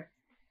for it.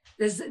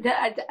 I'm to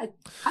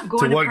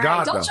going to what pray.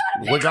 God Don't though?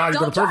 try to What God are you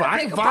going to pray for? I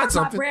pick can find apart my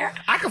something. prayer.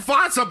 I can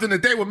find something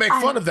that they would make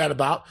fun of that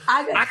about.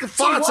 I can to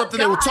find what something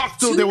they would God? talk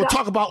to. To They would God.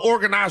 talk about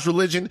organized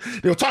religion.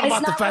 They would talk It's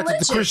about the not fact that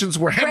the religion. Christians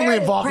were heavily Prayer-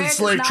 involved in the prayer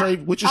slave does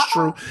trade, which is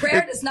true.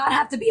 Prayer does not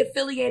have to be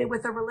affiliated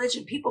with a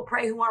religion. People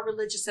pray who aren't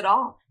religious at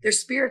all. They're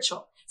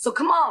spiritual. So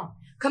come on.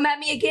 Come at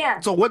me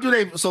again. So what do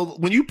they? So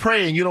when you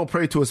pray and you don't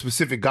pray to a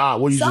specific God,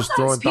 what are you just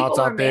throwing Sometimes thoughts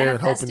people out are there and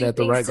hoping that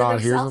the manifesting right things to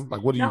God hears themselves. them?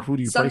 Like what do you? No, Who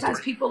do you pray sometimes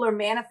to? people are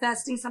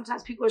manifesting.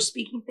 Sometimes people are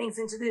speaking things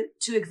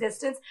into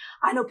existence.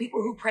 I know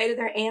people who pray to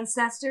their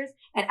ancestors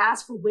and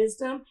ask for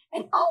wisdom.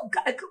 And oh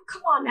God,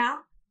 come on now,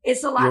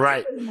 it's a lot You're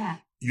right. deeper than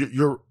that.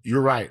 You're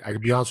right. I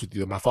can be honest with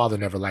you. My father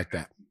never liked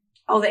that.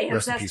 Oh, the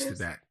Rest in ancestors. peace to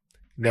that.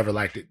 Never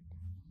liked it.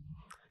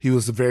 He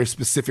was a very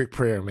specific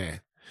prayer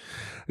man.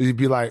 He'd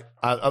be like,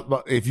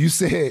 if you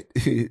said,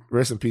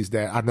 rest in peace,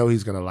 Dad, I know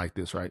he's going to like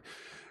this, right?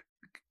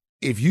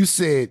 If you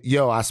said,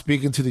 yo, I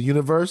speak into the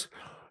universe,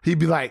 he'd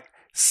be like,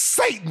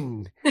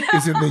 Satan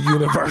is in the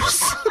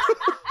universe.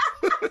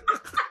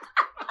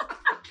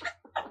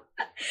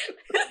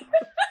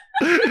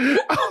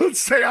 I would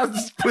say, I'll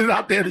just put it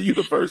out there in the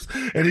universe.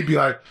 And he'd be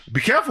like,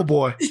 be careful,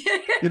 boy.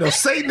 You know,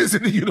 Satan is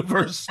in the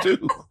universe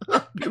too.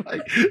 I'd be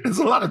like, there's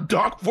a lot of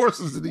dark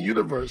forces in the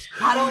universe.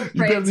 I don't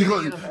pray to the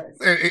universe.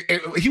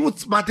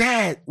 And my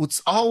dad would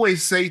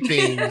always say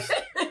things.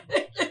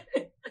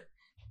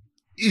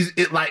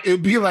 It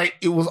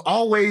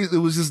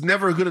was just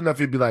never good enough.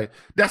 He'd be like,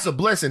 that's a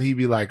blessing. He'd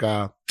be like,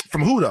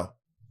 from who though?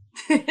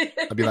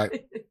 I'd be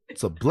like,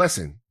 it's a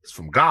blessing. It's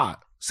from God.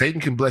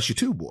 Satan can bless you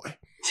too, boy.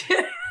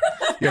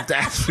 You have to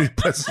ask for your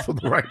blessings from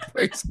the right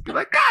place. Be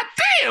like, God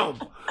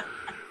damn!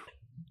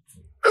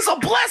 It's a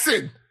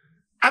blessing.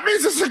 I mean,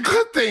 it's a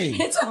good thing.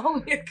 It's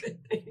only a good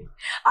thing.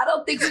 I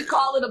don't think we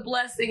call it a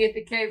blessing if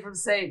it came from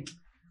Satan.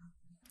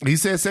 He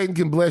said Satan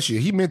can bless you.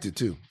 He meant it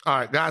too. All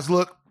right, guys,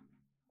 look.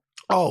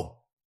 Oh,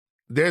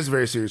 there's a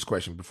very serious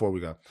question before we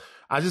go.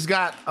 I just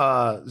got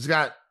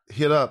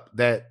hit up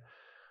that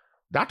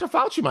Dr.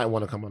 Fauci might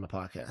want to come on the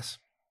podcast.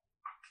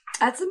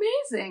 That's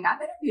amazing.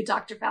 I've interviewed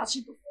Dr.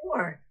 Fauci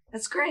before.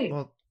 That's great.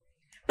 Well,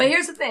 but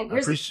here's the thing.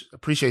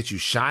 Appreciate you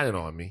shining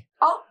on me.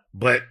 Oh,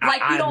 but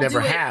like I we don't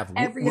never do it have.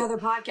 every other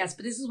podcast.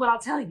 But this is what I'll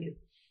tell you.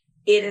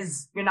 It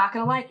is, you're not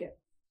going to like it.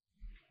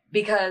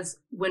 Because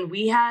when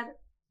we had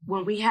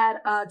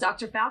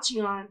Dr.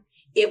 Fauci on,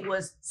 it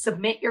was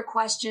submit your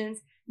questions.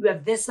 You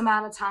have this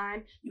amount of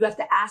time. You have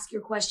to ask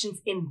your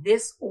questions in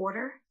this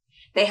order.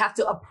 They have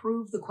to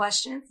approve the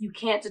questions. You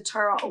can't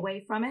deter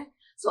away from it.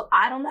 So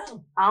I don't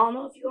know. I don't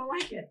know if you're going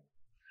to like it.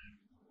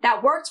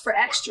 That worked for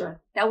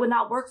extra. That would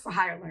not work for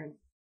higher learning.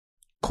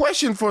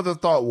 Question for the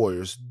Thought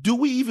Warriors. Do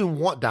we even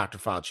want Dr.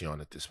 Fauci on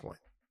at this point?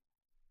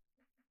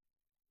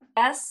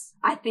 Yes,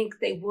 I think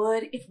they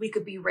would if we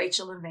could be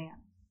Rachel and Van.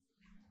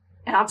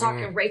 And I'm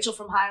talking Rachel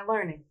from higher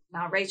learning,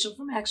 not Rachel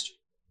from extra.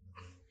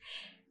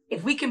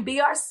 If we can be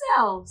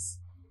ourselves,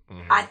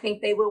 I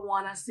think they would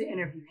want us to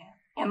interview him.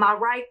 Am I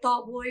right,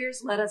 Thought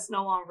Warriors? Let us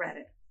know on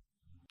Reddit.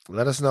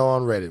 Let us know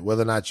on Reddit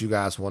whether or not you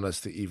guys want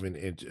us to even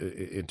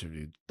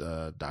interview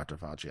Dr.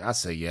 Fauci. I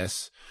say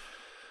yes.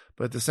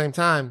 But at the same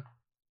time,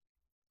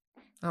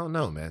 I don't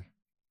know, man.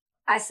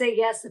 I say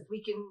yes if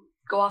we can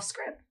go off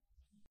script.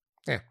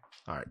 Yeah.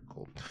 All right,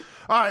 cool.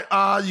 All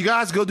right, you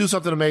guys go do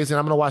something amazing.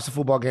 I'm going to watch the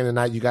football game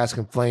tonight. You guys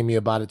can flame me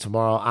about it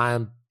tomorrow.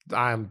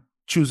 I'm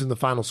choosing the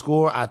final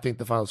score. I think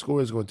the final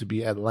score is going to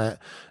be Alabama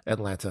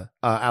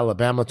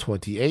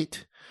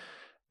 28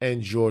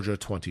 and Georgia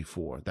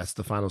 24. That's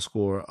the final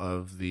score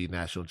of the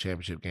national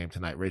championship game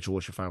tonight. Rachel,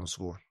 what's your final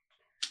score?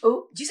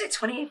 Oh, did you say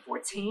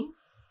 28-14?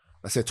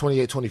 I said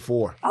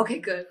 28-24. Okay,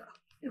 good.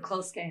 A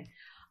close game.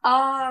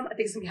 I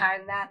think it's going to be higher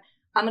than that.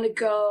 I'm going to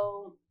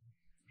go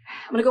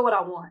what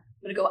I want.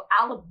 I'm going to go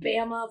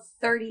Alabama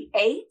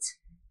 38.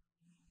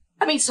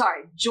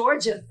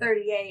 Georgia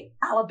 38,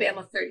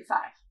 Alabama 35.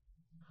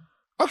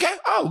 Okay.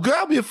 Oh, good.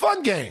 That'll be a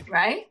fun game.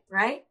 Right?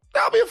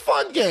 That'll be a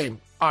fun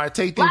game. All right,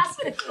 take things.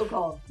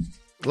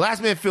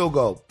 Last minute field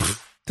goal.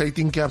 Take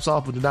thinking caps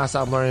off, but do not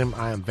stop learning.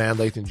 I am Van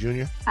Lathan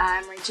Jr.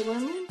 I'm Rachel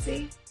and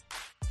Lindsay.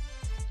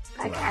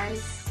 Bye,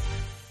 guys.